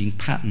 changing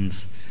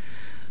patterns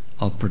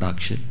of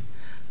production,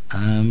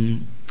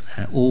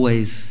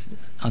 always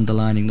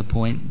underlining the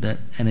point that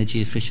energy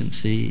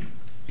efficiency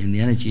in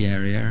the energy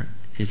area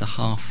is a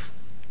half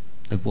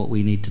of what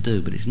we need to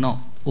do, but it's not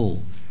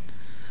all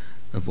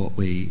of what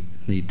we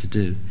need to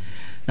do.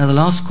 Now the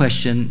last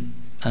question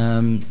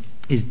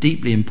is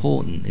deeply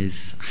important,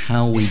 is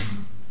how we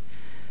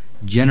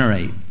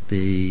generate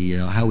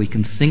how we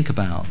can think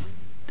about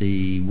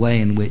the way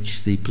in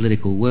which the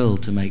political will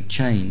to make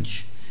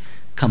change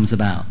comes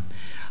about.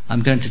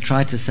 I'm going to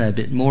try to say a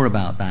bit more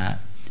about that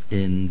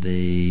in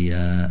the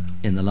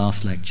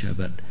last lecture,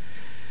 but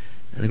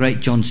the great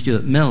John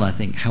Stuart Mill, I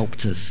think,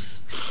 helped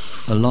us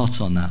a lot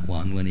on that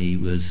one when he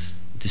was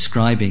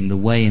describing the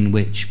way in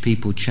which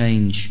people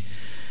change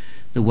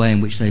the way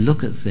in which they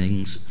look at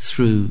things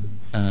through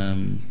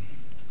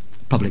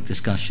public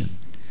discussion.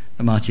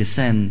 Amartya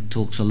Sen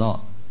talks a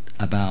lot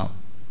about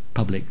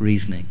public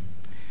reasoning,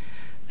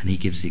 and he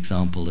gives the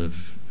example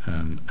of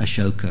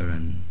Ashoka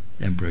and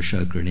Emperor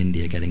Ashoka in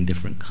India getting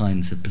different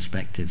kinds of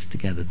perspectives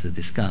together to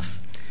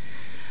discuss.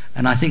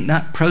 And I think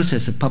that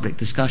process of public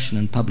discussion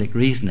and public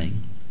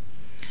reasoning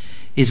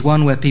is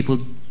one where people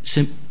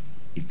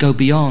go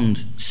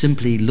beyond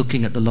simply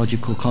looking at the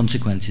logical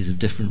consequences of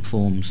different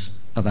forms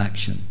of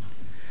action.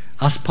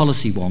 Us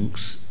policy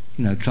wonks,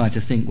 try to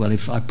think, well,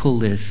 if I pull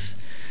this,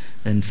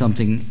 then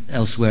something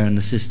elsewhere in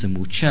the system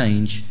will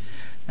change,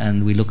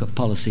 and we look at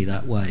policy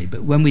that way.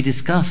 But when we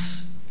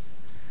discuss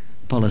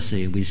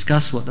policy, we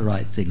discuss what the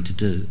right thing to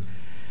do,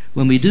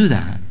 when we do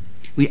that,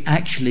 we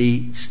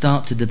actually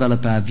start to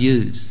develop our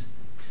views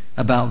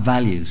about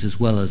values as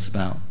well as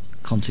about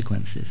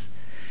consequences.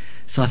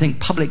 So I think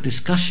public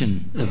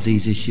discussion of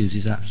these issues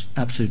is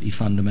absolutely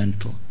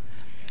fundamental.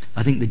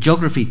 I think the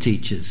geography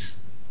teachers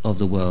of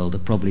the world are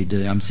probably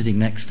doing, I'm sitting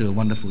next to a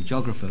wonderful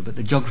geographer, but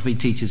the geography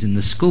teachers in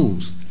the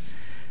schools,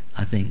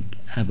 I think,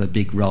 have a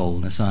big role,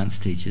 and the science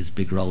teachers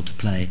big role to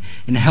play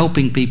in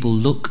helping people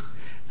look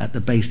at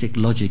the basic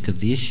logic of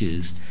the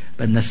issues,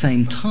 but in the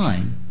same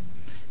time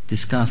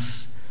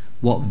discuss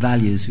what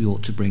values we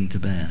ought to bring to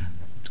bear.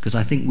 Because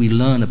I think we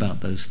learn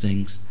about those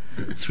things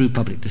through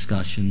public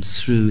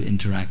discussions, through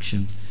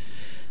interaction,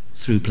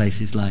 through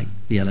places like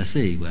the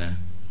LSE, where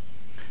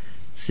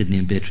Sydney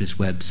and Beatrice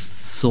Webb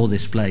saw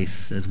this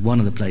place as one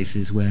of the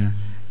places where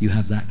you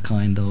have that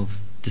kind of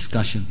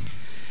discussion.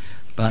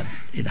 But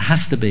it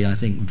has to be, I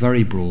think,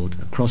 very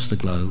broad across the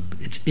globe.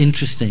 It's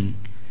interesting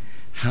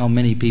how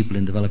many people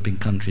in developing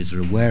countries are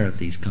aware of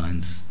these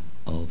kinds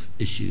of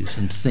issues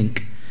and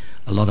think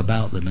a lot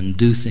about them and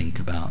do think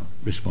about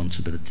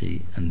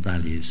responsibility and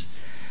values.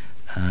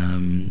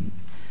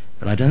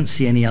 But I don't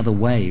see any other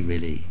way,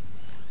 really,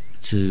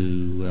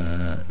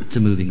 to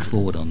moving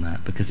forward on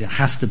that, because it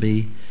has to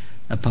be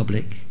a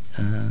public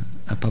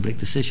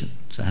decision.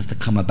 So it has to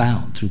come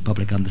about through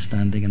public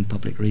understanding and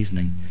public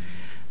reasoning.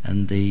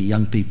 And the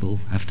young people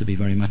have to be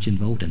very much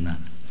involved in that.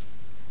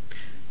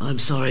 I'm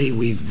sorry,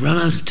 we've run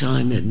out of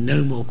time. There are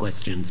no more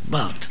questions.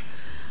 But,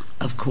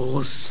 of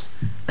course,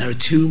 there are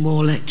 2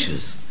 more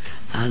lectures.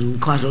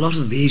 And quite a lot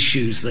of the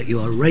issues that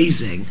you are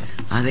raising,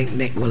 I think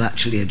Nick will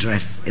actually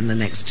address in the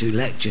next 2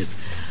 lectures.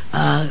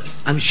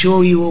 I'm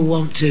sure you will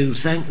want to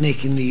thank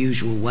Nick in the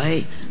usual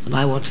way, and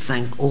I want to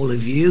thank all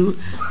of you,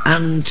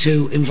 and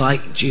to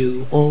invite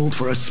you all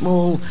for a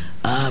small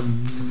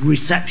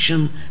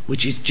reception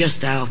which is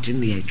just out in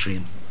the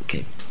atrium.